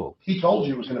American people. He told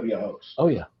you it was going to be a hoax. Oh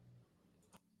yeah.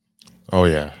 Oh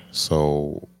yeah.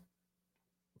 So,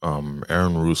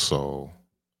 Aaron Russo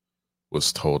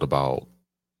was told about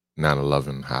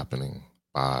 9/11 happening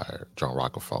by John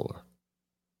Rockefeller,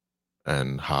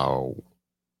 and how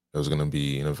it was going to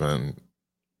be an event,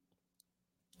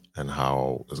 and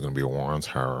how there's going to be a war on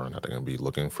terror, and that they're going to be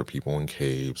looking for people in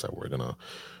caves, that we're going to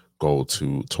go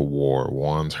to war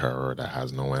on terror that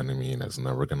has no enemy and that's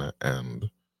never going to end.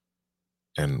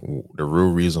 And the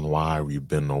real reason why we've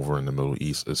been over in the Middle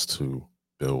East is to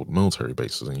build military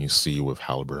bases. And you see with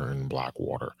Halliburton,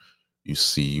 Blackwater, you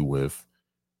see with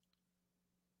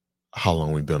how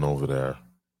long we've been over there.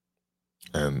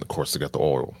 And of course, to get the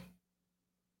oil.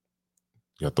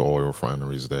 You got the oil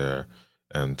refineries there,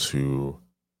 and to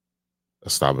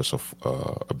establish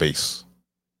a base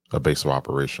of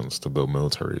operations to build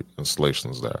military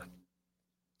installations there.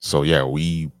 So yeah,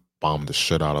 we bombed the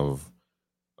shit out of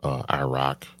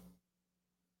Iraq,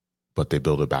 but they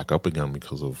built it back up again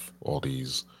because of all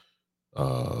these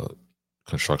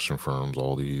construction firms,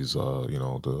 all these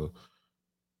the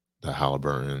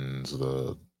Halliburtons,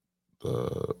 the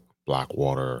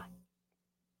Blackwater,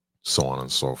 so on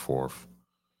and so forth.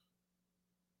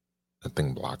 I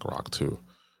think BlackRock too.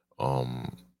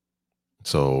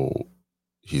 So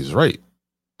he's right,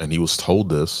 and he was told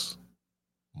this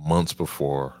months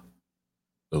before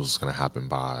it was going to happen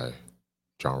by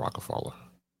John Rockefeller.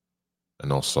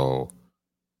 And also,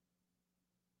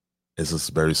 it's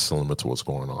just very similar to what's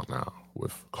going on now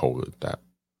with COVID, that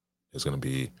is going to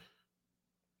be,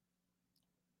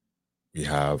 we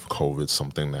have COVID,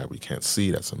 something that we can't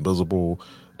see, that's invisible,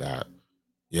 that,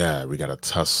 yeah, we got to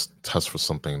test for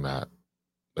something that,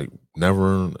 like,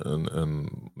 never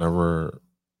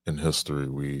in history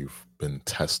we've been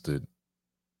tested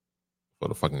for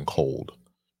the fucking cold.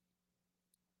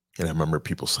 And I remember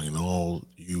people saying, "Oh,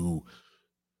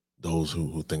 those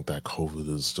who think that COVID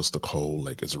is just a cold,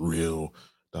 like it's real."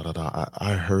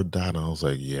 I heard that, and I was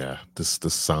like, "Yeah, this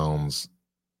sounds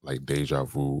like deja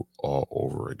vu all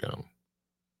over again."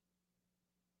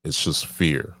 It's just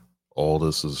fear. All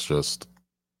this is just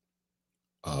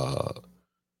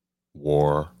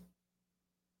war.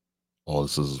 All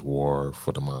this is war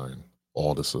for the mind.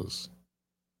 All this is.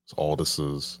 So all this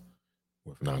is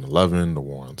with 9/11, the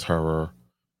war on terror.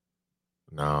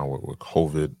 Now with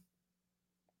COVID,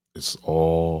 it's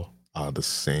all out of the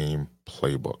same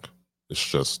playbook. It's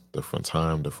just different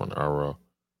time, different era,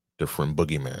 different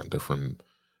boogeyman, different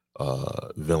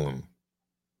villain.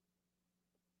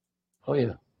 Oh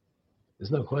yeah,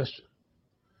 there's no question.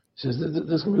 He says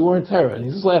there's going to be war on terror, and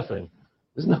he's just laughing.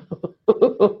 There's no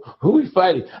who are we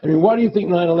fighting? I mean, why do you think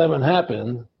 9/11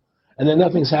 happened, and then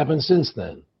nothing's happened since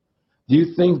then? Do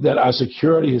you think that our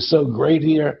security is so great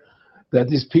here that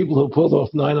these people who pulled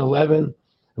off 9/11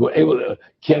 were able to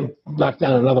can't knock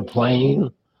down another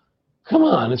plane? Come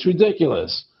on, it's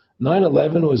ridiculous.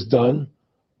 9/11 was done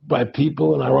by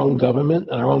people in our own government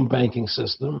and our own banking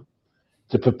system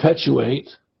to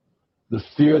perpetuate the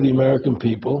fear of the American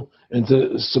people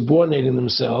into subordinating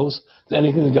themselves to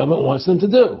anything the government wants them to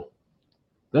do.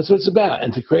 That's what it's about,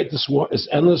 and to create this war, this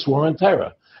endless war on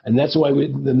terror. And that's why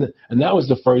and that was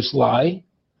the first lie.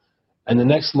 And the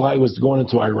next lie was going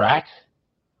into Iraq,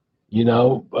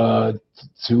 to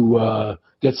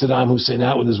get Saddam Hussein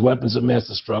out with his weapons of mass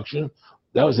destruction.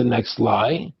 That was the next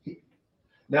lie.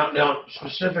 Now,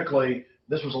 specifically,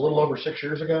 this was a little over 6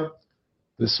 years ago.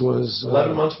 This was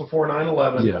 11 months before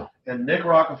 9/11. Yeah. And Nick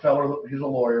Rockefeller, who's a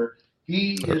lawyer,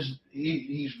 he's.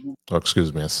 Oh,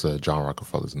 excuse me, I said John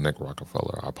Rockefeller's Nick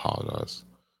Rockefeller. I apologize.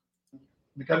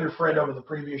 Become your friend over the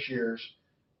previous years,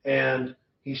 and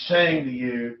he's saying to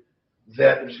you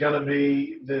that there's going to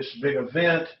be this big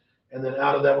event, and then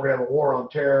out of that we're going to have a war on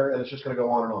terror, and it's just going to go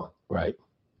on and on. Right,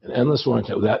 an endless war on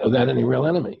terror without any real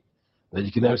enemy. That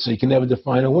you can never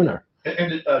define a winner.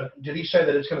 And did he say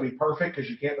that it's going to be perfect because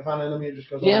you can't define an enemy? It just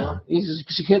goes on and on? Yeah,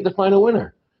 because you can't define a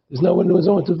winner. There's no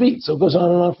one to beat, so it goes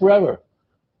on and on forever.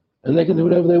 And they can do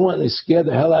whatever they want. They scare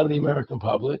the hell out of the American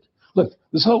public. Look,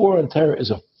 this whole war on terror is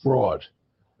a fraud.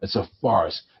 It's a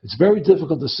farce. It's very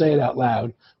difficult to say it out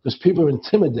loud because people are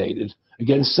intimidated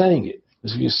against saying it.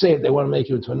 Because if you say it, they want to make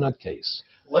you into a nutcase.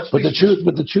 But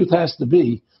the truth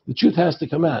has to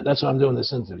come out. That's why I'm doing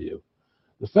this interview.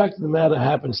 The fact of the matter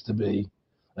happens to be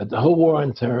that the whole war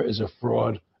on terror is a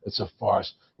fraud. It's a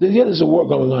farce. Yeah, there's a war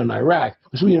going on in Iraq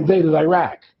because we invaded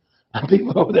Iraq. and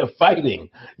people over there fighting,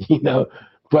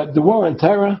 But the war on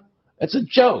terror, it's a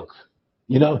joke,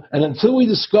 And until we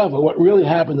discover what really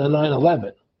happened on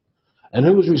 9/11 and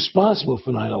who was responsible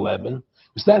for 9/11,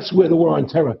 because that's where the war on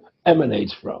terror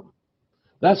emanates from.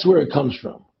 That's where it comes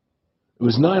from. It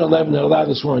was 9/11 that allowed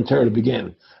this war on terror to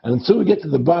begin. And until we get to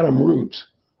the bottom root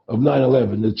of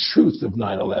 9/11, the truth of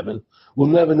 9/11, we'll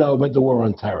never know about the war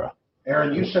on terror.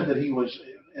 Aaron, you said that he was,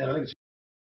 and I think it's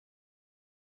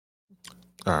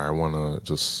All right, I want to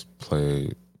just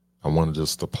play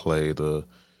the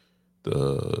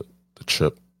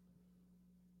chip.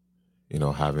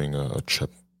 Having a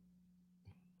chip.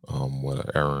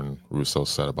 What Aaron Russo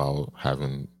said about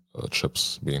having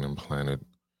chips being implanted,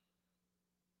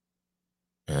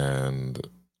 and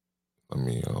let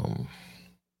me.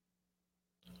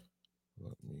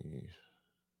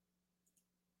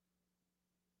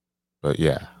 But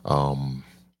yeah,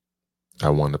 I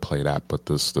wanted to play that, but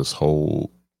this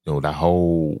whole that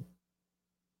whole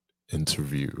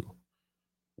interview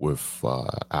with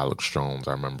Alex Jones,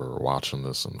 I remember watching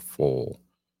this in full.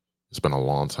 It's been a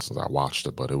long time since I watched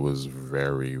it, but it was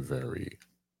very, very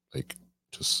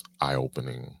just eye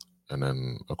opening. And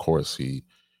then of course he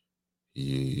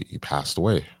passed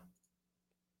away.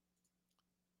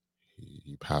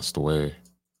 He passed away.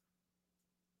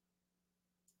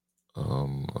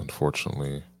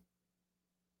 Unfortunately.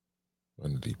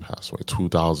 When did he pass away?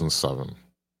 2007.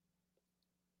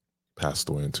 Passed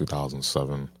away in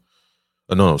 2007.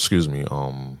 No, excuse me.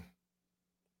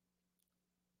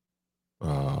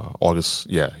 August.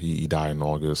 Yeah, he died in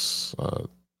August.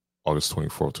 August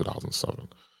 24th, 2007.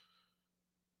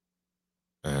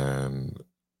 And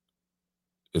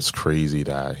it's crazy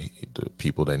that the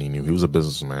people that he knew. He was a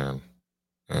businessman,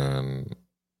 and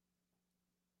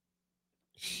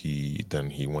he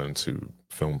went into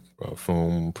film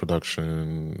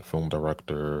production, film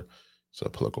director. He's a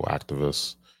political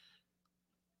activist.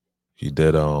 He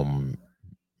did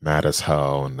Mad as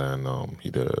Hell, and then he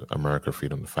did America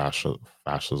Freedom to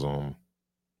Fascism.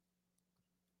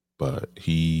 But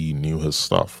he knew his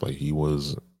stuff. He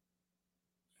was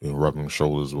rubbing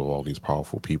shoulders with all these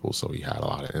powerful people, so he had a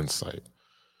lot of insight.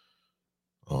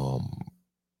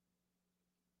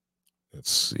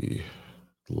 Let's see.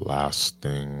 Last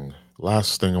thing I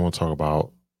want to talk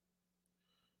about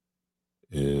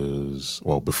is,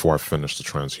 before I finish the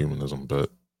transhumanism bit,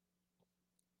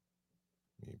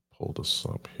 let me pull this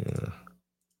up here.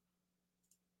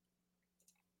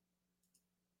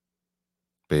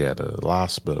 But yeah, the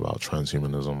last bit about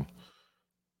transhumanism,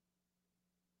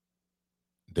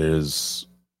 there's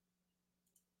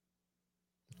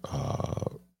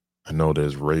I know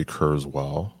there's Ray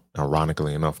Kurzweil.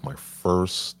 Ironically enough, my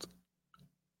first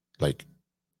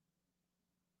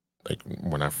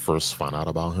when I first found out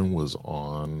about him was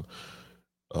on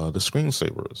the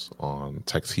Screensavers on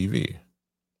Tech TV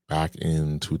back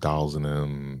in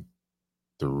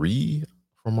 2003,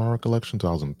 from our recollection,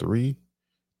 2003,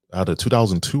 either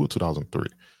 2002 or 2003.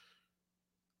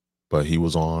 But he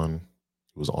was on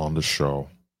the show,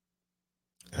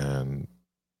 and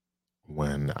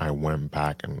when I went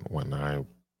back and when I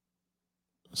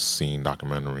seen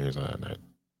documentaries and I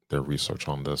did research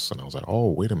on this, and I was like,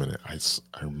 oh, wait a minute, I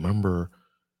remember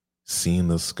seeing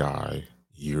this guy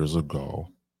years ago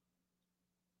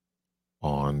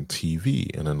on TV,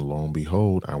 and then lo and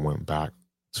behold, I went back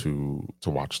to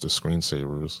watch the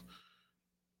Screensavers,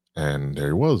 and there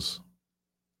he was.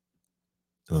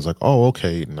 And I was like, oh,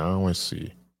 okay, now I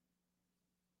see.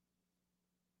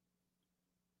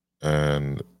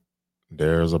 And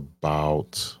there's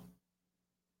about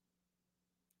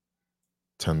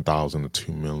 10,000 to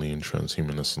 2 million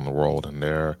transhumanists in the world, and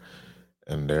there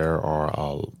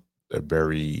are they're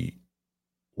very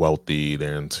wealthy.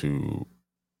 They're in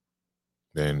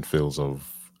fields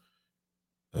of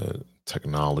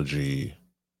technology,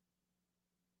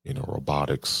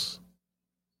 robotics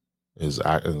is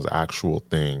an actual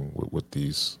thing with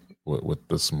this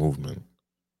movement.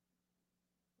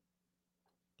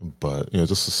 But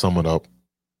just to sum it up,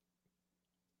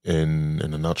 in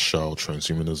a nutshell,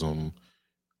 transhumanism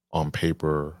on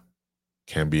paper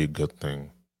can be a good thing.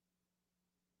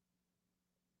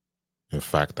 In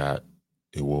fact, that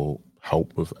it will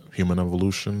help with human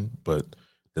evolution, but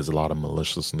there's a lot of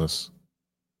maliciousness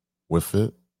with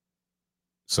it,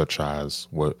 such as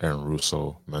what Aaron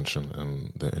Russo mentioned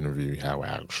in the interview he had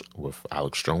with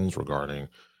Alex Jones regarding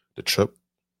the chip,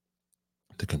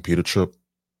 the computer chip.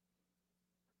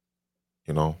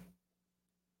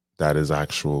 That is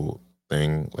actual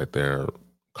thing. There are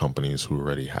companies who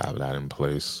already have that in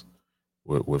place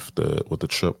with the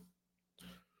chip.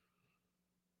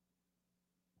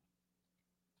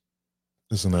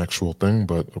 is an actual thing,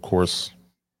 but of course,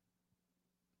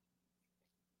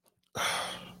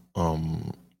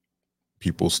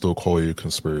 people still call you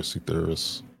conspiracy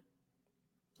theorists.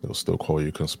 They'll still call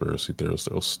you conspiracy theorists.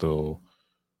 They'll still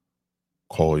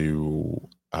call you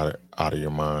out of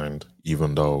your mind,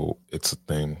 even though it's a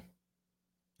thing.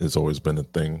 It's always been a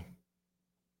thing.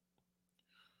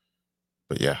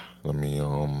 But yeah, let me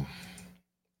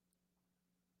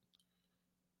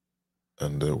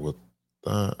end it with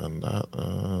that and that.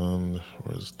 And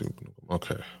where's Duke Nukem?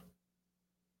 Okay.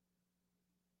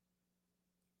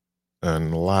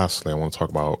 And lastly, I want to talk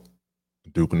about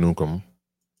Duke Nukem.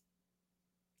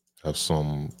 Have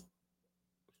some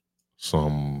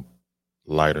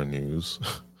lighter news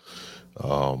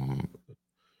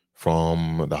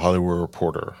from the Hollywood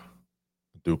Reporter.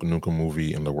 Duke Nukem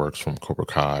movie in the works from Cobra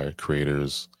Kai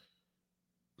creators,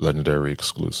 legendary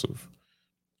exclusive.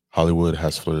 Hollywood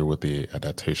has flirted with the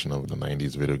adaptation of the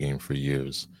 90s video game for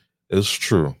years. It's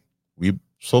true. We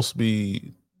supposed to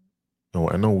be,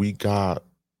 I know we got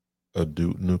a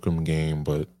Duke Nukem game,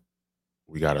 but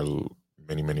we got it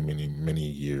many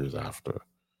years after.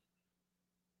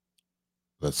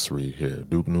 Let's read here.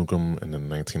 Duke Nukem in the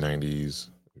 1990s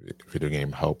video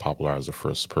game helped popularize the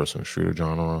first-person shooter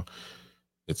genre.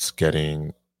 It's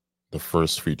getting the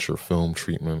first feature film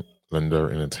treatment.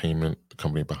 Legendary Entertainment, the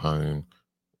company behind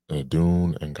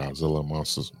Dune and Godzilla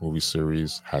Monsters movie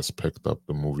series, has picked up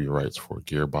the movie rights for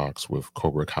Gearbox with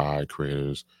Cobra Kai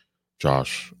creators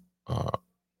Josh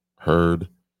Hurd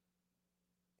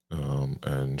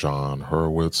and John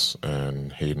Hurwitz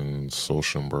and Hayden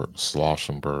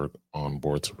Schlossenberg on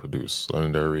board to produce.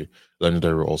 Legendary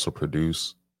also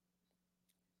produce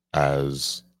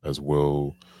as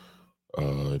will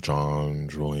John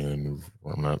Julian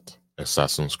Vermette,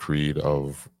 Assassin's Creed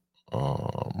of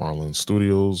Marlin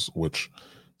Studios, which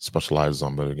specializes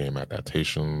on video game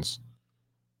adaptations.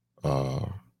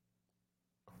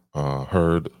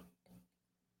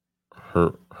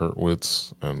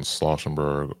 Hurwitz and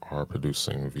Schlossenberg are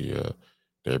producing via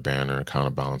their banner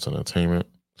Counterbalance Entertainment.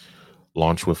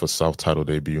 Launched with a self-titled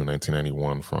debut in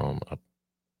 1991 from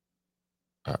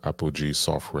Apogee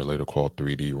Software, later called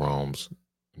 3D Realms,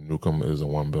 Nukem is a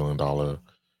 $1 billion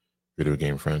video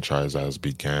game franchise that has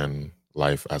began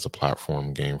life as a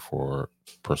platform game for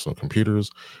personal computers.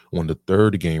 When the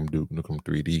third game, Duke Nukem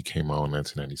 3D, came out in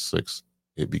 1996,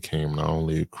 it became not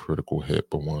only a critical hit,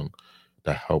 but one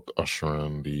that helped usher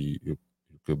in the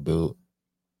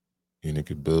I can't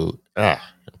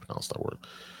pronounce that word.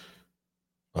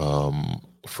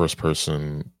 First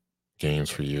person games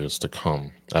for years to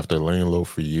come. After laying low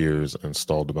for years and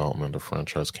stalled development, the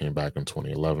franchise came back in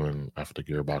 2011 after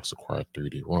Gearbox acquired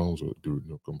 3D Realms with Duke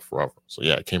Nukem Forever. So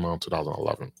yeah, it came out in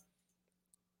 2011.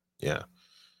 Yeah.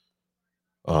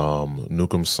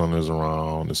 Nukem centers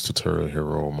around this tutorial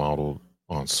hero modeled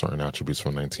on certain attributes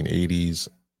from 1980s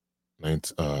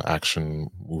action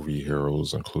movie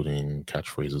heroes, including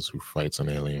catchphrases who fights an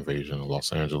alien invasion in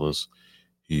Los Angeles.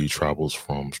 He travels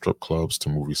from strip clubs to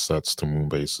movie sets to moon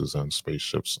bases and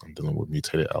spaceships and dealing with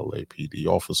mutated LAPD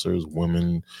officers,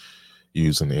 women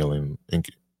using alien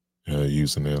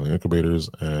incubators,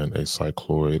 and a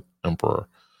cycloid emperor.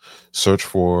 Search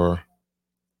for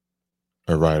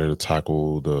a writer to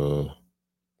tackle the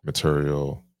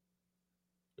material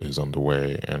is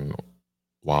underway, and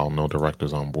while no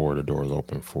directors on board, the door is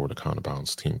open for the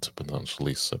Counterbalance team to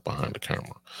potentially sit behind the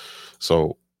camera.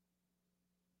 So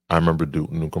I remember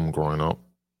Duke Nukem growing up.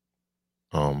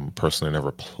 Personally,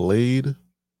 never played,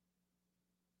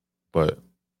 but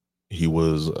he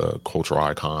was a cultural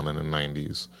icon in the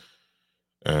 90s.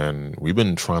 And we've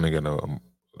been trying to get a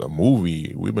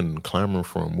movie. We've been clamoring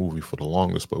for a movie for the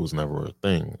longest, but it was never a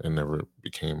thing. It never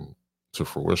became to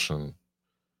fruition.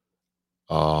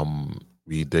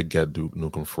 We did get Duke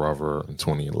Nukem Forever in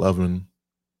 2011.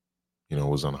 It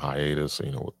was on hiatus,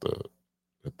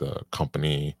 with the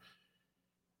company,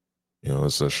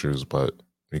 its issues, but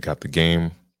we got the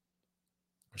game,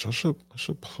 which I should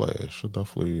play. I should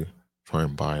definitely try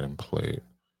and buy it and play it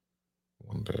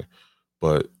one day.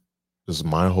 But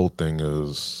my whole thing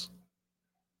is,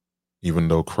 even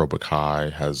though Cobra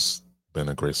Kai has been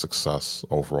a great success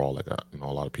overall, like a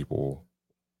lot of people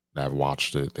that have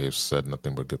watched it, they've said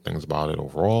nothing but good things about it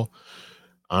overall.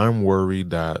 I'm worried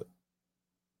that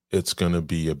it's going to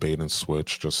be a bait and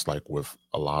switch, just like with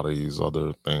a lot of these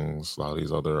other things, a lot of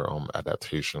these other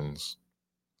adaptations,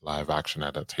 live action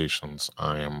adaptations.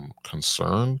 I am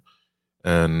concerned,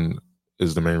 and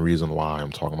is the main reason why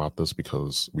I'm talking about this,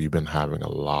 because we've been having a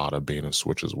lot of bait and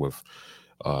switches with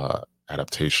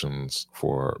adaptations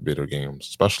for video games,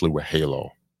 especially with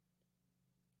Halo.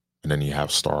 And then you have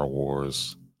Star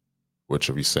Wars which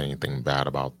if you say anything bad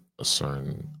about a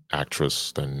certain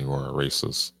actress, then you are a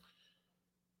racist.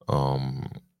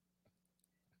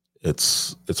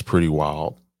 It's pretty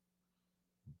wild,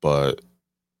 but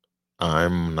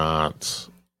I'm not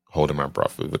holding my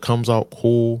breath. If it comes out,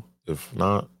 cool. If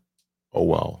not, oh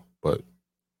well. But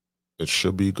it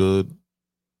should be good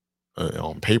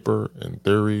on paper, in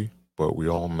theory. But we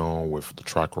all know with the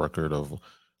track record of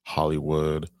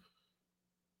Hollywood,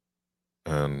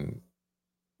 and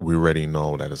we already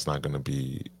know that it's not going to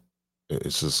be.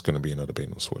 It's just going to be another bait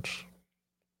and switch,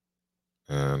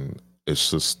 and it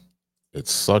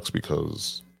sucks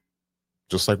because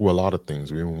just like with a lot of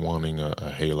things, we've been wanting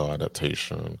a Halo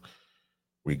adaptation.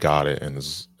 We got it, and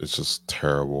it's just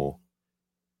terrible.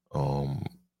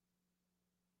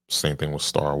 Same thing with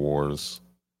Star Wars.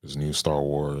 There's new Star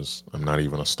Wars. I'm not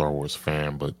even a Star Wars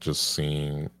fan, but just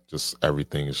seeing just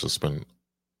everything has just been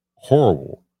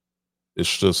horrible.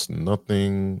 It's just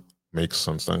nothing makes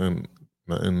sense. Nothing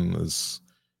is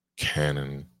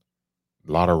canon.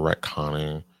 A lot of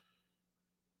retconning.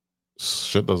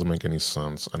 Shit doesn't make any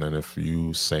sense. And then if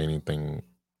you say anything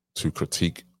to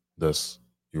critique this,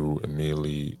 you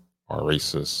immediately are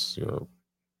racist. You're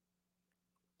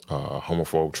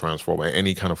homophobe, transphobe,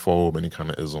 any kind of phobe, any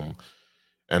kind of ism.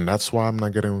 And that's why I'm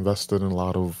not getting invested in a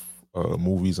lot of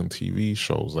movies and TV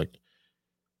shows. Like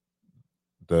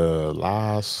the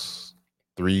last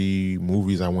 3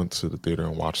 movies I went to the theater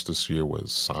and watched this year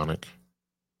was Sonic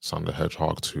the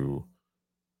Hedgehog 2,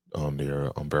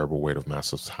 their Unbearable Weight of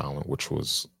Massive Talent, which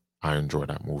was, I enjoyed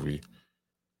that movie,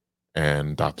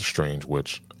 and Doctor Strange,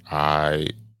 which I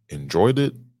enjoyed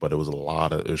it, but there was a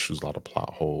lot of issues, a lot of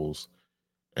plot holes,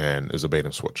 and it's a bait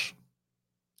and switch.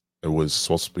 It was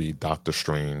supposed to be Doctor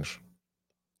Strange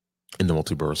in the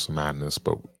Multiverse of Madness,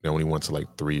 but they only went to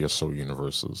like 3 or so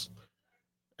universes.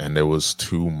 And there was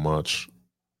too much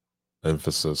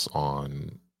emphasis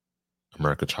on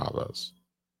America Chavez.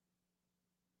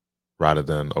 Rather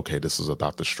than, okay, this is a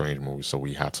Doctor Strange movie, so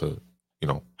we had to,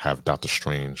 have Doctor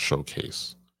Strange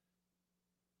showcase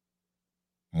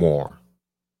more.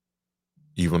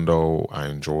 Even though I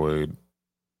enjoyed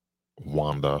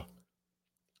Wanda,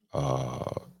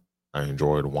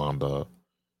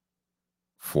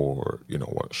 for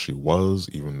what she was,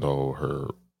 even though her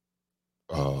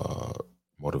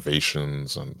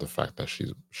motivations and the fact that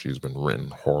she's been written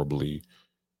horribly.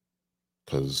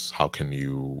 Because how can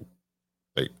you,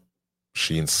 like,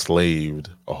 she enslaved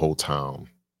a whole town,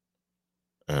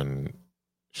 and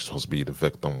she's supposed to be the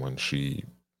victim when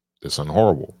it's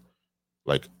horrible.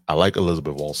 Like, I like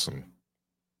Elizabeth Olsen,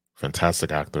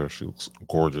 fantastic actor. She looks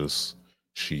gorgeous.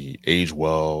 She aged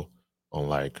well,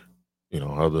 unlike the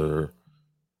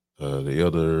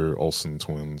other Olsen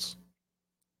twins.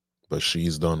 But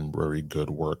she's done very good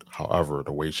work. However,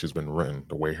 the way she's been written,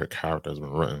 the way her character has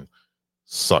been written,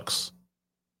 sucks.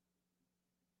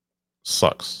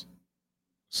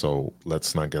 So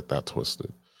let's not get that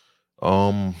twisted.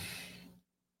 But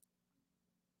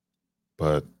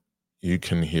you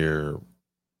can hear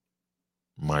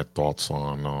my thoughts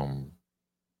on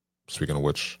speaking of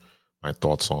which, my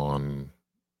thoughts on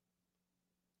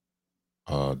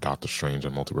Doctor Strange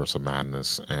and Multiverse of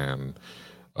Madness and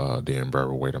the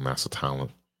Unbearable Weight of Massive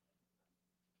Talent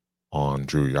on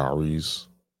Drew Yari's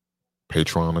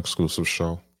Patreon exclusive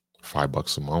show,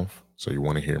 $5 a month. So you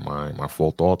want to hear my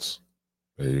full thoughts?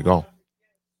 There you go.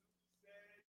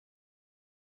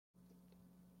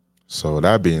 So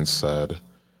that being said,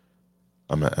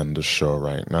 I'm gonna end the show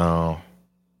right now.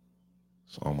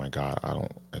 So, oh my God,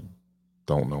 I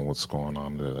don't know what's going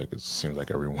on there. Like, it seems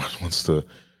like everyone wants to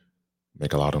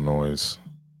make a lot of noise.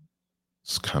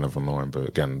 It's kind of annoying, but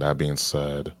again, that being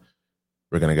said,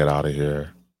 we're gonna get out of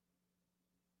here.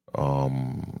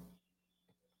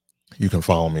 You can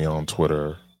follow me on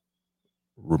Twitter,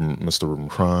 Mr. Ruben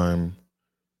Prime,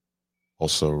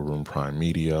 also Ruben Prime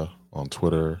Media on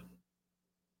Twitter.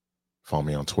 Follow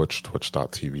me on Twitch,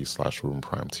 twitch.tv/Ruben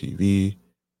Prime TV.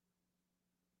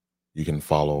 You can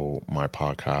follow my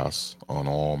podcast on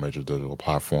all major digital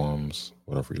platforms,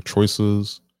 whatever your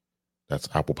choices. That's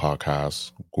Apple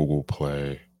Podcasts, Google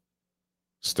Play,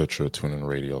 Stitcher, TuneIn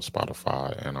Radio,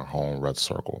 Spotify, and our home Red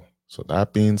Circle. So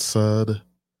that being said,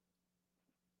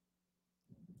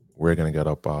 we're going to get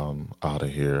up out of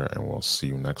here, and we'll see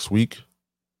you next week.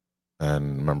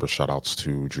 And remember, shout outs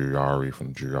to Drew Yari from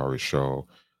the Drew Yari Show,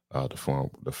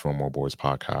 the Fillmore Boys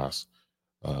podcast,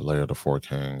 Lair of the Four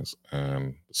Kings,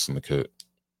 and the Syndicate.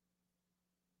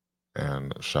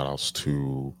 And shout outs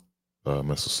to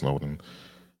Mrs. Snowden.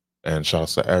 And shout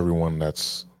outs to everyone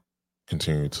that's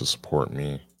continued to support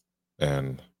me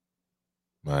and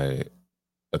my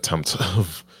attempt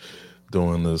of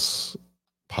doing this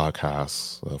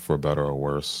podcasts, for better or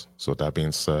worse. So with that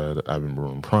being said, I've been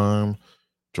Bruin Prime.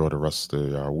 Enjoy the rest of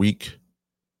your week.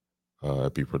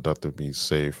 Be productive, be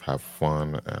safe, have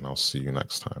fun, and I'll see you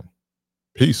next time.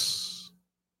 Peace.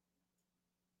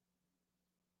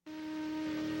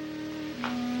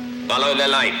 Follow the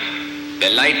light. The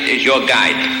light is your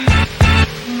guide.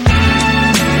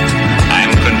 I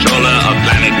am controller of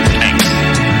Planet X.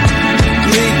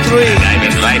 And I've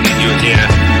invited you here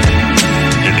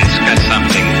to discuss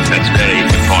something that's very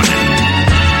important.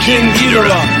 King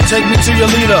Ghidorah, take me to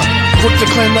your leader. Quick to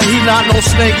claim that he not no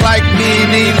snake like me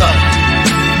neither.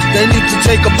 They need to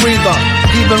take a breather.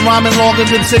 He been rhyming longer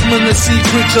than Sigmund the Sea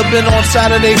Creature. Been on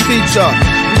Saturday feature.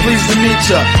 Pleased to meet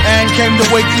ya. And came to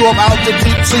wake you up out the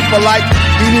deep sleeper like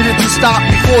he needed to stop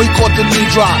before he caught the knee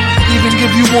drop. Even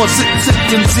give you more sit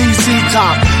than ZZ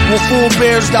Top. Will full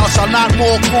bears thou shalt not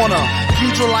more corner.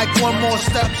 Future like one more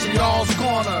steps in y'all's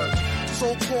corner.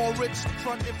 So-called rich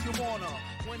front if you wanna.